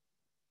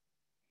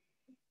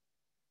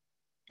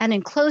 And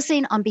in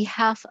closing, on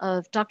behalf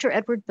of Dr.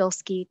 Edward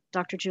Bilsky,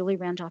 Dr. Julie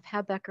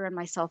Randolph-Habecker, and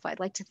myself, I'd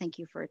like to thank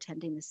you for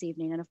attending this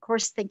evening. And of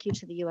course, thank you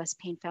to the U.S.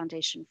 Pain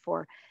Foundation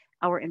for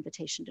our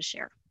invitation to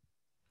share.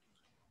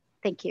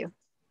 Thank you.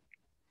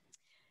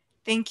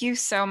 Thank you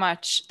so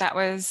much. That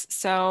was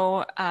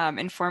so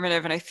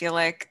informative, and I feel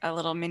like a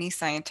little mini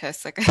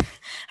scientist. Like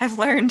I've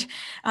learned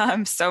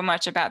so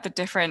much about the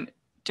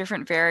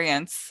different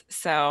variants.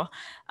 So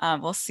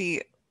we'll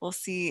see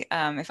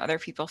if other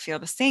people feel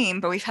the same.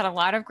 But we've had a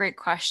lot of great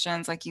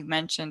questions, like you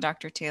mentioned,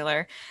 Dr.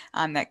 Taylor,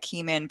 that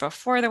came in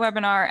before the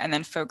webinar, and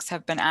then folks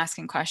have been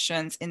asking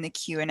questions in the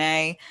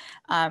Q&A,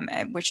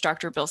 which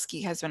Dr.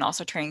 Bilsky has been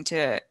also trying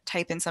to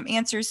type in some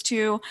answers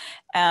to.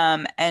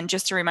 And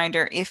just a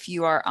reminder, if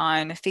you are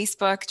on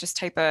Facebook, just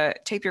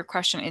type your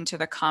question into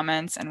the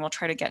comments, and we'll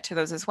try to get to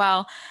those as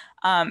well.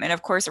 And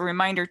of course, a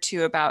reminder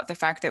too about the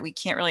fact that we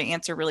can't really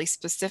answer really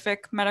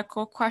specific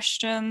medical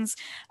questions.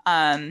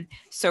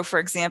 So for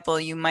example,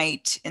 you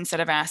might, instead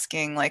of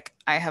asking like,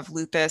 I have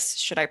lupus,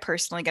 should I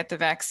personally get the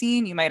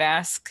vaccine? You might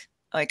ask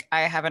like,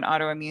 I have an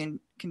autoimmune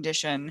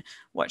condition,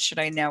 what should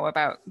I know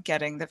about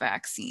getting the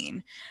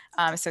vaccine?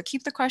 So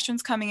keep the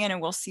questions coming in,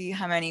 and we'll see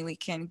how many we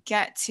can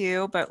get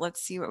to, but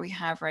let's see what we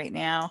have right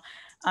now.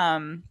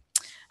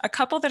 A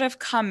couple that have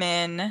come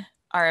in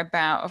are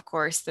about, of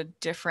course, the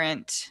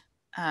different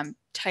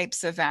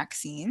types of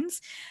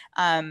vaccines.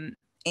 And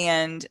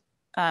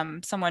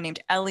someone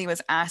named Ellie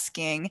was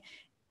asking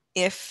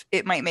if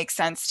it might make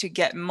sense to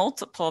get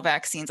multiple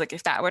vaccines, like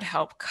if that would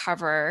help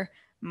cover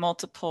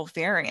multiple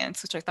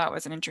variants, which I thought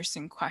was an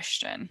interesting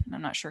question.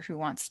 I'm not sure who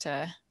wants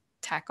to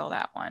tackle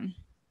that one.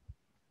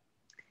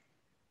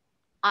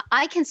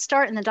 I can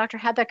start, and then Dr.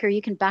 Habecker,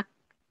 you can back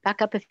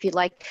up if you'd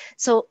like.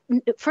 So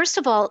first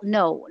of all,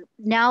 no,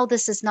 now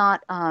this is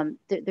not,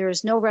 there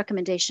is no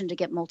recommendation to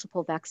get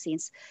multiple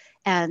vaccines.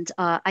 And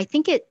I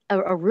think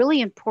a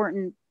really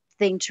important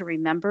thing to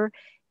remember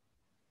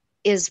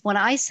is when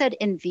I said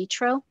in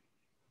vitro,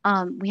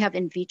 we have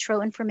in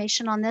vitro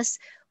information on this.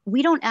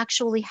 We don't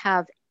actually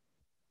have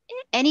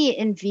any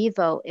in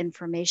vivo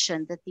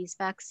information that these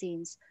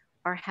vaccines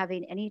are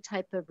having any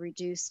type of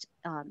reduced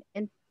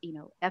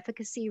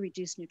efficacy,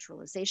 reduced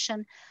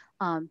neutralization.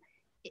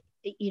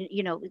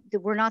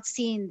 we're not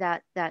seeing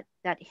that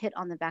hit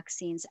on the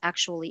vaccines.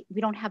 Actually,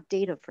 we don't have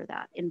data for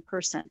that in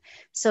person.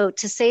 So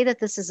to say that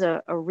this is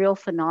a real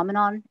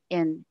phenomenon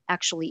in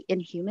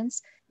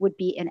humans would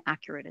be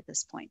inaccurate at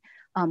this point.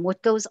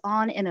 What goes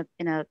on in a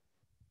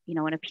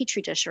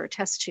petri dish or a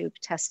test tube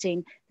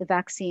testing the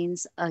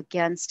vaccines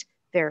against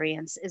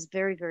variants is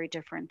very, very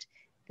different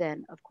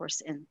than, of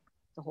course, in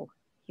the whole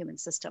human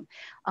system.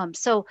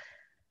 So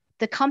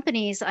the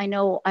companies, I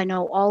know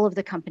all of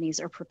the companies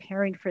are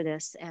preparing for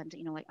this. And,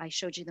 like I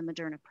showed you the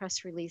Moderna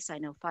press release. I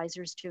know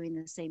Pfizer's doing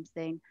the same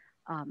thing.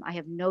 I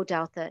have no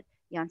doubt that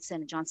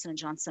Janssen and Johnson &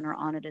 Johnson are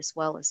on it as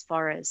well, as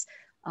far as,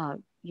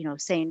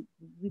 saying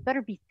we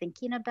better be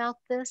thinking about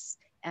this,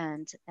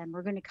 and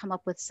we're going to come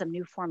up with some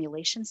new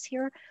formulations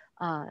here.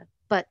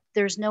 But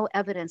there's no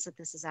evidence that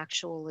this is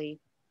actually,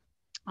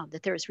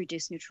 that there is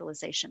reduced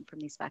neutralization from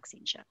these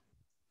vaccines yet.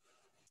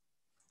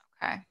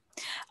 Okay.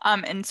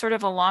 And sort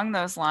of along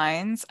those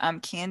lines,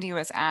 Candy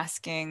was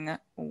asking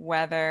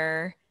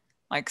whether,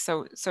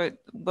 so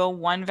will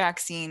one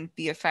vaccine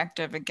be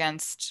effective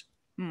against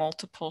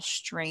multiple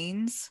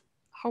strains,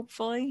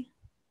 hopefully?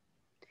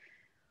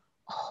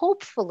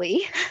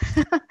 Hopefully.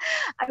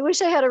 I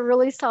wish I had a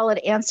really solid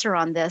answer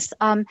on this.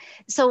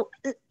 So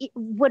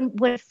when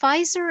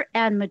Pfizer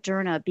and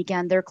Moderna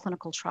began their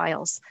clinical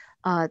trials,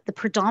 the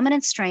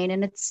predominant strain,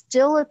 and it's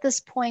still at this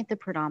point the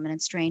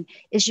predominant strain,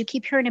 is you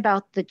keep hearing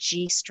about the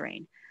G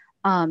strain.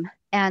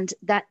 And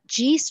that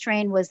G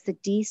strain was the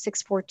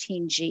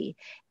D614G.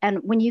 And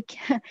when you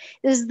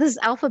there's this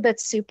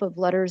alphabet soup of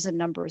letters and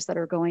numbers that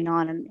are going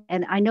on.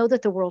 And I know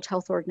that the World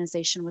Health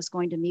Organization was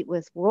going to meet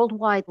with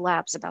worldwide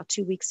labs about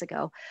 2 weeks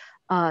ago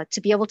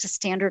to be able to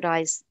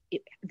standardize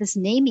this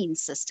naming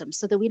system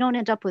so that we don't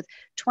end up with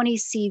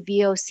 20C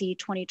VOC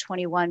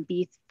 2021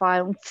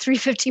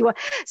 B351,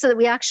 so that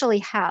we actually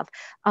have.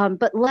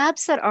 But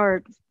labs that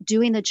are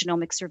doing the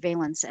genomic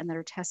surveillance and that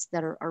are tests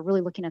that are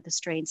really looking at the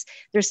strains,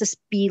 there's this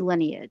B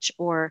lineage,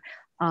 or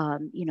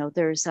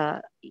there's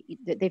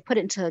they put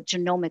it into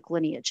genomic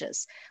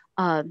lineages.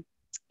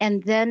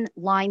 And then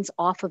lines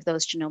off of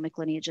those genomic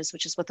lineages,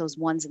 which is what those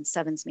 1s and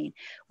 7s mean.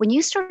 When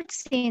you start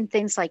seeing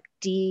things like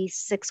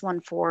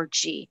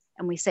D614G,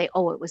 and we say,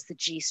 oh, it was the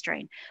G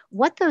strain,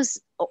 what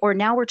those, or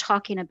now we're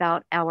talking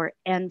about our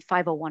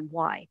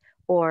N501Y,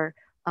 or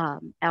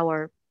our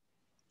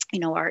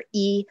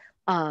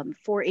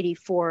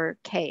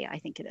E484K, I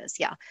think it is,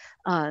 yeah.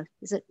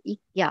 Is it E?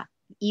 Yeah,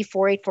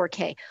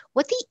 E484K.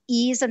 What the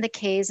E's and the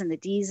K's and the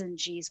D's and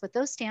G's, what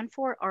those stand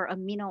for are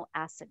amino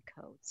acid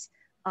codes.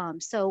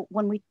 So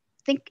when we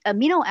think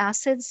amino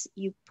acids,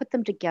 you put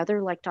them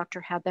together, like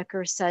Dr.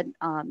 Habecker said,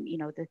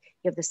 you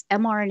have this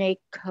mRNA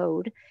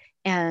code,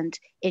 and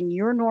in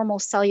your normal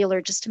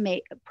cellular, just to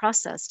make a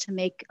process to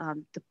make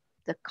the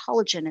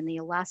collagen and the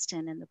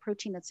elastin and the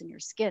protein that's in your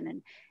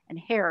skin and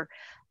hair,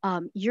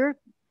 you're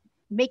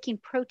making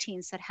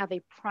proteins that have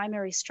a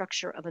primary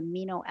structure of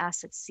amino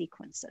acid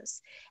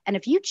sequences. And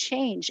if you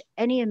change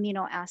any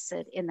amino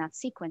acid in that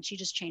sequence, you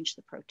just change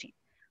the protein.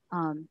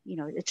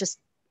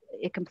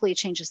 It completely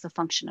changes the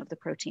function of the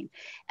protein.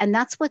 And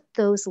that's what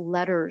those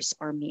letters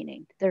are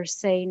meaning. They're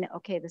saying,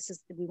 okay,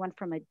 we went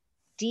from a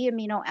D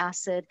amino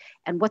acid,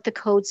 and what the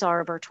codes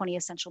are of our 20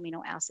 essential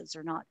amino acids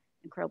are not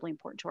incredibly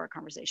important to our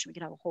conversation. We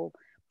could have a whole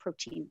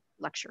protein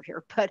lecture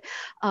here, but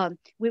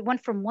we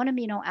went from one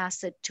amino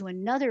acid to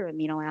another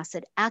amino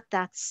acid at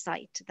that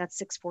site, that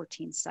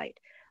 614 site,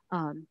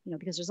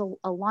 because there's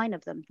a line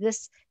of them.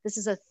 This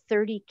is a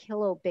 30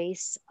 kilo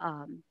base,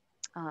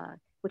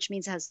 which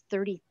means it has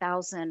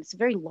 30,000, it's a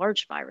very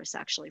large virus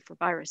actually for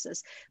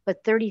viruses,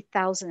 but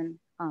 30,000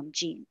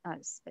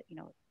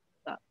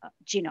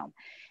 genome.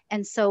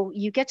 And so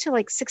you get to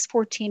like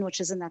 614, which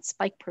is in that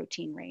spike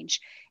protein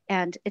range,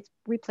 and it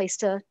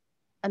replaced a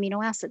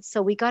amino acids.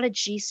 So we got a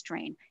G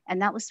strain,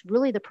 and that was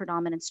really the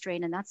predominant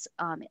strain, and that's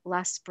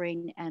last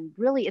spring, and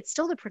really it's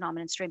still the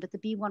predominant strain, but the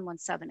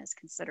B117 is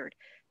considered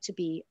to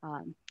be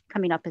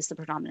coming up as the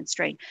predominant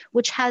strain,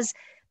 which has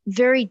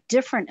very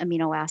different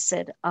amino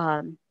acid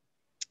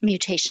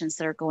mutations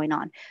that are going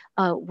on.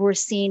 We're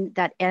seeing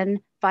that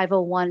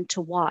N501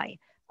 to Y.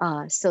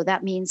 So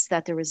that means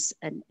that there was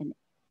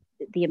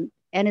the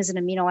N is an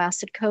amino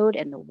acid code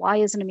and the Y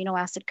is an amino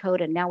acid code.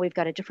 And now we've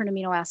got a different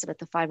amino acid at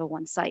the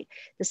 501 site.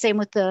 The same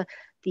with the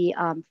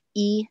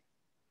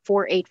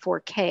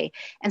E484K.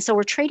 And so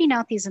we're trading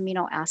out these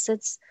amino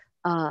acids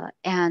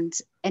and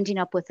ending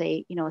up with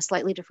a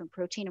slightly different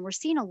protein. And we're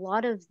seeing a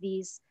lot of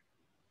these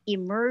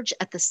emerge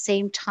at the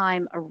same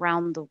time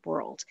around the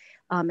world.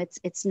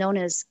 It's known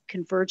as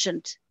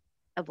convergent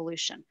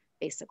evolution,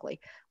 basically.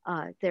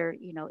 So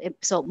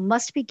it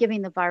must be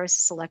giving the virus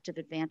a selective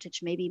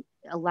advantage, maybe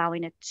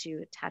allowing it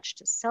to attach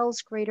to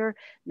cells greater,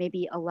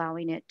 maybe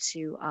allowing it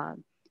to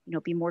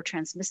be more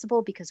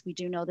transmissible, because we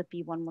do know that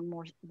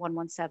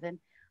B117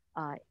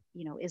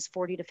 is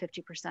 40 to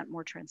 50%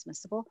 more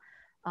transmissible.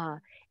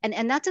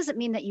 And that doesn't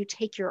mean that you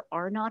take your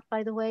R naught,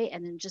 by the way,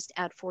 and then just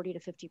add 40 to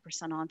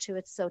 50% onto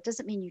it. So it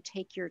doesn't mean you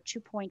take your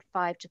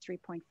 2.5 to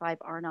 3.5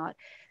 R naught,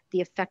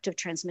 the effective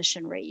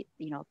transmission rate,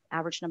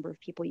 average number of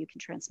people you can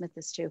transmit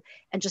this to,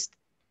 and just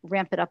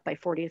ramp it up by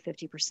 40 to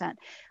 50%.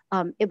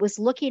 It was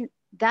looking,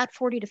 that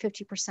 40 to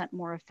 50%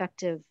 more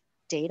effective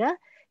data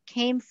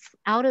came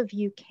out of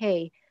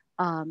UK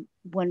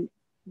when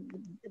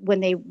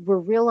they were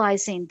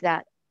realizing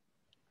that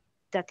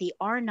the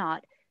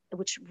R0,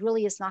 which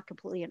really is not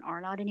completely an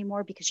R0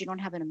 anymore because you don't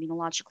have an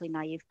immunologically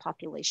naive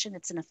population.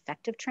 It's an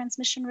effective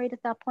transmission rate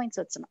at that point.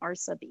 So it's an R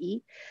sub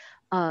E,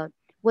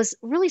 was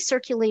really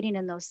circulating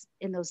in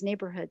those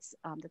neighborhoods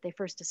that they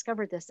first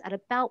discovered this at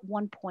about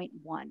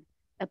 1.1,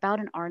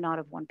 about an R0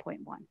 of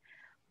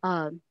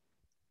 1.1.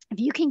 If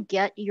you can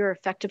get your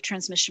effective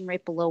transmission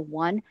rate below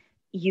 1,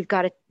 you've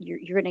got to,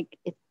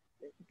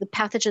 the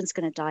pathogen's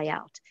going to die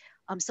out.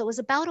 So it was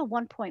about a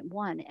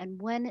 1.1.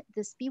 And when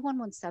this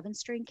B117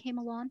 strain came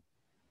along,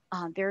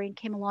 variant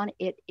came along,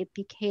 it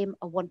became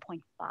a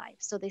 1.5.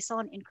 So they saw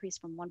an increase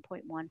from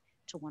 1.1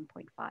 to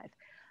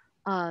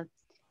 1.5.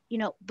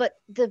 But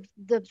the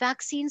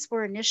vaccines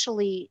were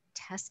initially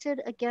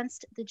tested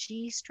against the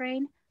G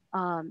strain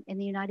in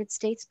the United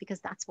States because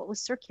that's what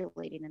was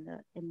circulating in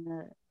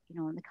the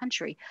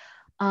country.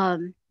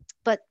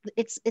 But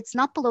it's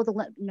not below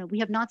we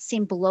have not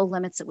seen below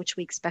limits at which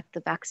we expect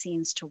the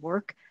vaccines to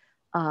work.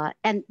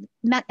 And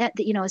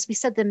as we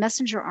said, the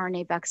messenger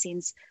RNA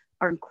vaccines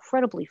are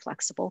incredibly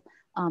flexible.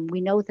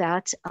 We know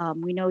that.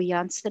 We know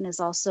Janssen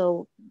is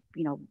also,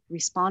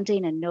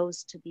 responding and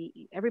knows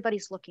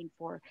everybody's looking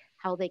for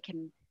how they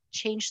can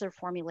change their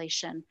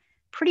formulation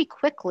pretty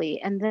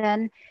quickly. And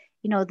then,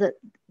 the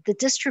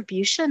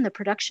distribution, the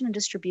production and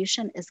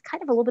distribution is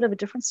kind of a little bit of a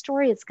different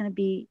story. It's going to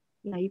be,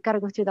 you've got to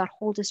go through that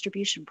whole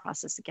distribution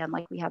process again,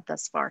 like we have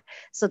thus far.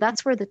 So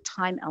that's where the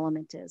time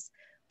element is.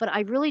 But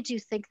I really do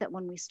think that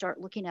when we start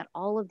looking at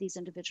all of these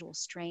individual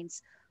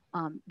strains,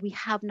 we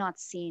have not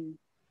seen,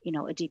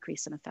 a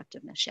decrease in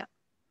effectiveness yet.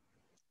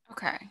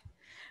 Okay,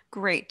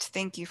 great.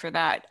 Thank you for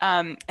that.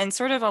 And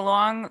sort of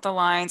along the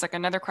lines, like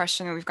another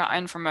question that we've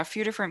gotten from a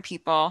few different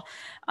people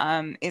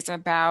is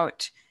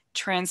about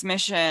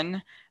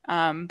transmission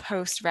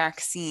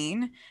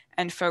post-vaccine,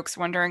 and folks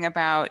wondering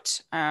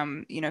about,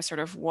 sort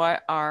of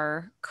what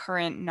our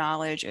current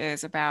knowledge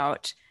is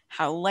about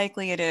how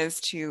likely it is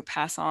to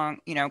pass on,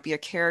 be a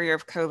carrier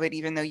of COVID,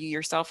 even though you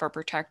yourself are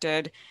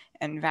protected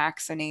and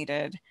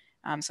vaccinated.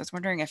 So I was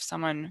wondering if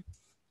someone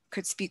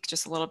could speak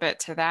just a little bit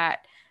to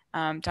that.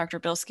 Dr.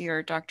 Bilsky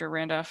or Dr.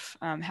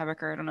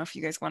 Randolph-Habecker, I don't know if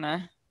you guys want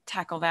to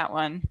tackle that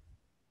one.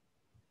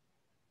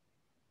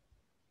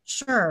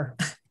 Sure.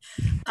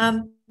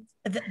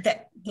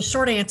 The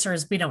short answer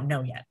is we don't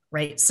know yet,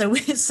 right? So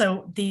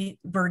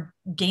we're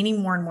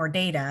gaining more and more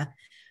data.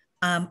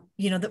 When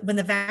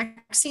the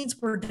vaccines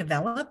were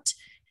developed,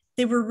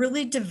 they were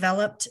really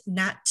developed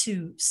not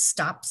to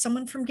stop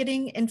someone from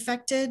getting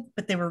infected,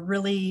 but they were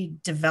really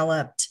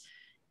developed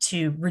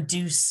to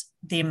reduce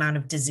the amount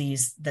of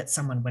disease that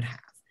someone would have.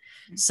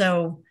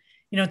 So,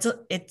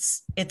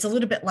 it's a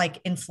little bit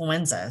like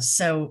influenza.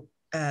 So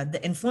the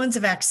influenza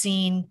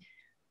vaccine,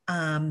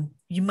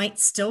 you might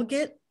still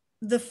get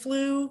the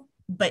flu,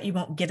 but you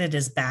won't get it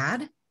as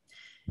bad.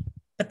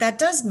 But that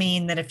does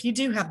mean that if you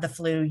do have the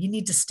flu, you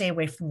need to stay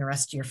away from the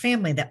rest of your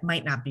family that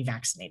might not be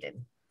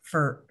vaccinated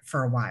for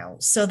a while.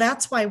 So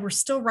that's why we're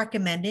still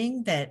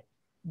recommending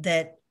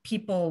that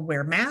people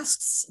wear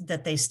masks,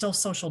 that they still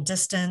social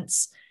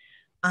distance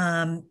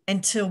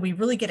until we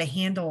really get a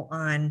handle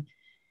on,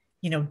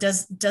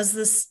 does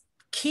this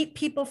keep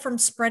people from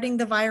spreading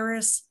the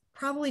virus?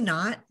 Probably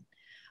not.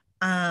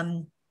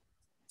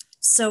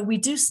 So we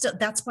do still,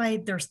 that's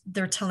why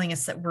they're telling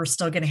us that we're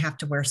still going to have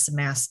to wear some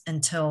masks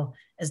until,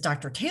 as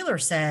Dr. Taylor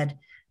said,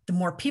 the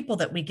more people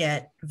that we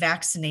get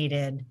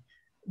vaccinated,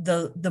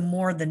 the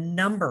more the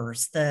number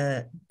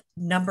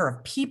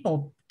of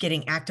people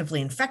getting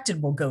actively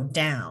infected will go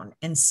down.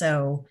 And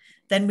so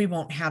then we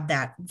won't have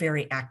that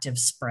very active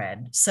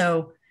spread.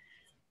 So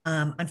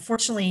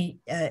unfortunately,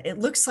 it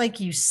looks like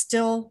you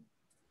still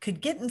could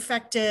get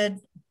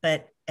infected,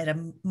 but at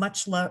a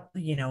much low,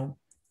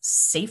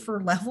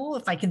 safer level,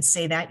 if I can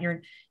say that.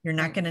 You're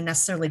not going to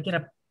necessarily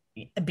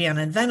be on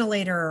a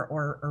ventilator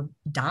or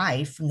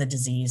die from the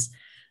disease,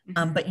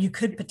 but you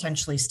could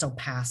potentially still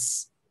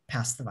pass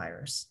the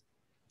virus.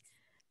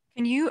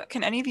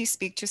 Can any of you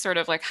speak to sort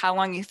of like how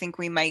long you think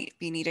we might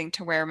be needing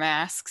to wear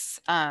masks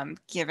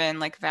given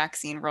like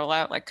vaccine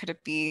rollout? Like, could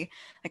it be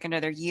like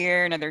another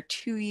year, another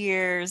 2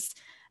 years?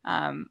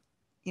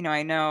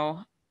 I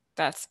know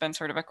that's been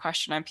sort of a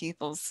question on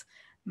people's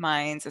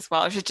minds as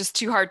well. If it's just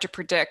too hard to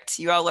predict,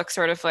 you all look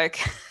sort of like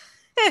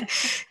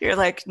you're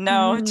like,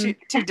 no, too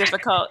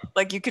difficult.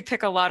 Like you could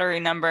pick a lottery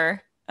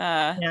number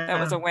that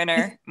was a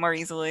winner more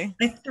easily.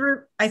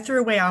 I threw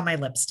away all my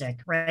lipstick,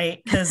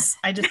 right? Because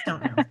I just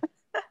don't know.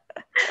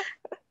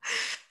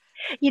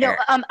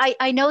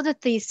 I know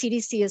that the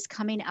CDC is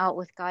coming out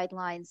with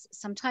guidelines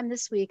sometime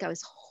this week. I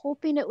was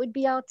hoping it would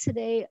be out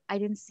today. I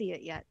didn't see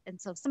it yet.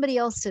 And so if somebody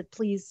else should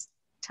please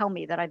tell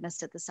me that I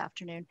missed it this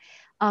afternoon,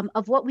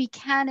 of what we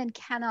can and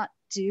cannot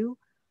do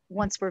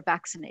once we're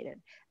vaccinated.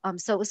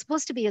 So it was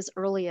supposed to be as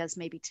early as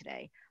maybe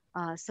today.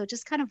 So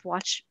just kind of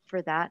watch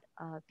for that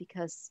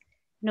because,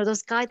 you know,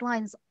 those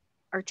guidelines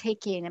are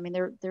taking, I mean,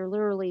 they're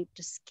literally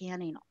just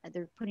scanning,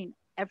 they're putting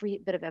every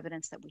bit of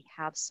evidence that we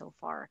have so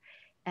far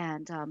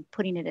and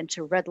putting it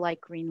into red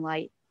light, green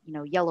light, you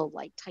know, yellow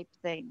light type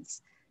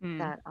things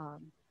that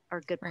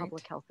are good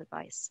public health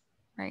advice.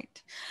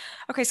 Right.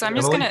 Okay, so I'm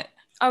just gonna,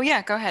 oh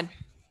yeah, go ahead.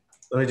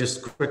 Let me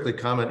just quickly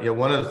comment.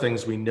 One of the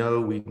things we know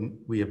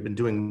we have been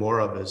doing more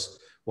of is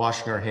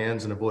washing our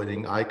hands and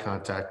avoiding eye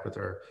contact with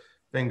our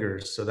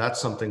fingers. So that's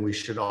something we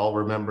should all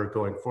remember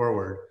going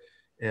forward.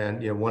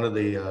 And one of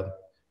the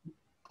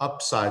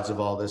upsides of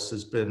all this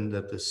has been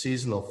that the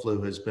seasonal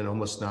flu has been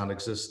almost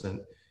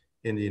non-existent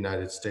in the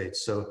United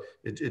States. So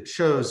it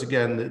shows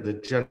again the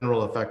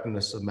general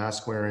effectiveness of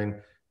mask wearing,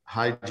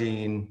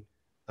 hygiene,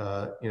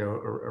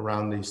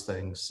 around these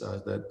things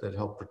that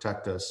help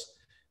protect us.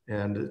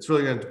 And it's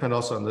really going to depend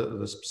also on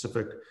the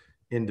specific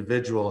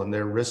individual and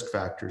their risk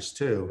factors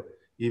too,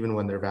 even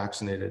when they're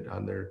vaccinated,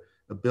 on their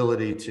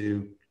ability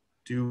to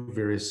do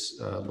various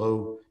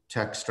low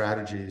tech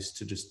strategies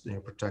to just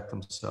protect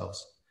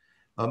themselves.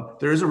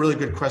 There is a really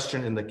good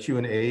question in the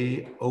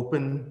Q&A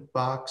open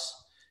box,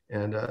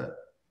 and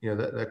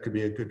that could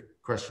be a good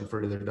question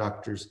for either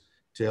Doctors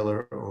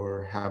Taylor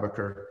or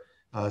Habecker.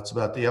 It's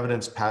about the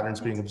evidence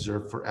patterns being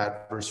observed for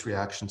adverse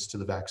reactions to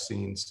the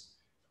vaccines.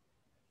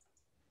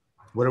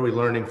 What are we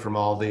learning from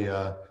all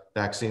the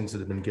vaccines that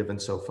have been given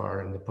so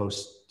far in the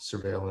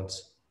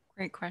post-surveillance?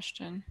 Great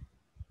question.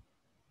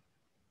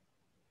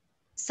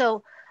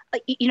 So,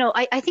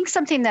 I think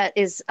something that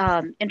is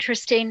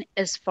interesting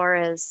as far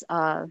as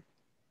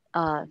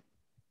the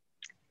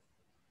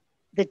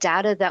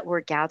data that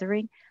we're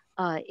gathering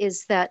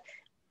is that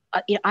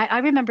I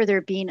remember there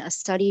being a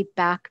study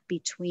back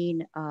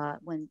between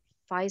when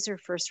Pfizer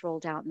first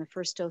rolled out and the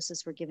first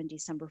doses were given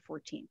December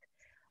 14th.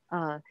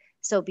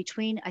 So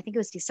between, I think it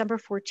was December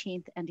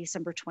 14th and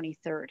December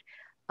 23rd,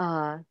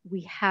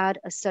 we had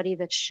a study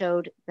that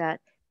showed that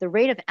the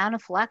rate of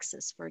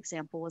anaphylaxis, for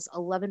example, was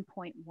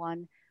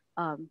 11.1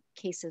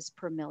 cases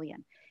per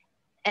million.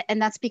 And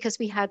that's because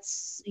we had,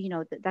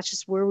 that's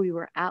just where we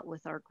were at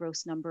with our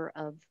gross number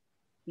of,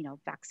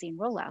 vaccine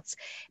rollouts.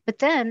 But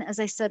then, as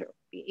I said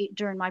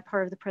during my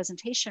part of the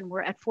presentation,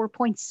 we're at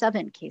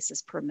 4.7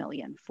 cases per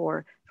million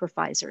for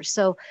Pfizer.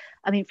 So,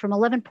 I mean, from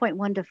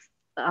 11.1 to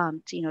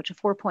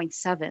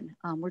 4.7,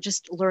 we're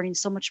just learning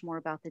so much more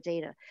about the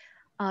data.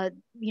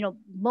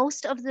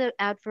 Most of the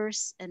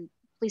adverse, and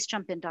please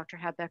jump in, Dr.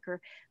 Habecker,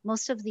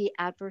 most of the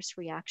adverse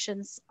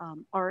reactions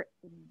are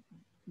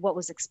what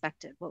was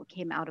expected, what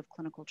came out of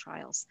clinical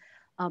trials.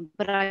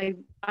 But I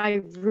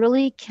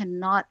really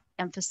cannot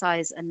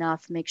emphasize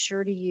enough, make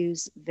sure to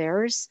use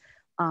VAERS.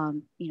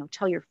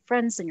 Tell your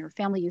friends and your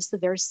family, use the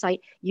VAERS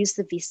site, use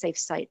the vSafe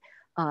site.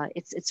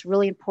 It's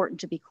really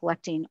important to be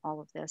collecting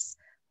all of this.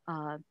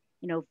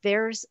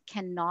 VAERS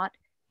cannot,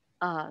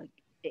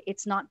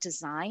 it's not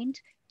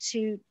designed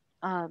to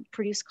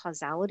produce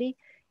causality.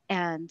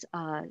 And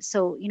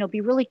so,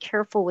 be really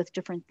careful with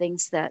different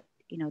things that,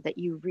 that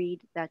you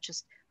read. That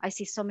just, I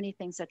see so many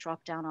things that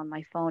drop down on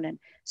my phone, and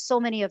so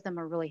many of them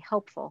are really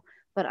helpful.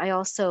 But I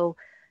also,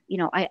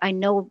 I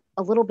know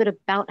a little bit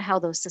about how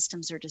those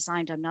systems are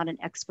designed. I'm not an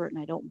expert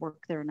and I don't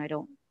work there, and I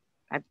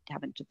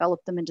haven't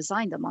developed them and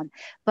designed them on,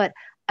 but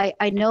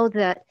I know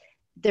that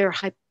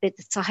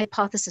it's a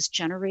hypothesis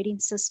generating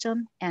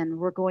system, and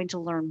we're going to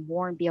learn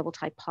more and be able to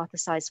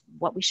hypothesize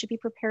what we should be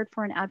prepared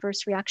for in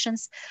adverse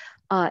reactions.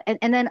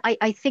 And then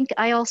I think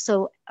I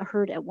also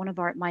heard at one of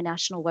my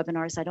national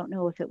webinars, I don't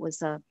know if it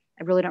was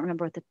I really don't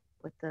remember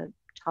what the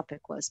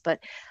topic was, but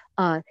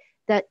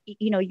that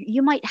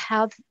you might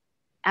have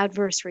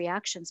adverse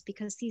reactions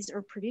because these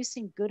are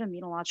producing good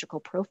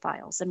immunological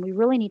profiles, and we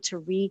really need to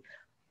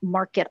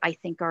remarket, I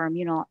think, our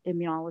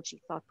immunology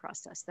thought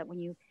process, that when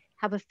you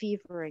have a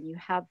fever and you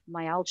have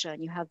myalgia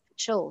and you have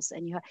chills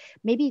and you have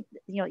maybe,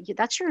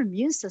 that's your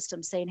immune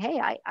system saying, hey,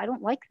 I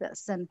don't like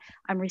this and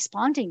I'm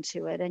responding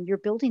to it, and you're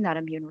building that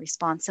immune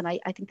response. And I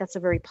think that's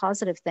a very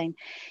positive thing.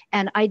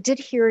 And I did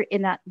hear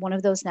in that one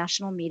of those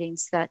national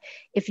meetings that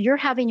if you're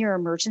having your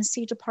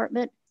emergency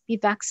department be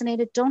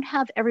vaccinated, don't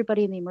have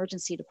everybody in the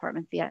emergency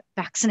department be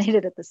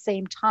vaccinated at the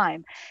same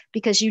time,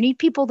 because you need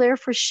people there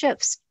for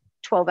shifts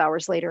 12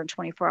 hours later and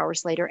 24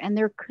 hours later. And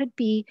there could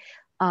be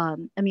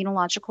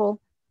immunological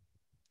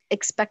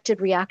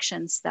expected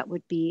reactions that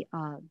would be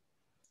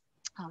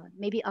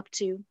maybe up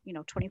to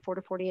 24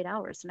 to 48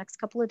 hours. The next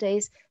couple of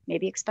days,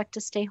 maybe expect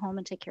to stay home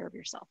and take care of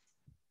yourself.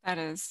 That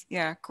is,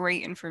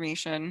 great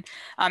information.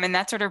 And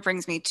that sort of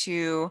brings me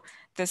to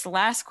this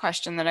last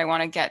question that I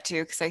want to get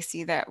to, because I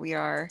see that we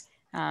are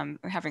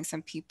we're having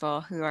some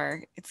people who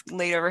it's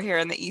late over here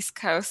on the East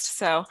Coast,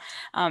 so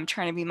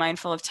trying to be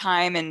mindful of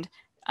time. And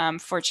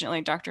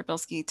fortunately, Dr.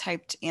 Bilsky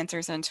typed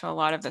answers into a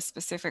lot of the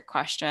specific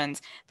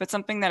questions, but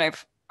something that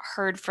I've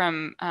heard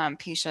from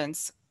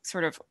patients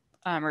sort of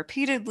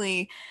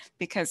repeatedly,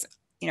 because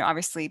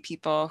obviously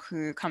people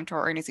who come to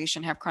our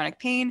organization have chronic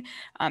pain.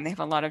 They have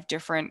a lot of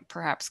different,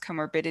 perhaps,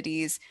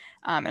 comorbidities.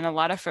 And a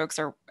lot of folks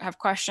have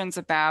questions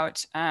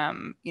about,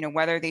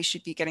 whether they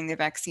should be getting the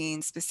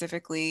vaccine,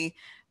 specifically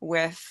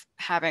with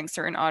having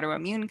certain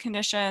autoimmune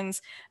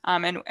conditions.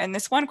 And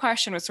this one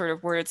question was sort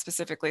of worded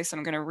specifically, so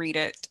I'm going to read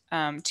it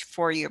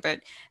for you.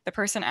 But the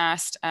person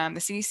asked, the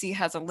CDC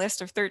has a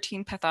list of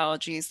 13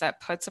 pathologies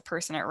that puts a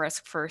person at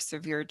risk for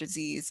severe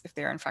disease if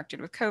they're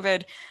infected with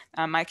COVID.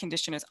 My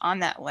condition is on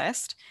that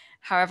list.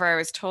 However, I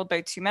was told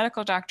by 2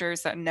 medical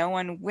doctors that no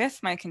one with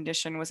my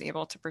condition was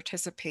able to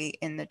participate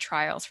in the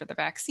trials for the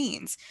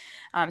vaccines.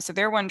 So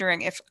they're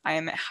wondering, if I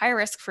am at high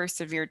risk for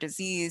severe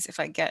disease, if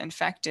I get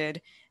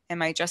infected,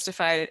 am I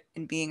justified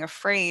in being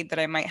afraid that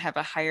I might have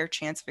a higher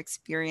chance of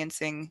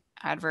experiencing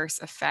adverse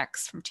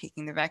effects from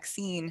taking the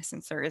vaccine,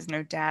 since there is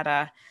no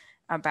data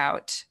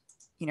about,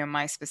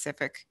 my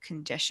specific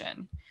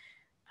condition?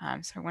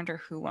 So I wonder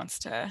who wants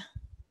to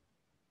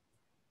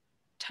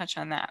touch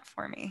on that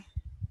for me.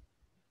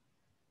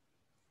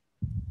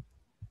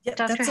 Yeah,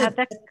 Dr.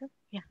 Habecker?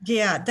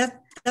 Yeah,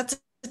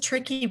 that's a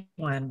tricky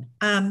one.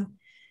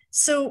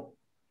 So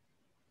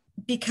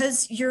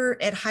because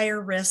you're at higher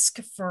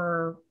risk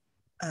for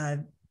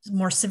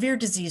more severe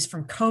disease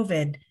from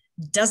COVID,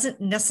 doesn't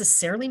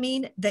necessarily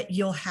mean that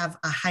you'll have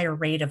a higher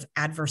rate of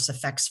adverse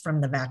effects from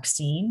the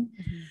vaccine.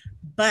 Mm-hmm.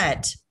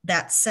 But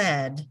that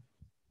said,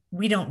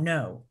 we don't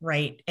know,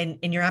 right? And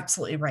you're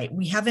absolutely right.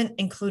 We haven't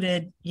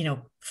included,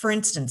 for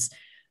instance,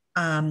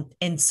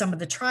 in some of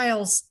the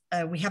trials,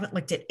 we haven't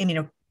looked at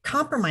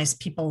immunocompromised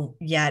people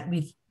yet.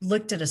 We've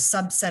looked at a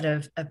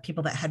subset of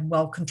people that had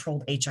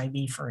well-controlled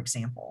HIV, for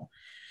example.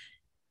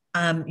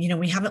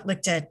 We haven't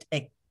looked at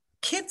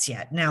kids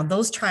yet. Now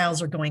those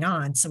trials are going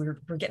on, so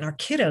we're getting our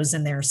kiddos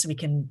in there so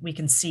we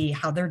can see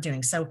how they're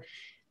doing. So,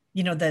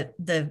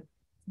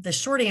 the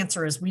short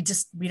answer is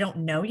we don't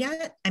know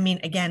yet. I mean,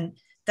 again,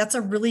 that's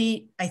a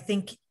really, I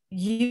think,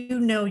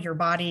 your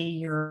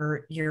body,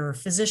 your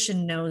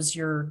physician knows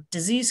your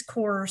disease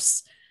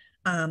course.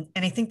 And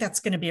I think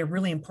that's going to be a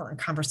really important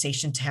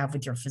conversation to have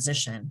with your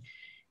physician.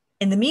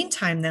 In the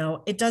meantime,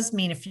 though, it does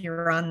mean if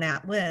you're on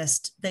that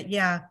list that,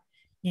 yeah,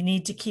 you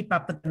need to keep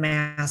up with the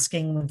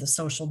masking, with the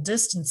social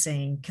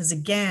distancing, because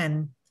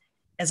again,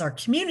 as our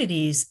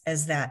communities,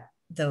 as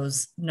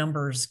those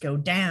numbers go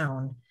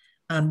down,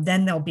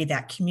 then there'll be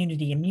that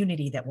community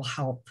immunity that will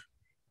help,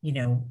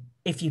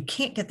 if you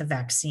can't get the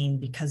vaccine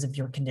because of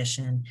your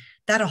condition,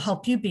 that'll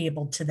help you be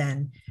able to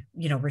then,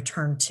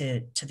 return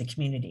to the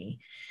community.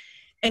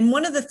 And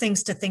one of the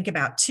things to think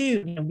about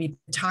too, we've been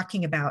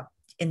talking about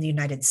in the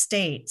United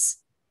States,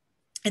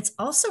 it's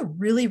also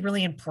really,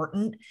 really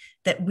important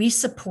that we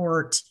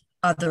support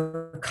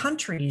other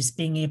countries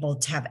being able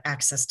to have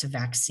access to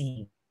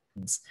vaccines.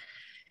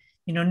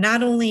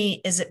 Not only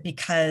is it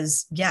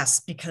because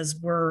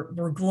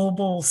we're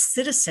global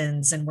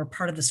citizens and we're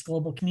part of this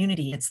global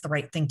community, it's the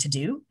right thing to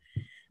do,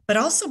 but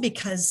also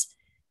because,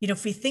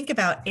 if we think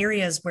about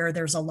areas where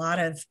there's a lot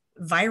of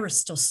virus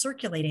still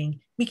circulating,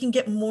 we can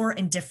get more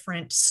and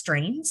different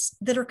strains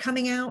that are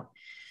coming out.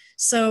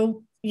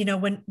 So,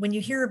 when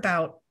you hear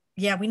about,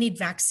 we need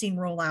vaccine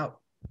rollout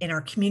in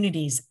our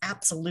communities,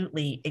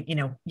 absolutely.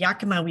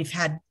 Yakima, we've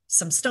had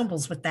some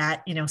stumbles with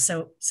that,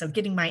 so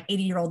getting my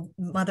 80-year-old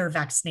mother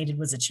vaccinated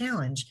was a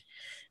challenge.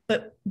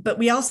 But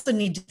we also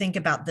need to think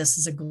about this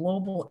as a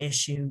global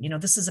issue.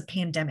 This is a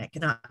pandemic,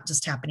 not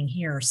just happening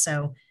here.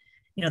 So,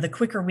 the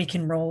quicker we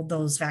can roll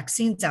those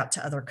vaccines out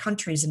to other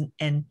countries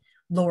and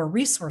lower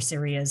resource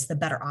areas, the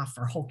better off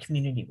our whole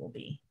community will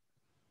be.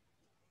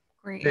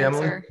 Great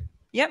answer. Emily?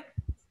 Yep.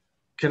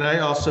 Can I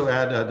also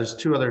add, there's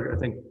 2 other, I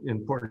think,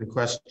 important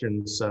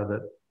questions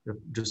that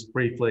just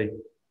briefly,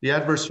 the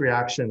adverse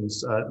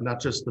reactions, not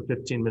just the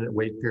 15-minute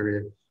wait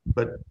period,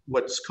 but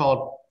what's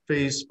called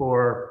phase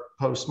 4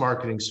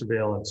 post-marketing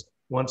surveillance.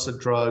 Once a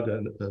drug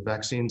and the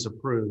vaccine's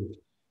approved,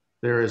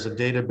 there is a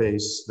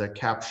database that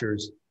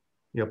captures,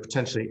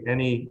 potentially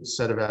any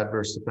set of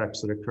adverse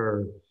effects that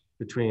occur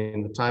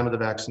between the time of the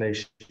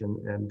vaccination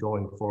and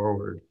going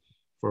forward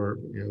for,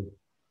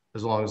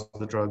 as long as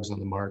the drug's on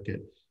the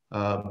market.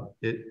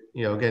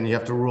 Again, you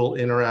have to rule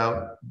in or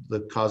out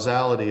the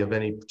causality of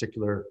any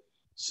particular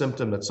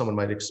symptom that someone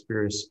might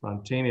experience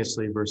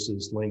spontaneously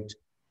versus linked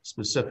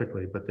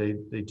specifically, but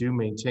they do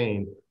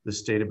maintain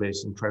this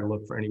database and try to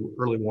look for any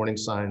early warning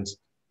signs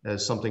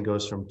as something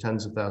goes from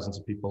tens of thousands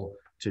of people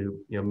to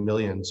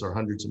millions or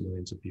hundreds of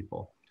millions of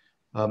people.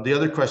 The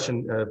other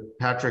question,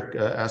 Patrick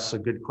asks a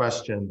good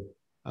question,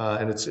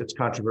 and it's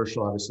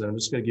controversial, obviously. I'm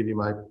just going to give you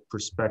my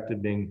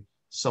perspective, being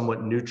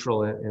somewhat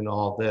neutral in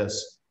all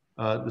this.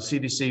 The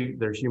CDC,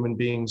 they're human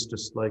beings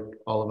just like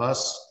all of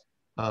us.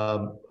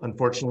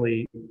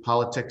 Unfortunately,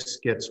 politics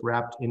gets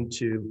wrapped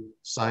into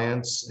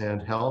science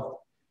and health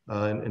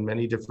in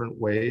many different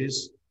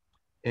ways.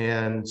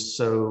 And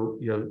so,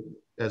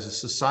 as a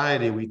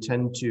society, we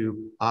tend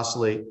to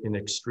oscillate in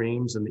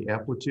extremes, and the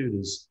amplitude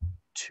is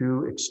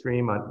too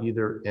extreme on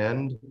either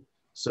end.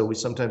 So we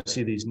sometimes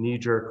see these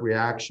knee-jerk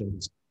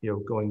reactions,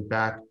 going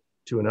back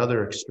to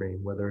another extreme,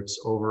 whether it's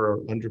over or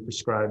under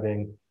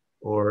prescribing,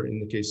 or in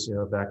the case, you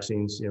know, of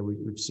vaccines, you know,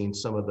 we've seen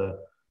some of the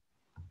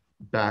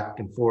back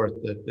and forth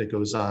that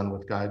goes on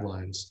with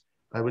guidelines.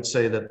 I would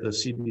say that the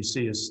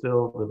CDC is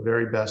still the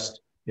very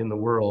best in the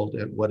world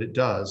at what it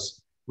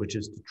does, which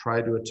is to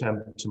try to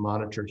attempt to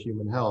monitor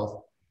human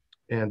health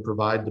and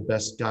provide the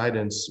best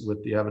guidance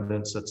with the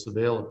evidence that's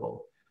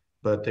available.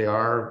 But they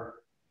are,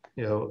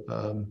 you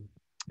know,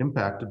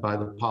 impacted by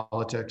the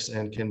politics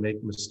and can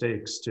make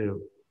mistakes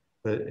too.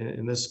 But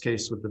in this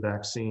case with the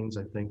vaccines,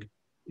 I think,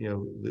 you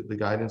know, the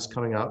guidance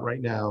coming out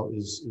right now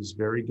is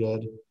very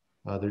good.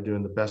 They're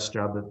doing the best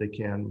job that they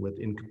can with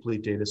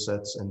incomplete data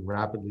sets and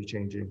rapidly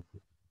changing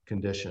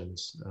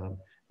conditions.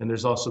 And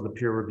there's also the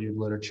peer-reviewed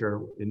literature,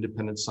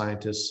 independent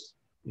scientists,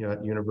 you know,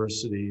 at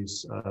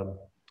universities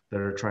that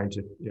are trying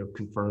to, you know,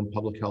 confirm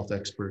public health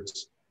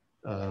experts,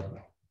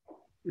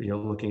 you know,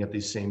 looking at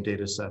these same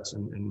data sets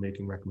and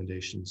making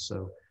recommendations.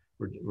 So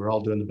we're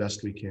all doing the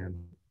best we can.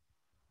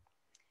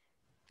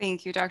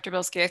 Thank you, Dr.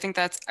 Bilsky. I think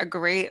that's a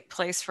great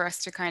place for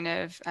us to kind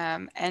of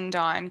end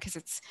on, because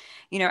it's,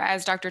 you know,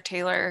 as Dr.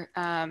 Taylor,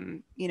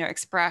 you know,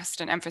 expressed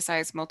and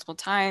emphasized multiple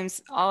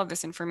times, all of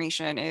this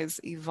information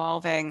is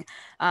evolving.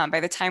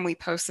 By the time we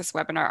post this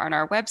webinar on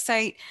our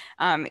website,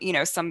 you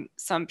know, some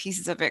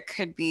pieces of it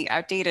could be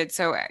outdated.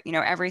 So, you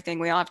know, everything,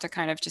 we all have to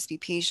kind of just be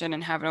patient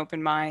and have an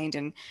open mind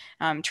and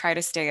try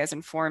to stay as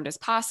informed as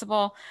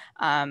possible.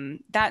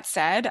 That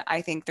said,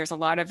 I think there's a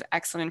lot of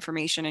excellent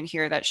information in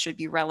here that should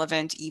be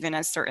relevant even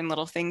as certain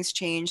little things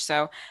change.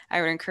 So I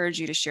would encourage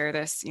you to share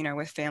this, you know,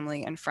 with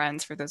family and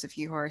friends for those of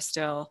you who are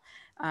still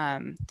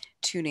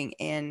tuning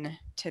in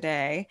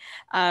today.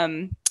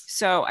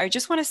 So I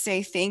just want to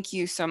say thank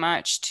you so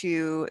much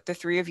to the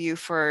three of you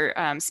for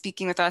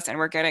speaking with us. And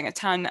we're getting a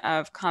ton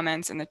of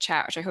comments in the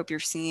chat, which I hope you're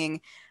seeing,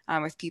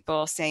 with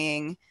people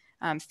saying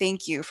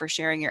thank you for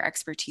sharing your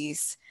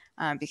expertise,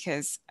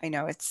 because I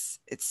know it's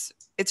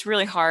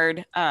really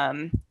hard.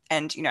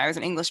 And, you know, I was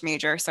an English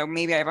major, so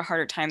maybe I have a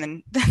harder time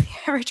than the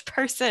average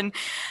person,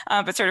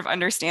 but sort of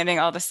understanding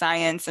all the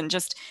science and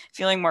just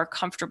feeling more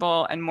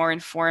comfortable and more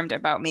informed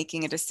about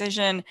making a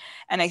decision.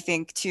 And I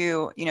think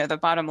too, you know, the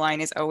bottom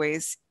line is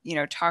always, you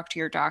know, talk to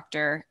your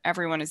doctor.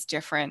 Everyone is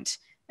different.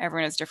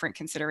 Everyone has different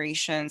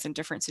considerations and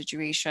different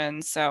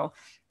situations. So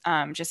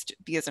just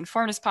be as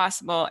informed as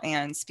possible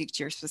and speak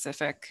to your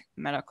specific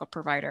medical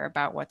provider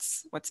about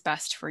what's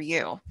best for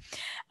you.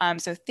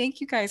 So thank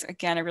you guys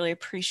again. I really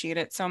appreciate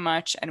it so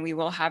much. And we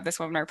will have this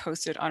webinar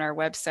posted on our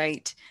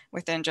website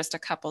within just a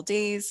couple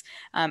days.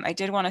 I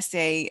did want to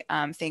say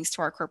thanks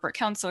to our corporate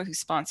counsel who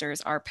sponsors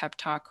our Pep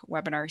Talk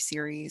webinar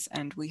series.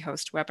 And we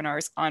host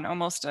webinars on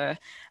almost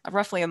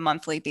roughly a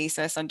monthly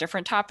basis on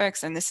different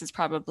topics. And this is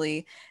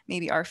probably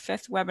maybe our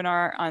 5th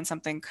webinar on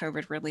something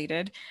COVID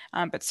related,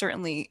 but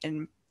certainly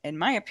in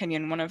my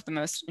opinion, one of the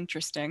most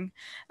interesting.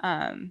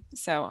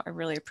 So I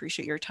really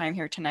appreciate your time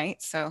here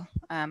tonight. So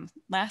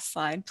last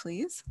slide,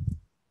 please.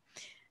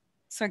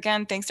 So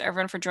again, thanks to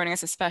everyone for joining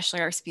us,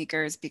 especially our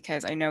speakers,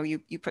 because I know you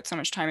put so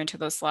much time into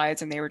those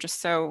slides and they were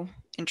just so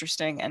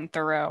interesting and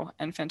thorough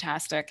and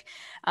fantastic.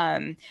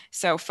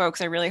 So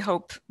folks, I really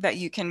hope that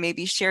you can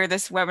maybe share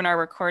this webinar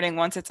recording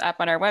once it's up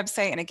on our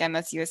website. And again,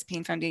 that's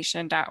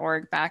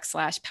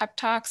uspainfoundation.org/Pep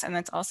Talks. And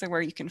that's also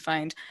where you can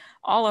find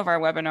all of our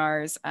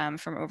webinars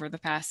from over the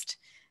past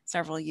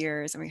several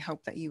years. And we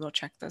hope that you will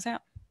check those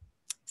out.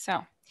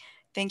 So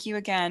thank you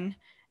again,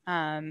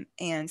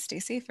 and stay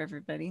safe,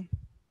 everybody.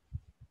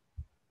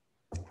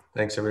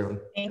 Thank you, everyone.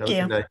 Thank Have a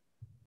you. good night.